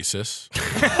movie's racist.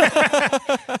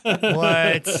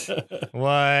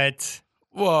 What?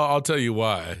 Well, I'll tell you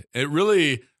why. It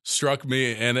really struck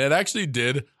me, and it actually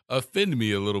did offend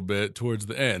me a little bit towards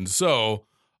the end. So,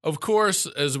 of course,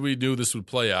 as we knew this would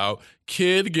play out,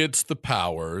 kid gets the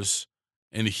powers,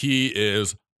 and he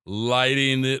is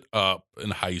lighting it up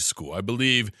in high school. I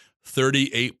believe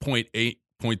 38.8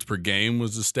 points per game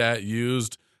was the stat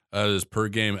used as per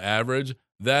game average.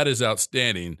 That is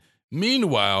outstanding.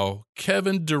 Meanwhile,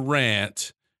 Kevin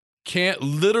Durant can't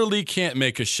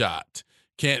make a shot.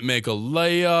 Can't make a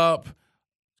layup.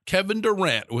 Kevin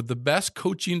Durant, with the best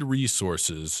coaching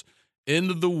resources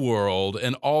in the world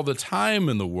and all the time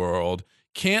in the world,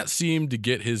 can't seem to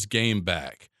get his game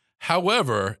back.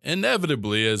 However,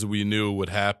 inevitably, as we knew would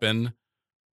happen,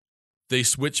 they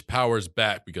switch powers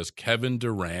back because Kevin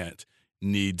Durant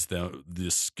needs the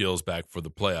skills back for the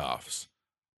playoffs.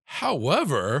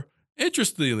 However,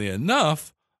 interestingly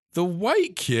enough, the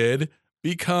white kid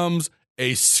becomes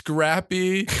a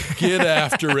scrappy, get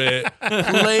after it,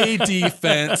 play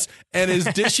defense, and is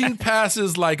dishing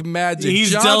passes like Magic Johnson.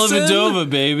 He's Dellavedova,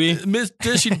 baby.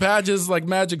 Dishing passes like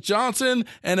Magic Johnson,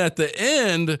 and at the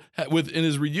end, in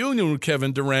his reunion with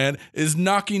Kevin Durant, is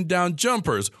knocking down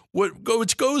jumpers,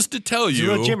 which goes to tell He's a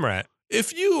you, real gym rat.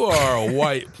 if you are a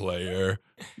white player,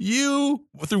 you,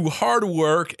 through hard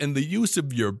work and the use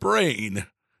of your brain,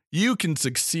 you can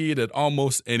succeed at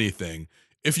almost anything.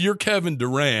 If you're Kevin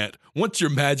Durant, once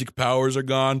your magic powers are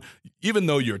gone, even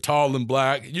though you're tall and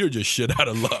black, you're just shit out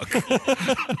of luck.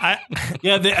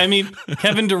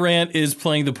 Kevin Durant is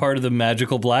playing the part of the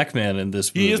magical black man in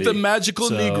this movie. He is the magical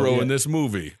Negro yeah. in this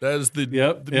movie. That is the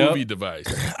movie device.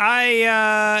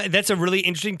 That's a really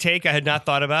interesting take I had not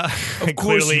thought about. Of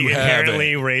course Clearly, you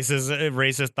inherently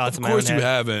racist thoughts. Of course you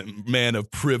haven't, man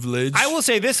of privilege. I will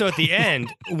say this, though, at the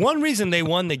end, one reason they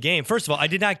won the game, first of all, I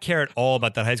did not care at all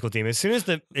about that high school team. As soon as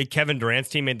the Kevin Durant's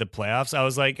team made the playoffs, I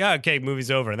was like, oh, okay, movie's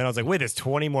over. And then I was like, wait, there's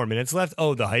 20 more minutes left?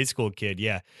 Oh, the high school kid,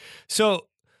 yeah. So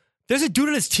there's a dude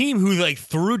on his team who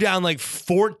threw down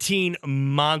 14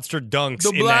 monster dunks.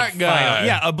 The black guy. Final.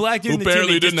 Yeah, a black dude who in the team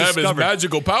apparently they didn't just have discovered. his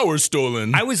magical powers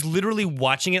stolen. I was literally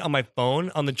watching it on my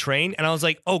phone on the train, and I was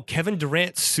like, oh, Kevin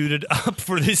Durant suited up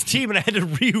for this team, and I had to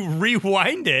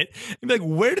rewind it and be like,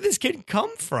 where did this kid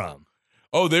come from?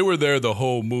 Oh, they were there the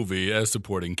whole movie as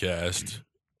supporting cast.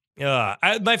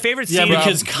 My favorite scene. Yeah,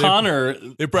 because Connor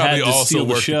they probably had to also steal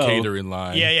the worked the show. catering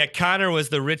line. Yeah. Connor was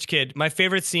the rich kid. My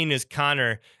favorite scene is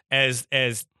Connor as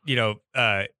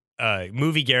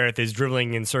movie Gareth is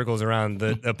dribbling in circles around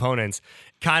the opponents.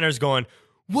 Connor's going,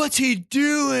 what's he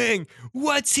doing?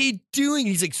 What's he doing?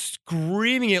 He's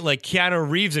screaming it like Keanu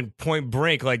Reeves in Point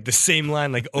Break, the same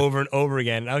line over and over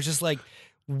again. And I was just like,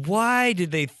 why did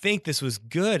they think this was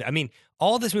good? I mean,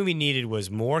 all this movie needed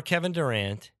was more Kevin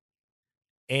Durant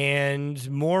and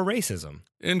more racism.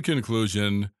 In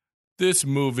conclusion, this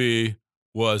movie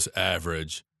was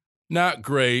average. Not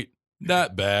great,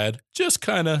 not bad, just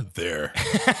kind of there.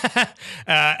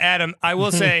 Adam, I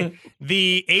will say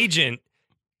the agent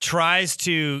tries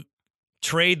to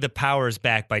trade the powers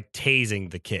back by tasing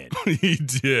the kid. He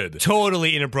did.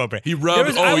 Totally inappropriate. He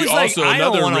rubbed.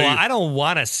 I don't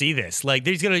want to see this. Like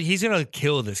he's gonna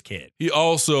kill this kid. He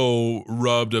also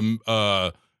rubbed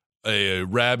a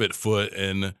rabbit foot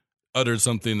and uttered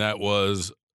something that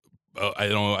was I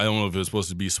don't know if it was supposed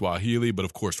to be Swahili, but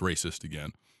of course racist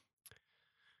again.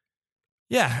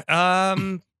 Yeah.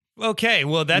 Okay.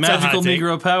 Well, that's magical a hot take.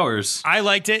 Negro powers. I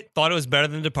liked it. Thought it was better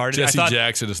than Departed. Jesse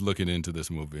Jackson is looking into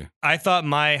this movie. I thought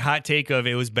my hot take of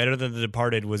it was better than The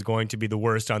Departed was going to be the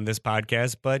worst on this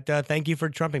podcast, but thank you for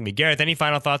trumping me. Gareth, any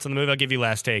final thoughts on the movie? I'll give you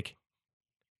last take.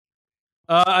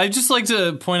 I just like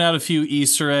to point out a few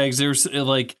Easter eggs. There's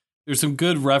some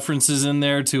good references in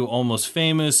there to Almost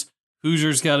Famous.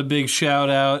 Hoosiers got a big shout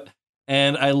out.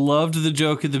 And I loved the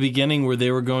joke at the beginning where they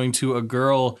were going to a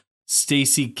girl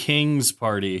Stacey King's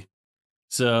party.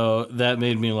 So that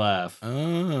made me laugh.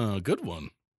 Oh, good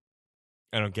one.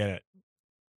 I don't get it.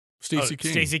 Stacey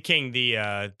King. Stacey King,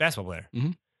 the basketball player.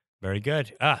 Mhm. Very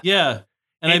good. Yeah.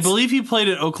 And I believe he played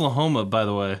at Oklahoma, by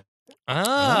the way.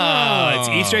 It's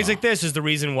Easter eggs like this is the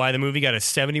reason why the movie got a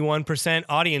 71%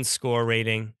 audience score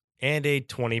rating and a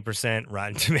 20%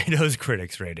 Rotten Tomatoes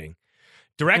critics rating.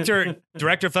 Director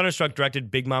of Thunderstruck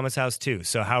directed Big Mama's House too.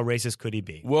 So how racist could he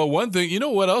be? Well, one thing, you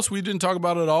know what else we didn't talk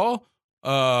about at all?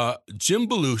 Jim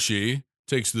Belushi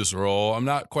takes this role. I'm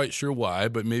not quite sure why,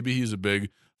 but maybe he's a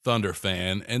big Thunder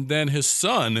fan. And then his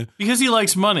son, because he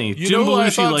likes money. You Jim know who I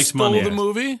Belushi thought likes stole money. the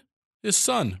movie? His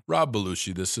son, Rob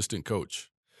Belushi, the assistant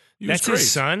coach. That's his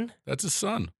son? That's his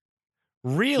son.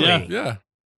 Really? Yeah.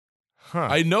 Huh.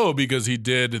 I know because he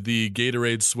did the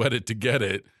Gatorade Sweat It to Get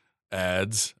It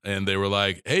ads, and they were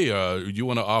like, hey, you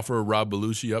want to offer Rob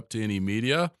Belushi up to any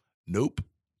media? Nope.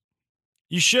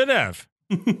 You should have.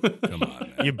 Come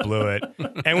on, man. You blew it.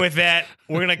 And with that,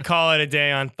 we're going to call it a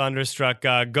day on Thunderstruck.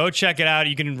 Go check it out.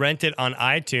 You can rent it on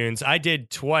iTunes. I did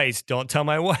twice. Don't tell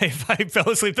my wife. I fell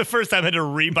asleep the first time. I had to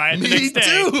rebuy it the next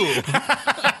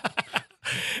day.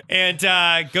 And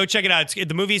go check it out.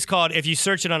 The movie's called, if you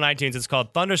search it on iTunes, it's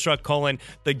called Thunderstruck: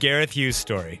 The Gareth Hughes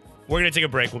Story. We're going to take a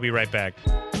break. We'll be right back.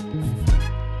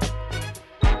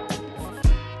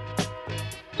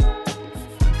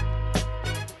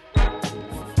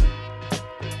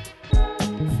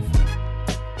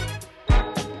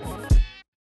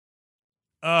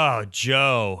 Oh,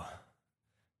 Joe.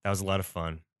 That was a lot of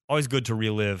fun. Always good to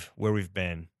relive where we've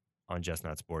been on Just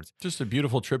Not Sports. Just a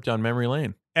beautiful trip down memory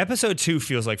lane. Episode 2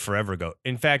 feels like forever ago.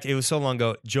 In fact, it was so long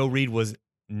ago, Joe Reed was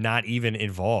not even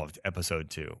involved, episode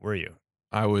 2. Were you?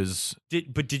 I was.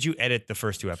 But did you edit the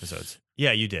first 2 episodes?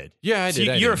 Yeah, you did. Yeah, I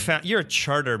did. You're a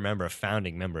charter member, a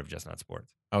founding member of Just Not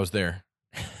Sports. I was there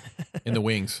in the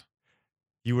wings.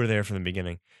 You were there from the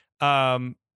beginning.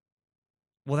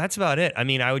 Well, that's about it. I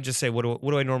mean, I would just say, what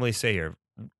do I normally say here?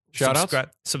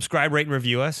 Subscribe, rate, and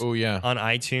review us. Oh, yeah. On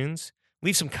iTunes.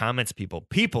 Leave some comments, people.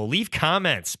 Leave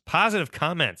comments. Positive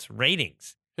comments.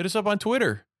 Ratings. Hit us up on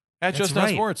Twitter at Just Not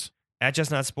Sports. At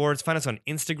Just Not Sports. Find us on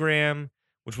Instagram,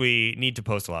 which we need to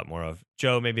post a lot more of.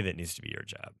 Joe, maybe that needs to be your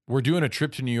job. We're doing a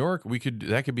trip to New York.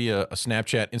 That could be a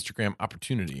Snapchat, Instagram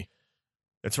opportunity.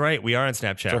 That's right. We are on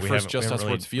Snapchat. It's our first Just Not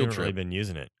Sports field trip. Really been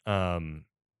using it.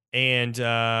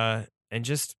 And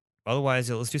just otherwise,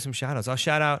 let's do some shout outs. I'll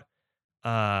shout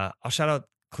out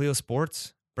Clio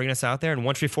Sports bringing us out there, and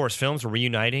One Tree Forest Films. We're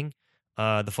reuniting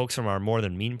the folks from our More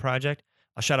Than Mean project.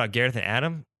 I'll shout out Gareth and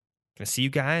Adam. Gonna see you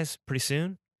guys pretty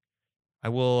soon. I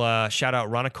will shout out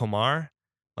Rana Komar,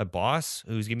 my boss,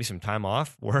 who's giving me some time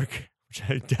off work, which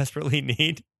I desperately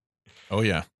need. Oh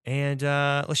yeah. And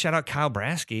let's shout out Kyle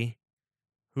Brasky,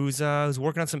 who's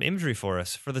working on some imagery for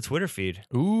us for the Twitter feed.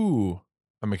 Ooh,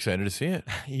 I'm excited to see it.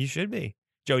 You should be.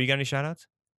 Joe, you got any shout outs?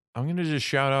 I'm going to just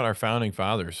shout out our founding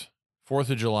fathers. 4th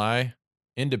of July,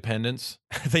 Independence.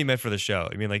 I thought you meant for the show.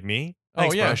 You mean like me?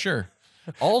 Thanks, yeah, bro. Sure.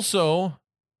 Also,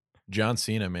 John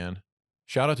Cena, man.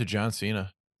 Shout out to John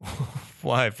Cena.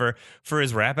 Why? For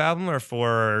his rap album or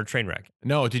for Trainwreck?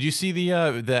 No, did you see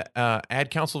the ad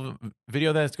council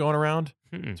video that's going around?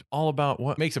 It's all about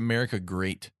what makes America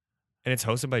great. And it's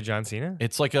hosted by John Cena?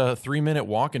 It's like a 3-minute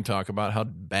walk and talk about how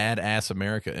badass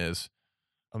America is.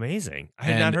 Amazing. I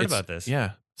had not heard about this.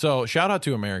 Yeah. So shout out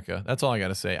to America. That's all I got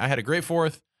to say. I had a great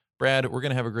 4th. Brad, we're going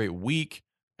to have a great week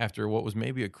after what was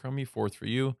maybe a crummy 4th for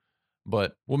you,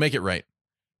 but we'll make it right.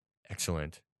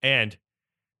 Excellent. And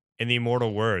in the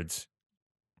immortal words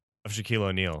of Shaquille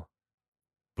O'Neal,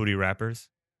 booty rappers,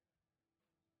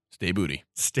 stay booty.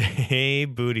 Stay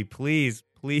booty. Please,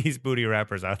 booty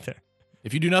rappers out there.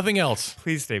 If you do nothing else,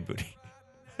 please stay booty.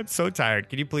 I'm so tired.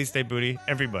 Can you please stay booty?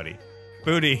 Everybody.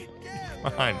 Booty.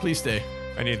 Come on. Please stay.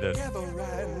 I need this.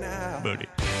 Booty.